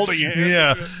together, they're holding hands.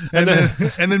 Yeah,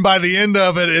 and then by the end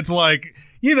of it, it's like,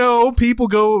 people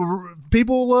go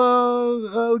people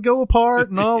go apart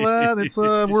and all that. It's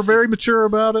we're very mature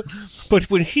about it. But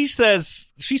when she says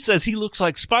he looks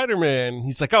like Spider-Man,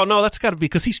 he's like, oh no, that's got to be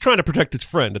because he's trying to protect his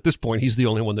friend. At this point, he's the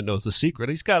only one that knows the secret.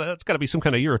 It's got to be some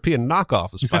kind of European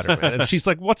knockoff of Spider-Man. And she's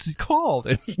like, what's he called?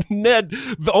 And Ned,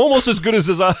 almost as good as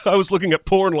I was looking at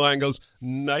porn line, goes,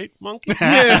 Night Monkey.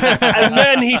 And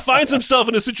then he finds himself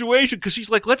in a situation because she's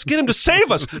like, let's get him to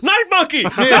save us. Night Monkey.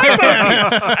 Night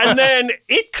Monkey. And then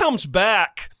it comes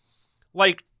back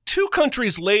like 2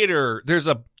 countries later. There's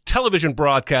a television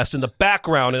broadcast in the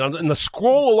background, and the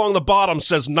scroll along the bottom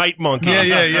says Night Monkey.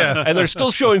 Yeah. And they're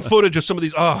still showing footage of some of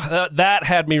these. Oh, that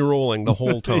had me rolling the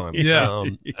whole time.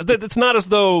 It's not as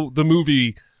though the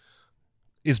movie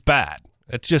is bad.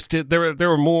 It's just there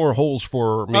were more holes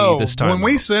for me this time. When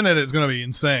we send it, it's going to be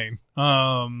insane.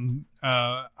 I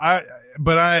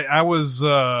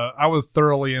was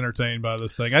thoroughly entertained by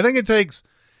this thing. I think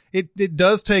it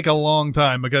does take a long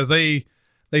time because they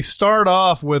start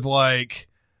off with like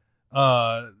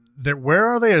where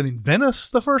are they? I mean,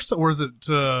 Venice the first, or is it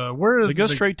where is they go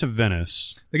straight to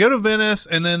Venice? They go to Venice,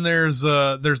 and then there's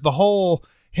the whole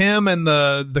him and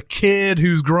the kid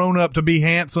who's grown up to be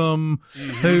handsome,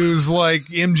 who's like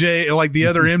MJ, like the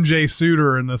other MJ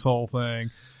suitor in this whole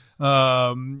thing.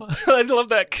 I love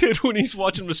that kid when he's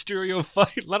watching Mysterio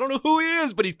fight. I don't know who he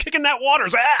is, but he's kicking that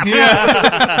water's ass.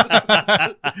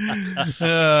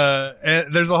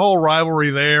 And there's a whole rivalry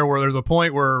there where there's a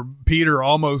point where Peter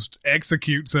almost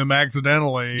executes him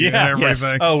accidentally and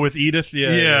everything. Oh, with Edith?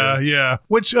 Yeah.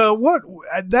 Which,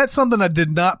 that's something I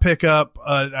did not pick up.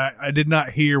 I did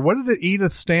not hear. What did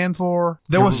Edith stand for?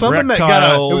 There was something that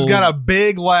got a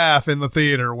big laugh in the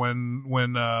theater when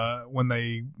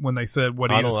they said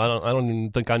what Edith. I don't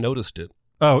even think I noticed it.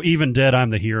 Oh, even dead, I'm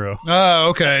the hero. Oh,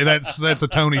 okay. That's a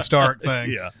Tony Stark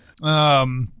thing. Yeah.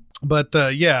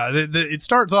 It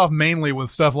starts off mainly with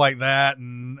stuff like that,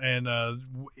 and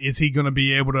is he going to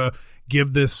be able to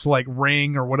give this like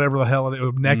ring or whatever the hell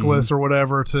necklace or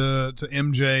whatever to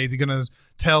MJ? Is he going to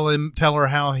tell her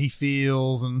how he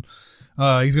feels, and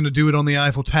he's going to do it on the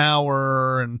Eiffel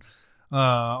Tower and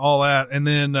all that, and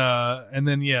then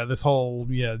this whole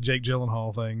Jake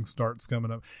Gyllenhaal thing starts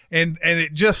coming up, and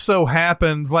it just so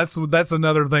happens that's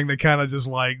another thing they kind of just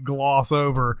like gloss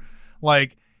over,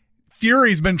 like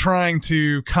Fury's been trying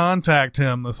to contact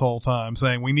him this whole time,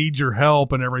 saying we need your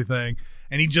help and everything,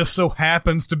 and he just so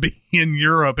happens to be in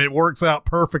Europe. It works out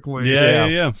perfectly,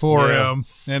 for him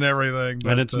and everything,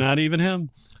 but it's not even him.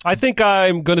 I think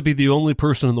I'm going to be the only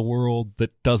person in the world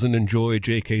that doesn't enjoy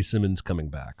J.K. Simmons coming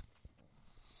back.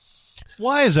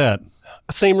 Why is that?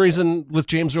 Same reason with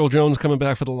James Earl Jones coming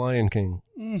back for The Lion King.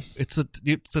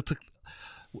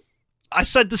 I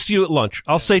said this to you at lunch.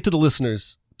 I'll say to the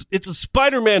listeners, it's a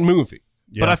Spider-Man movie.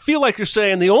 Yeah. But I feel like you're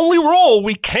saying the only role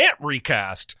we can't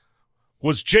recast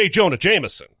was J. Jonah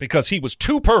Jameson because he was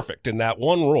too perfect in that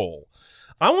one role.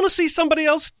 I want to see somebody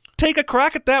else take a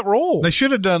crack at that role. They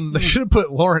should have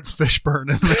put Lawrence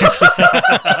Fishburne in there.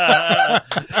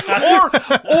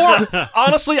 or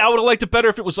honestly, I would have liked it better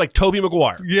if it was like Tobey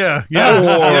Maguire.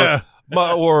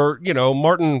 Or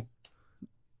Martin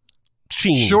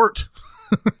Sheen. Short.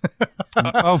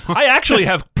 I actually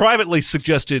have privately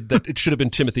suggested that it should have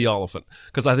been Timothy Olyphant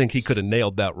because I think he could have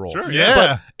nailed that role. Sure, yeah.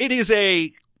 But it is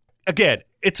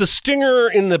it's a stinger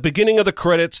in the beginning of the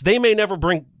credits. They may never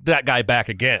bring that guy back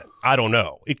again. I don't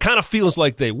know. It kind of feels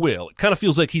like they will. It kind of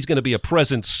feels like he's going to be a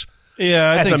presence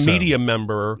as a media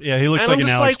member. Yeah, he looks and like I'm an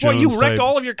just Alex Jones you wrecked type.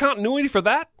 all of your continuity for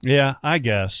that? Yeah, I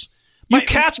guess. You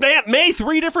cast Aunt May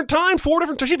 3 different times, 4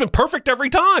 different times. She's been perfect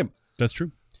every time. That's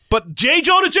true. But J.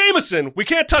 Jonah Jameson, we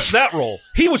can't touch that role.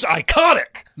 He was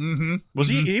iconic. Mm-hmm. Was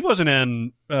he wasn't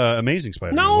in Amazing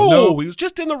Spider-Man. No, he was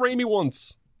just in the Raimi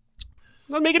ones.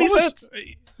 Doesn't make any sense.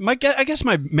 I guess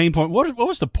my main point, what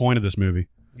was the point of this movie?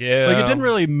 Yeah. Like, it didn't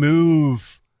really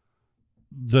move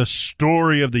the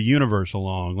story of the universe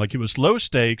along. Like, it was low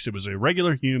stakes. It was a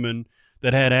regular human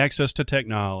that had access to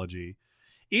technology.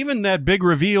 Even that big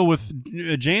reveal with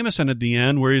Jameson at the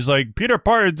end where he's like, Peter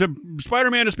Parker,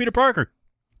 Spider-Man is Peter Parker.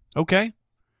 Okay.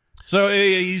 So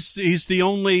he's the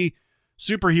only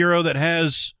superhero that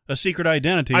has a secret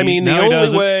identity. I mean, the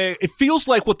only way... It feels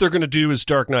like what they're going to do is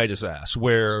Dark Knight his ass,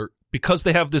 where because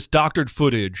they have this doctored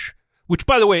footage, which,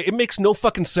 by the way, it makes no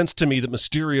fucking sense to me that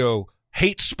Mysterio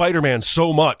hates Spider-Man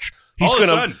so much. He's going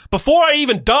to... Before I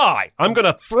even die, I'm going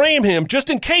to frame him just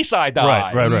in case I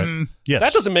die. Right. Mm-hmm. Yes.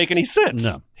 That doesn't make any sense.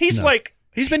 No. He's like...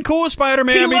 He's been cool with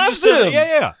Spider-Man. He loves him.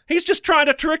 Yeah. He's just trying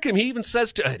to trick him. He even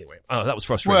says to... Anyway, that was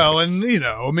frustrating. Well, and,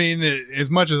 as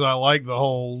much as I like the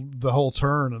whole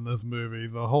turn in this movie,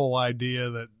 the whole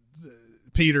idea that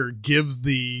Peter gives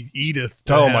the Edith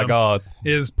to Oh him my God.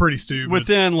 is pretty stupid.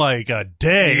 Within like a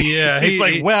day. Yeah, he's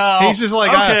like, well, he's just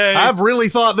like, okay. I've really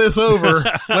thought this over.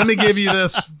 Let me give you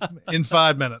this in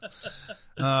 5 minutes.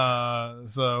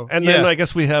 So, And then I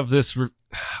guess we have this.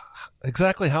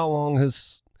 Exactly how long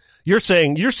has you're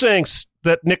saying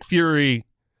that Nick Fury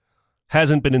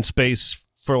hasn't been in space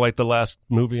for like the last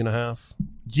movie and a half?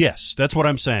 Yes, that's what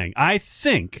I'm saying. I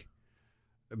think,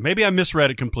 maybe I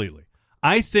misread it completely.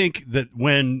 I think that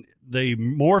when they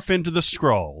morph into the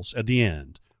Skrulls at the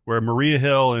end, where Maria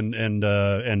Hill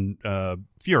and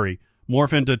Fury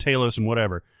morph into Talos and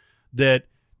whatever, that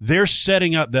they're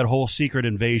setting up that whole secret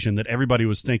invasion that everybody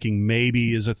was thinking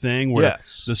maybe is a thing, where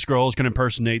the Skrulls can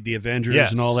impersonate the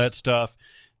Avengers and all that stuff.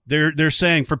 They're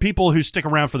saying, for people who stick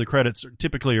around for the credits,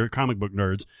 typically are comic book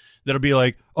nerds, that'll be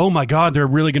like, oh my God, they're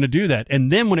really going to do that.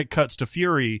 And then when it cuts to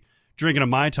Fury drinking a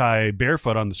Mai Tai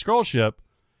barefoot on the Skrull ship,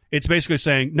 it's basically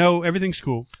saying, no, everything's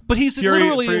cool. But he's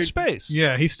literally in space.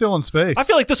 Yeah, he's still in space. I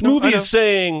feel like this movie is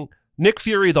saying Nick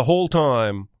Fury the whole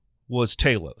time was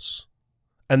Talos.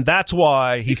 And that's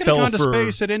why he could fell have gone for to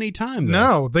space at any time.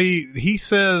 Though. No, he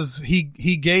says he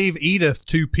gave Edith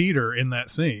to Peter in that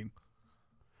scene.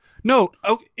 No,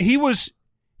 he was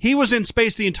in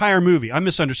space the entire movie. I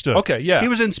misunderstood. Okay, yeah. He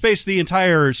was in space the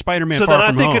entire Spider-Man So Far then I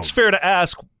From think Home. it's fair to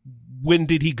ask, when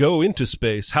did he go into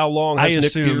space? How long has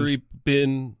Nick Fury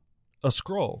been a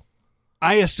Skrull?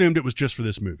 I assumed it was just for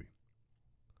this movie.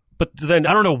 But then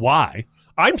I don't know why.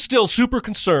 I'm still super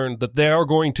concerned that they are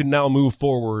going to now move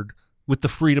forward with the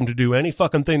freedom to do any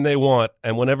fucking thing they want,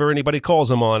 and whenever anybody calls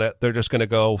them on it, they're just going to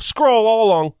go, Skrull all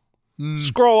along.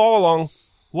 Skrull all along.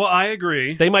 Well, I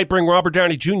agree. They might bring Robert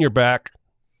Downey Jr. back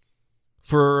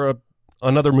for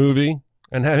another movie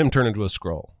and have him turn into a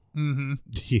Skrull. Mm-hmm.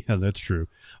 Yeah, that's true.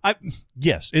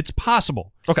 Yes, it's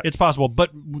possible. Okay. It's possible.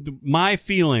 But my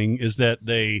feeling is that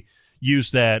they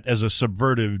use that as a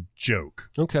subvertive joke.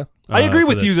 Okay. I agree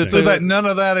with you. So that none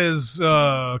of that is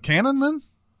canon then?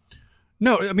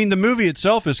 No, I mean, the movie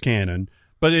itself is canon,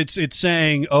 but it's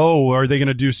saying, oh, are they going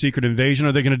to do Secret Invasion?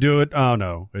 Are they going to do it? Oh,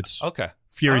 no. It's okay.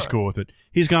 Fury's cool with it.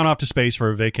 He's gone off to space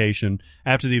for a vacation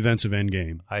after the events of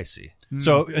Endgame. I see.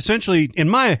 So essentially, in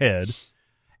my head,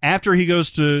 after he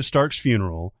goes to Stark's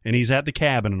funeral and he's at the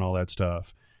cabin and all that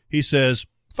stuff, he says,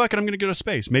 fuck it, I'm going to go to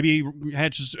space. Maybe he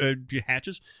hitches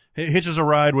a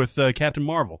ride with Captain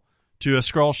Marvel to a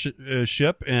Skrull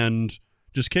ship and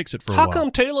just kicks it for a while. How come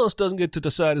Talos doesn't get to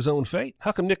decide his own fate?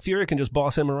 How come Nick Fury can just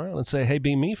boss him around and say, hey,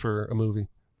 be me for a movie?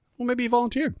 Well, maybe he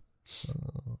volunteered.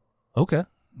 Okay.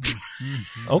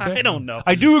 Okay. I don't know.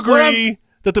 I do agree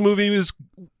that the movie is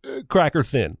cracker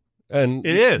thin. And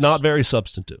it is not very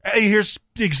substantive. Hey, here's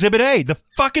Exhibit A, the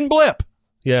fucking blip.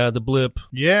 Yeah, the blip.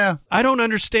 Yeah. I don't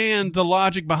understand the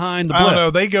logic behind the blip. I don't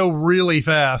know. They go really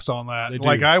fast on that.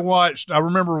 Like I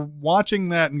remember watching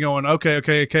that and going,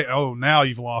 okay. Oh, now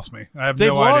you've lost me. I have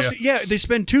no idea. Yeah, they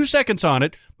spend 2 seconds on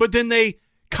it, but then they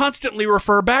constantly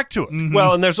refer back to it. Mm-hmm.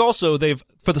 Well, and there's also,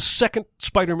 for the second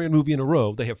Spider-Man movie in a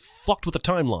row, they have fucked with the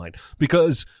timeline,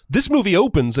 because this movie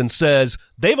opens and says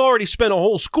they've already spent a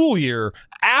whole school year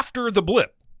after the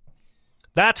blip.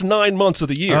 That's 9 months of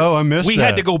the year. Oh, I missed We that.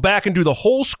 had to go back and do the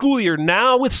whole school year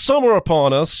now with summer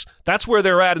upon us. That's where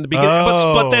they're at in the beginning.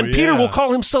 But then Peter will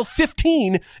call himself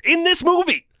 15 in this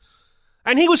movie.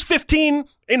 And he was 15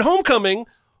 in Homecoming,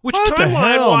 which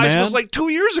timeline-wise was like 2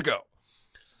 years ago.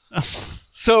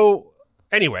 So,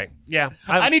 anyway, yeah.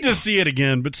 I need to see it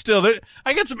again, but still,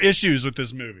 I got some issues with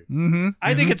this movie. Mm-hmm.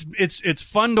 I think it's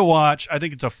fun to watch. I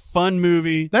think it's a fun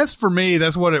movie. That's for me.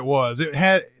 That's what it was. It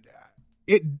had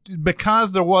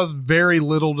because there was very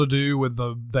little to do with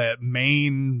that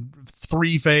main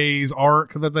 3-phase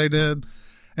arc that they did,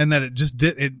 and that it just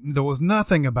there was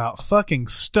nothing about fucking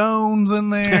stones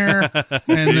in there,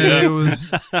 and then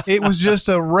it was just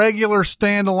a regular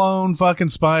standalone fucking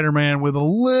Spider-Man with a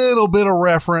little bit of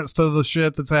reference to the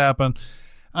shit that's happened.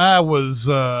 I was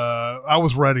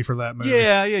ready for that movie.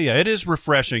 Yeah. It is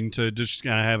refreshing to just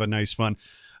kind of have a nice fun.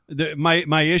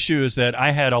 My issue is that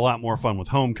I had a lot more fun with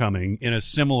Homecoming in a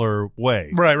similar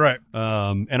way. Right.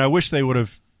 And I wish they would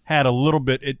have had a little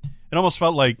bit. It almost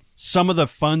felt like some of the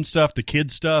fun stuff, the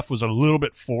kid stuff, was a little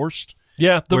bit forced.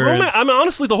 Yeah,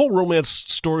 honestly, the whole romance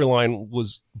storyline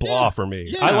was blah for me.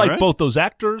 Yeah, I like right? both those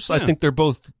actors. I think they're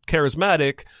both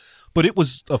charismatic, but it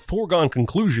was a foregone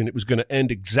conclusion it was going to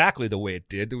end exactly the way it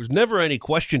did. There was never any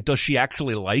question, does she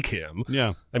actually like him?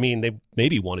 Yeah. I mean, they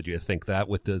maybe wanted you to think that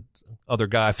with the other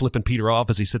guy flipping Peter off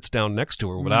as he sits down next to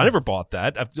her, but I never bought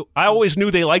that. I always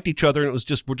knew they liked each other, and it was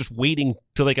just, we're just waiting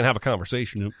till they can have a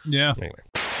conversation. Yeah. Anyway.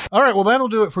 All right, well, that'll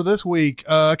do it for this week.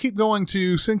 Keep going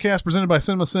to Sincast presented by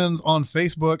Cinema Sins on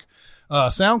Facebook,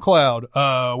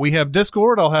 SoundCloud. We have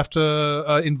Discord. I'll have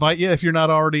to invite you if you're not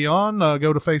already on.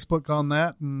 Go to Facebook on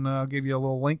that, and I'll give you a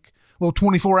little link, a little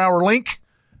 24-hour link.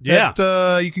 Yeah.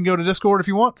 That, you can go to Discord if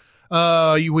you want.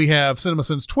 We have Cinema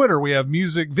Sins Twitter. We have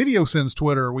Music Video Sins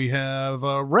Twitter. We have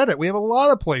Reddit. We have a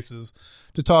lot of places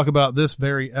to talk about this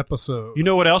very episode. You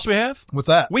know what else we have? What's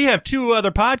that? We have 2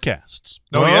 other podcasts.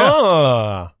 Oh, yeah.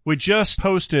 Ah. We just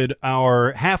posted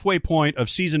our halfway point of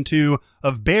season 2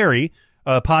 of Barry,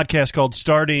 a podcast called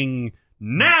Starting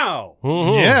Now.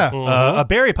 Yeah. A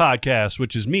Barry podcast,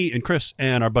 which is me and Chris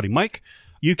and our buddy Mike.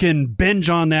 You can binge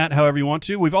on that however you want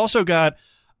to. We've also got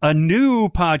a new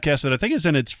podcast that I think is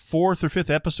in its 4th or 5th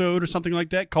episode or something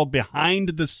like that called Behind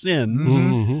the Sins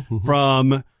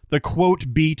from the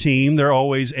Quote B team. They're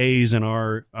always A's in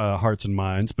our hearts and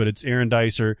minds, but it's Aaron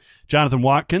Dicer, Jonathan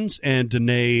Watkins, and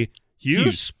Danae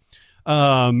Hughes.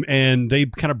 And they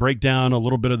kind of break down a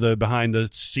little bit of the behind the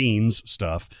scenes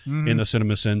stuff in the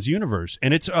Cinema Sins universe.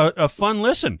 And it's a fun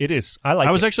listen. It is. I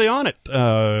was actually on it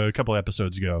a couple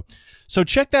episodes ago. So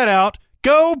check that out.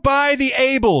 Go buy the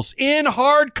Ables in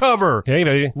hardcover. Hey,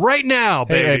 baby. Right now,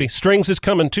 baby. Hey, baby. Strings is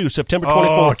coming too, September 24th.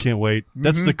 Oh, I can't wait.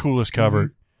 That's the coolest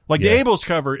cover. Like, the Ables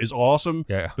cover is awesome,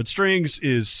 but Strings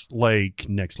is, like,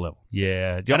 next level.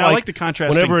 Yeah. And I like the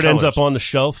contrasting whenever it ends colors. up on the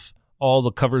shelf, all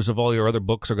the covers of all your other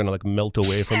books are going to, like, melt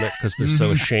away from it because they're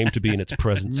so ashamed to be in its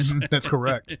presence. That's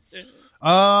correct.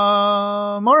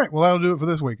 All right. Well, that'll do it for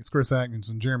this week. It's Chris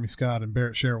Atkinson, Jeremy Scott, and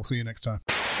Barrett Sher. We'll see you next time.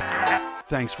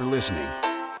 Thanks for listening.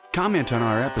 Comment on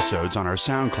our episodes on our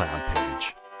SoundCloud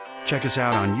page. Check us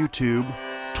out on YouTube,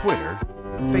 Twitter,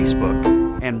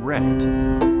 Facebook, and Reddit.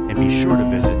 And be sure to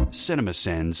visit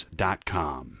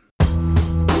cinemasins.com.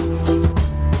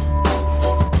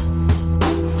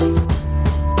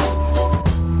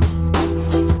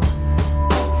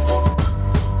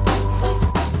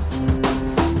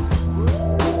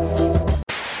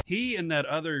 He and that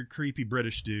other creepy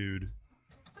British dude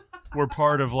were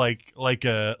part of like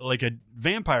a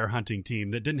vampire hunting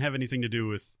team that didn't have anything to do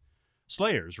with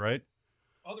Slayers, right?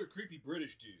 Other creepy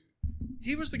British dude.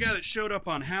 He was the guy that showed up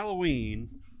on Halloween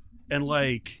and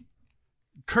like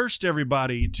cursed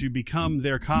everybody to become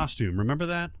their costume. Remember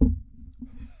that?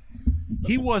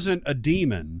 He wasn't a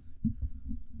demon,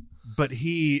 but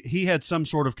he had some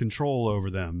sort of control over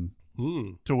them.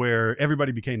 To where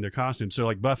everybody became their costume. So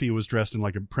like Buffy was dressed in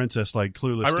like a princess, like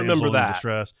clueless. I remember damsel in that.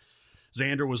 distress.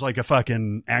 Xander was like a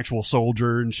fucking actual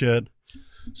soldier and shit.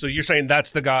 So you're saying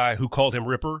that's the guy who called him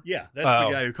Ripper? Yeah, that's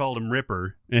the guy who called him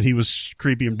Ripper, and he was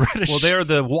creepy and British. Well, they're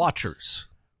the Watchers.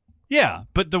 Yeah,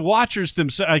 but the Watchers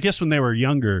themselves, I guess when they were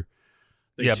younger,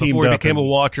 they teamed before he up became a and-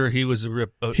 Watcher, he was a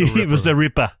Ripper. He was the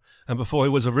Ripper. And before he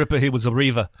was a Ripper, he was a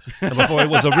Reaver. And before he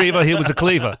was a Reaver, he was a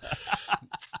Cleaver.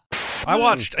 I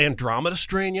watched Andromeda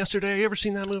Strain yesterday. You ever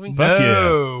seen that movie? Fuck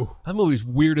No. That movie's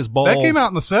weird as balls. That came out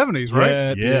in the 70s, right?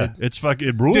 Yeah, Yeah, dude. it's fucking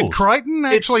it rules. Did Crichton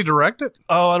actually direct it?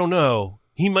 Oh, I don't know.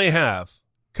 He may have.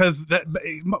 Because that,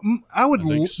 I would,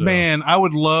 so. man, I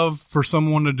would love for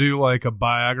someone to do like a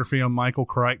biography on Michael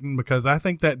Crichton because I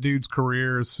think that dude's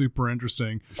career is super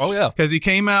interesting. Oh, yeah. Because he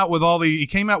came out with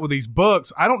these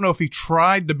books. I don't know if he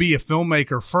tried to be a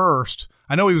filmmaker first.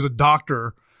 I know he was a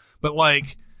doctor, but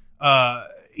like,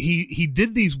 he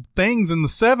did these things in the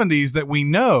 70s that we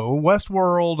know,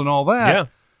 Westworld and all that. Yeah.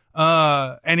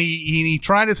 And he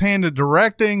tried his hand at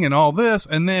directing and all this,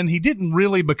 and then he didn't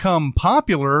really become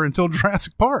popular until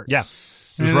Jurassic Park. Yeah.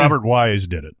 It was Robert Wise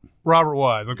did it. Robert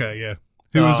Wise, okay, yeah.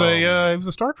 He was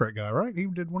a Star Trek guy, right? He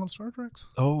did one of the Star Treks.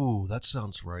 Oh, that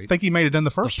sounds right. I think he may have done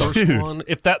the first one. First one.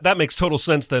 If that makes total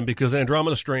sense then, because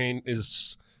Andromeda Strain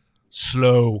is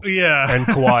slow Yeah. and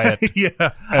quiet. Yeah.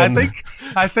 And-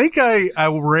 I think I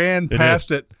ran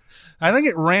past it. I think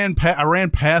I ran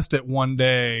past it one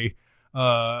day,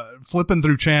 flipping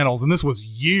through channels, and this was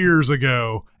years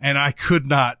ago, and I could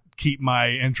not keep my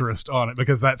interest on it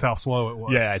because that's how slow it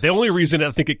was. Yeah, the only reason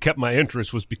I think it kept my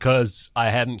interest was because I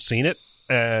hadn't seen it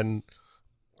and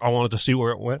I wanted to see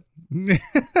where it went.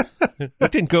 It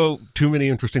didn't go too many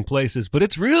interesting places, but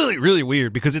it's really, really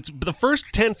weird because it's the first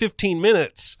 10, 15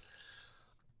 minutes.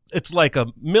 It's like a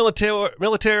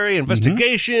military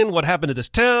investigation. What happened to this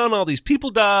town? All these people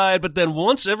died. But then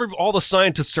once all the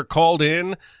scientists are called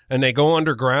in and they go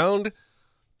underground,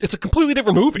 it's a completely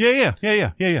different movie.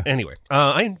 Yeah. Anyway,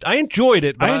 I enjoyed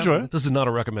it. But I enjoyed it. This is not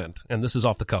a recommend, and this is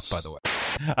off the cuff, by the way.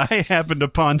 I happened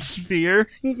upon Sphere.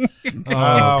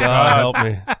 God help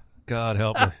me! God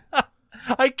help me!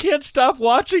 I can't stop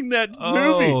watching that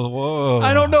movie. Oh, whoa!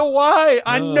 I don't know why.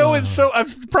 I know it's so.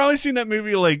 I've probably seen that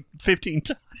movie like 15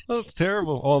 times. That's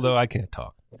terrible. Although I can't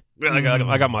talk.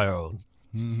 I got my own.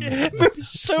 That movie's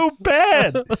so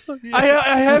bad.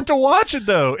 I have to watch it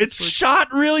though. It's shot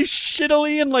really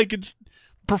shittily and like its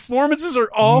performances are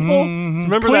awful.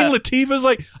 Remember Queen that? Latifah's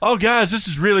like, "Oh guys, this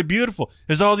is really beautiful.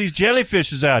 There's all these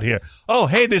jellyfishes out here. Oh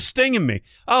hey, they're stinging me.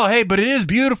 Oh hey, but it is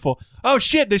beautiful. Oh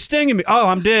shit, they're stinging me. Oh,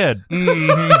 I'm dead."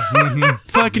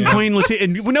 Fucking Queen Latifah.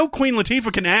 And we know Queen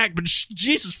Latifah can act, but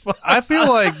Jesus fuck. I feel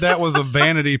like that was a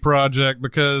vanity project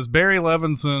because Barry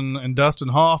Levinson and Dustin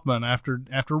Hoffman, after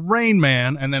Rain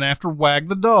Man and then after Wag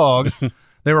the Dog,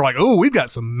 they were like, "Oh, we've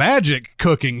got some magic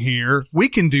cooking here. We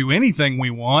can do anything we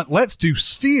want. Let's do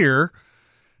Sphere."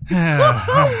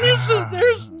 There's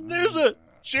a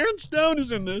Sharon Stone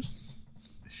is in this,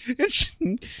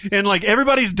 and like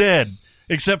everybody's dead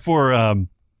except for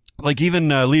like even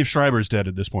Liev Schreiber's dead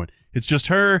at this point. It's just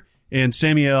her and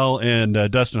Samuel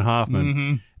and Dustin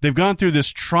Hoffman. They've gone through this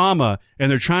trauma and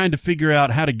they're trying to figure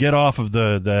out how to get off of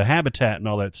the habitat and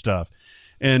all that stuff.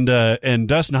 And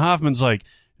Dustin Hoffman's like,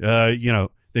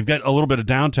 they've got a little bit of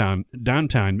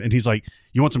downtime, and he's like,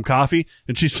 "You want some coffee?"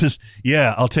 And she says,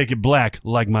 "Yeah, I'll take it black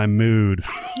like my mood."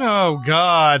 Oh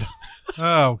God.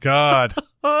 Oh God.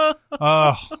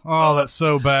 Oh, that's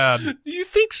so bad. Do you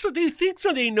think so? Do you think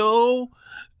so? They know,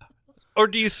 or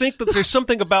do you think that there's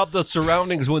something about the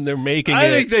surroundings when they're making it? I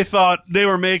think they thought they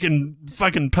were making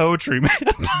fucking poetry, man.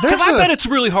 Because I bet it's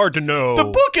really hard to know. The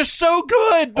book is so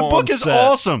good. The book is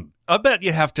awesome. I bet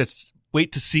you have to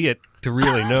wait to see it to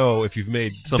really know if you've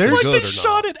made something There's- good They or not.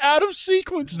 shot it out of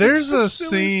sequence. There's That's the a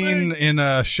silliest scene thing. in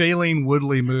a Shailene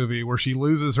Woodley movie where she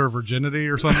loses her virginity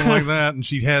or something like that, and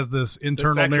she has this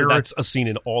internal narrative. That's a scene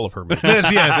in all of her movies.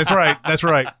 That's right. That's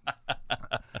right.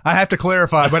 I have to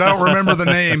clarify, but I don't remember the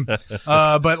name.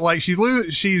 But like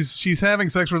she's having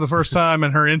sex for the first time,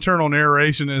 and her internal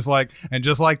narration is like, "And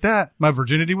just like that, my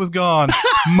virginity was gone,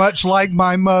 much like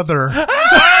my mother."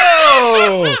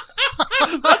 Oh!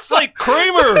 That's like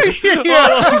Kramer. Much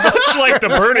like the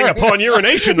burning upon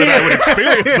urination that I would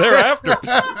experience thereafter.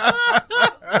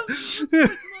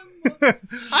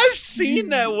 I've seen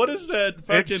that. What is that?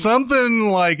 Fucking It's something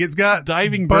like it's got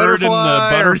diving bird and the butterfly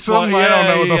or butterfly. something. I don't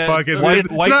know what the fuck it is.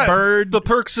 It's White not- bird. The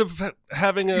perks of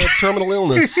having a terminal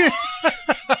illness.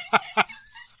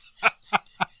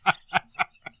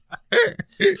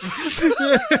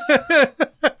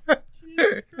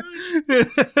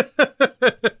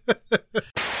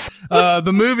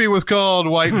 The movie was called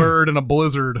White Bird and a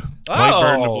Blizzard, White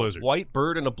bird and a blizzard. White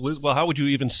bird and a blizzard. Well, how would you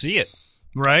even see it?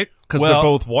 right? Because Well- they're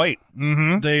both white.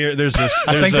 There's this.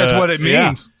 I think that's what it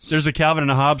means. There's a Calvin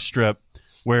and Hobbes strip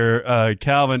where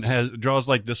Calvin draws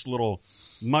like this little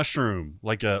mushroom,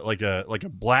 like a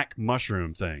black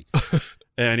mushroom thing,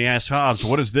 and he asks Hobbes,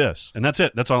 "What is this?" And that's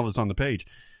it. That's all that's on the page.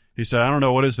 He said, "I don't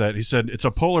know, what is that?" He said, "It's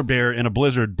a polar bear in a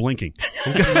blizzard blinking."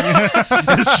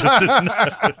 It's just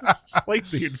It's like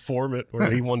the informant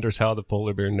where he wonders how the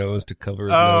polar bear knows to cover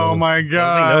his Oh nose. my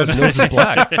How does he know his nose is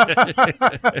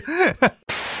black?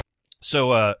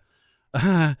 So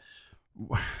I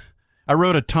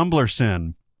wrote a Tumblr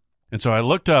sin. And so I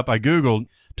Googled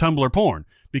Tumblr porn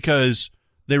because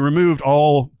they removed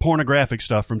all pornographic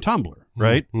stuff from Tumblr,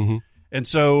 right? Mm-hmm. And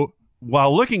so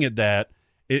while looking at that,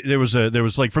 there was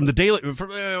like from the Daily,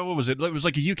 what was it? It was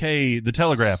like a UK, The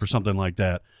Telegraph or something like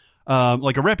that.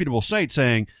 Like a reputable site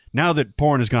saying, now that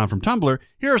porn has gone from Tumblr,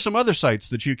 here are some other sites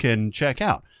that you can check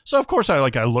out. So of course I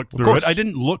looked through it. I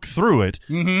didn't look through it,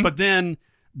 but then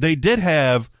they did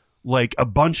have like a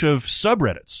bunch of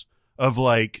subreddits of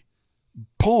like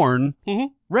porn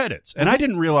Reddits. And I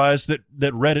didn't realize that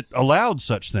Reddit allowed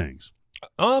such things.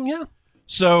 Yeah.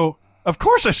 So of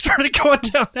course I started going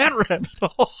down that rabbit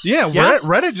hole. Yeah, Yeah.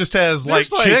 Reddit just has like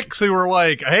There's, like- chicks who are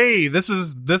like, "Hey, this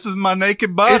is my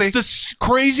naked body." It's the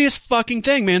craziest fucking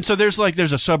thing, man. So there's a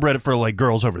subreddit for like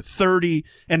girls over 30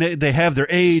 and they have their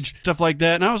age, stuff like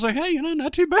that. And I was like, hey,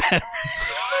 not too bad.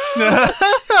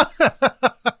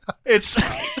 It's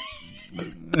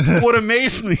what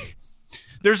amazed me.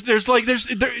 The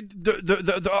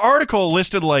article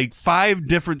listed like 5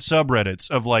 different subreddits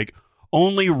of like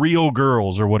only real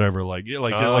girls or whatever. Like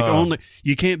only,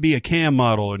 you can't be a cam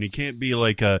model and you can't be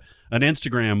like an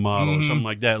Instagram model or something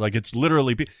like that. Like it's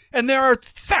literally, and there are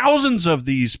thousands of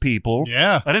these people.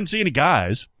 Yeah. I didn't see any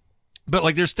guys, but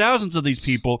like there's thousands of these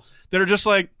people that are just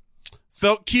like,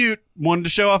 felt cute, wanted to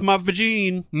show off my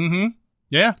vagine. Mm-hmm.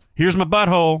 Yeah. Here's my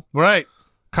butthole. Right.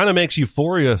 Kind of makes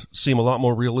Euphoria seem a lot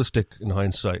more realistic in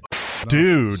hindsight.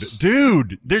 Dude,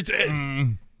 there's,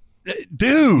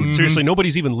 dude. Seriously,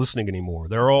 nobody's even listening anymore.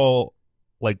 They're all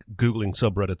like Googling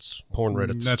subreddits, porn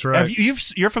Reddits. That's right.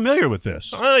 You're familiar with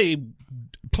this. I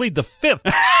plead the fifth.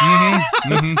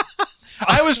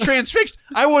 I was transfixed.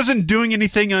 I wasn't doing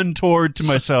anything untoward to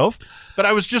myself, but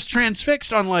I was just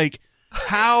transfixed on like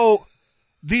how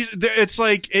it's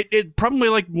like it probably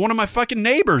like one of my fucking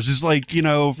neighbors is like, you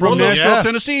know, from Nashville,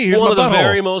 Tennessee. Here's one of my the butthole.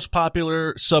 very most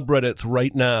popular subreddits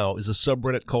right now is a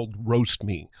subreddit called Roast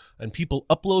Me, and people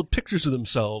upload pictures of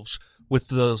themselves with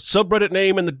the subreddit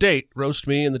name and the date, Roast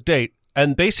Me and the date,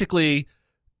 and basically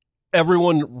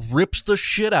everyone rips the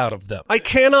shit out of them. I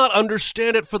cannot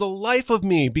understand it for the life of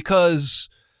me because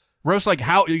roast like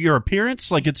how your appearance,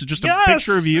 like it's just a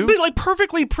picture of you, they're like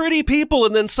perfectly pretty people,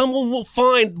 and then someone will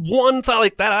find one thing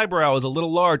like that eyebrow is a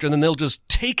little large, and then they'll just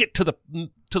take it to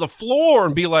the floor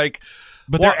and be like,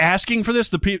 but they're asking for this.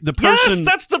 The person.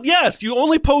 Yes. You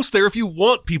only post there if you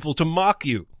want people to mock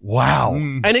you. Wow,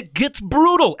 and it gets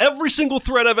brutal. Every single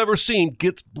thread I've ever seen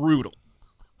gets brutal.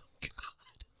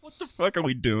 What the fuck are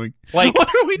we doing? Like,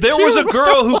 there was a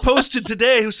girl who posted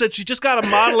today who said she just got a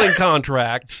modeling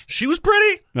contract. She was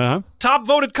pretty. Uh-huh. Top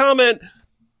voted comment: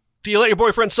 do you let your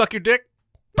boyfriend suck your dick?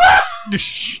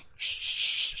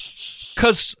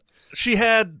 Because she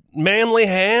had manly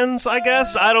hands, I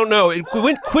guess. I don't know. It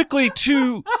went quickly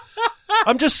to...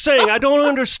 I'm just saying, I don't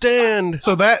understand.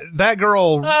 So that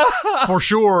girl for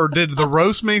sure did the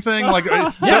roast me thing. Like,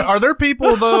 Yes. are there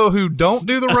people though who don't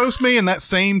do the roast me and that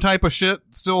same type of shit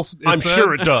still is I'm said?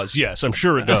 sure it does. Yes, I'm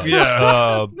sure it does.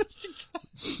 Yeah.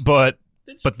 But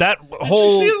that Did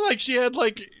whole... she seem like she had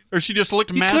like, or she just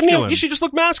looked masculine? She just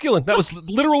looked masculine. That was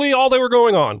literally all they were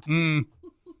going on.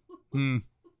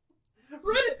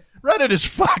 Reddit is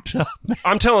fucked up.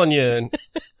 I'm telling you,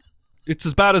 it's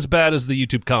about as bad as the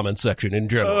YouTube comment section in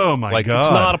general. Oh my God. It's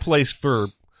not a place for...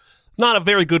 Not a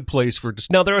very good place for...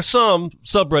 Now, there are some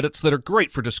subreddits that are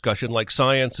great for discussion, like our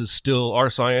science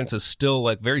is still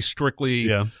like very strictly...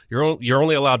 Yeah. You're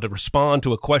only allowed to respond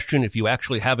to a question if you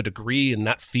actually have a degree in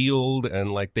that field,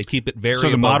 and like they keep it very... So the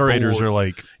above moderators board. are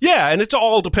like... Yeah, and it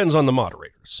all depends on the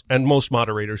moderators, and most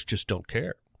moderators just don't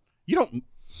care. You don't...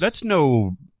 That's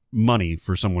no money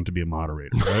for someone to be a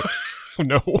moderator, right?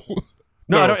 No.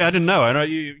 No, I didn't know. I know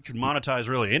you can monetize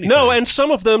really anything. No, and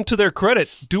some of them, to their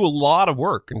credit, do a lot of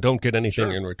work and don't get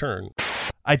anything in return.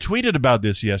 I tweeted about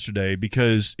this yesterday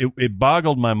because it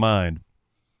boggled my mind.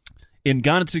 In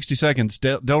Gone in 60 Seconds,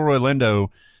 Delroy Lindo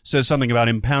says something about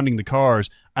impounding the cars.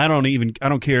 I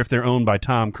don't care if they're owned by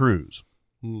Tom Cruise.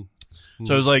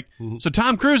 So it's like, so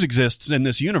Tom Cruise exists in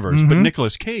this universe, but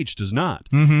Nicolas Cage does not.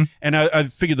 And I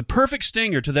figured the perfect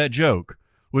stinger to that joke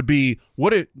would be,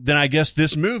 then I guess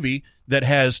this movie that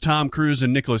has Tom Cruise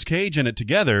and Nicolas Cage in it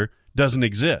together doesn't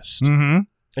exist. And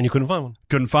you couldn't find one.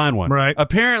 Couldn't find one. Right.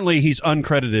 Apparently he's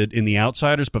uncredited in The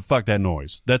Outsiders, but fuck that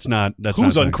noise. That's Who's not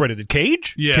uncredited?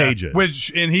 Cage? Yeah. Cage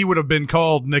is. And he would have been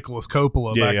called Nicholas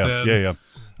Coppola back then. Yeah.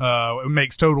 It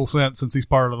makes total sense since he's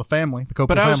part of the family, the Coppola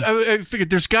But family. I figured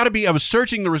there's got to be. I was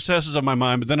searching the recesses of my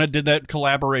mind, but then I did that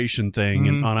collaboration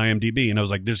thing on IMDb, and I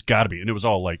was like, "There's got to be," and it was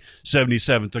all like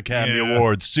 77th Academy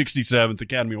Awards, 67th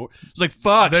Academy Awards. It's like,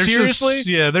 fuck, seriously?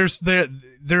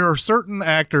 There are certain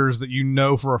actors that you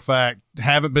know for a fact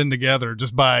haven't been together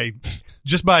just by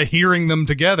hearing them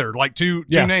together, like two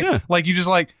names, yeah. like you just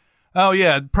like. Oh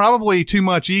yeah, probably too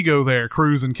much ego there,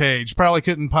 Cruise and Cage. Probably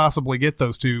couldn't possibly get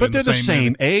those two. But in they're the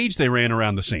same movie. age. They ran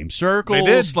around the same circles. They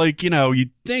did. Like, you'd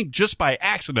think just by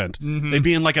accident they'd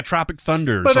be in like a Tropic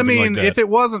Thunder or But I something mean, like that. if it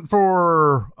wasn't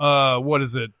for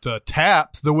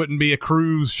Taps, there wouldn't be a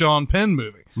Cruise Sean Penn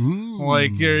movie.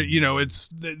 Like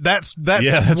that's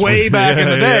way back in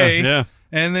the day. Yeah.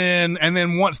 And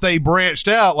then once they branched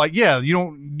out, like you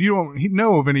don't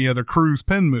know of any other Cruise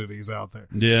Penn movies out there.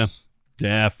 Yeah.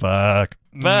 Yeah, fuck.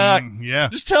 Fuck. Yeah.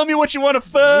 Just tell me what you want to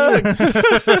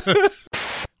fuck.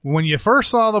 When you first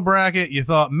saw the bracket, you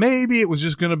thought maybe it was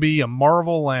just going to be a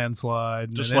Marvel landslide.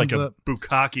 and Just it like ends a up-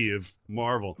 bukkake of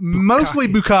Marvel. mostly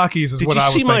Bukakis is Did what you I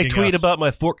was see thinking my tweet of. about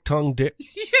my fork tongue dick?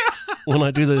 Yeah. When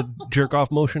I do the jerk off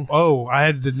motion? Oh,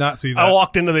 I did not see that. I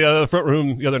walked into the front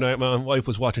room the other night. My wife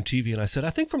was watching TV, and I said,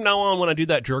 I think from now on, when I do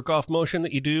that jerk off motion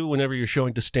that you do whenever you're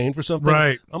showing disdain for something,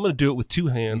 Right. I'm going to do it with two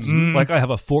hands, like I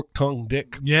have a fork tongue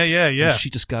dick. Yeah. And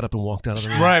she just got up and walked out of the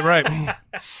room. Right.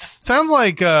 Sounds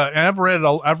like I've read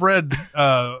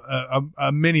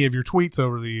many of your tweets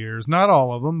over the years. Not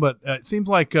all of them, but it seems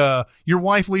like your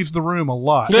wife leaves the room a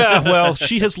lot. Yeah, well,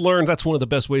 she has learned that's one of the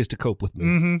best ways to cope with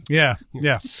me. Yeah.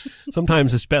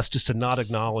 Sometimes it's best just to not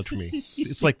acknowledge me.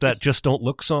 It's like that "Just Don't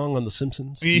Look" song on The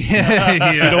Simpsons.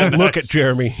 Yeah. You don't look at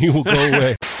Jeremy, he will go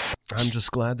away. I'm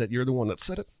just glad that you're the one that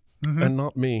said it and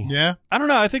not me. Yeah. I don't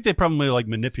know. I think they probably like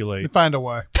manipulate. They find a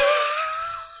way.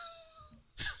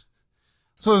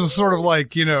 So it's sort of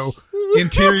like,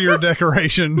 interior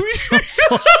decoration.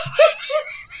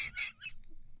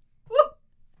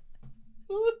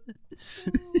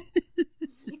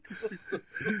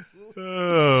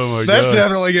 Oh my That's god.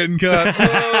 definitely getting cut.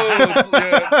 Oh,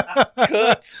 yeah.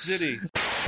 Cut City.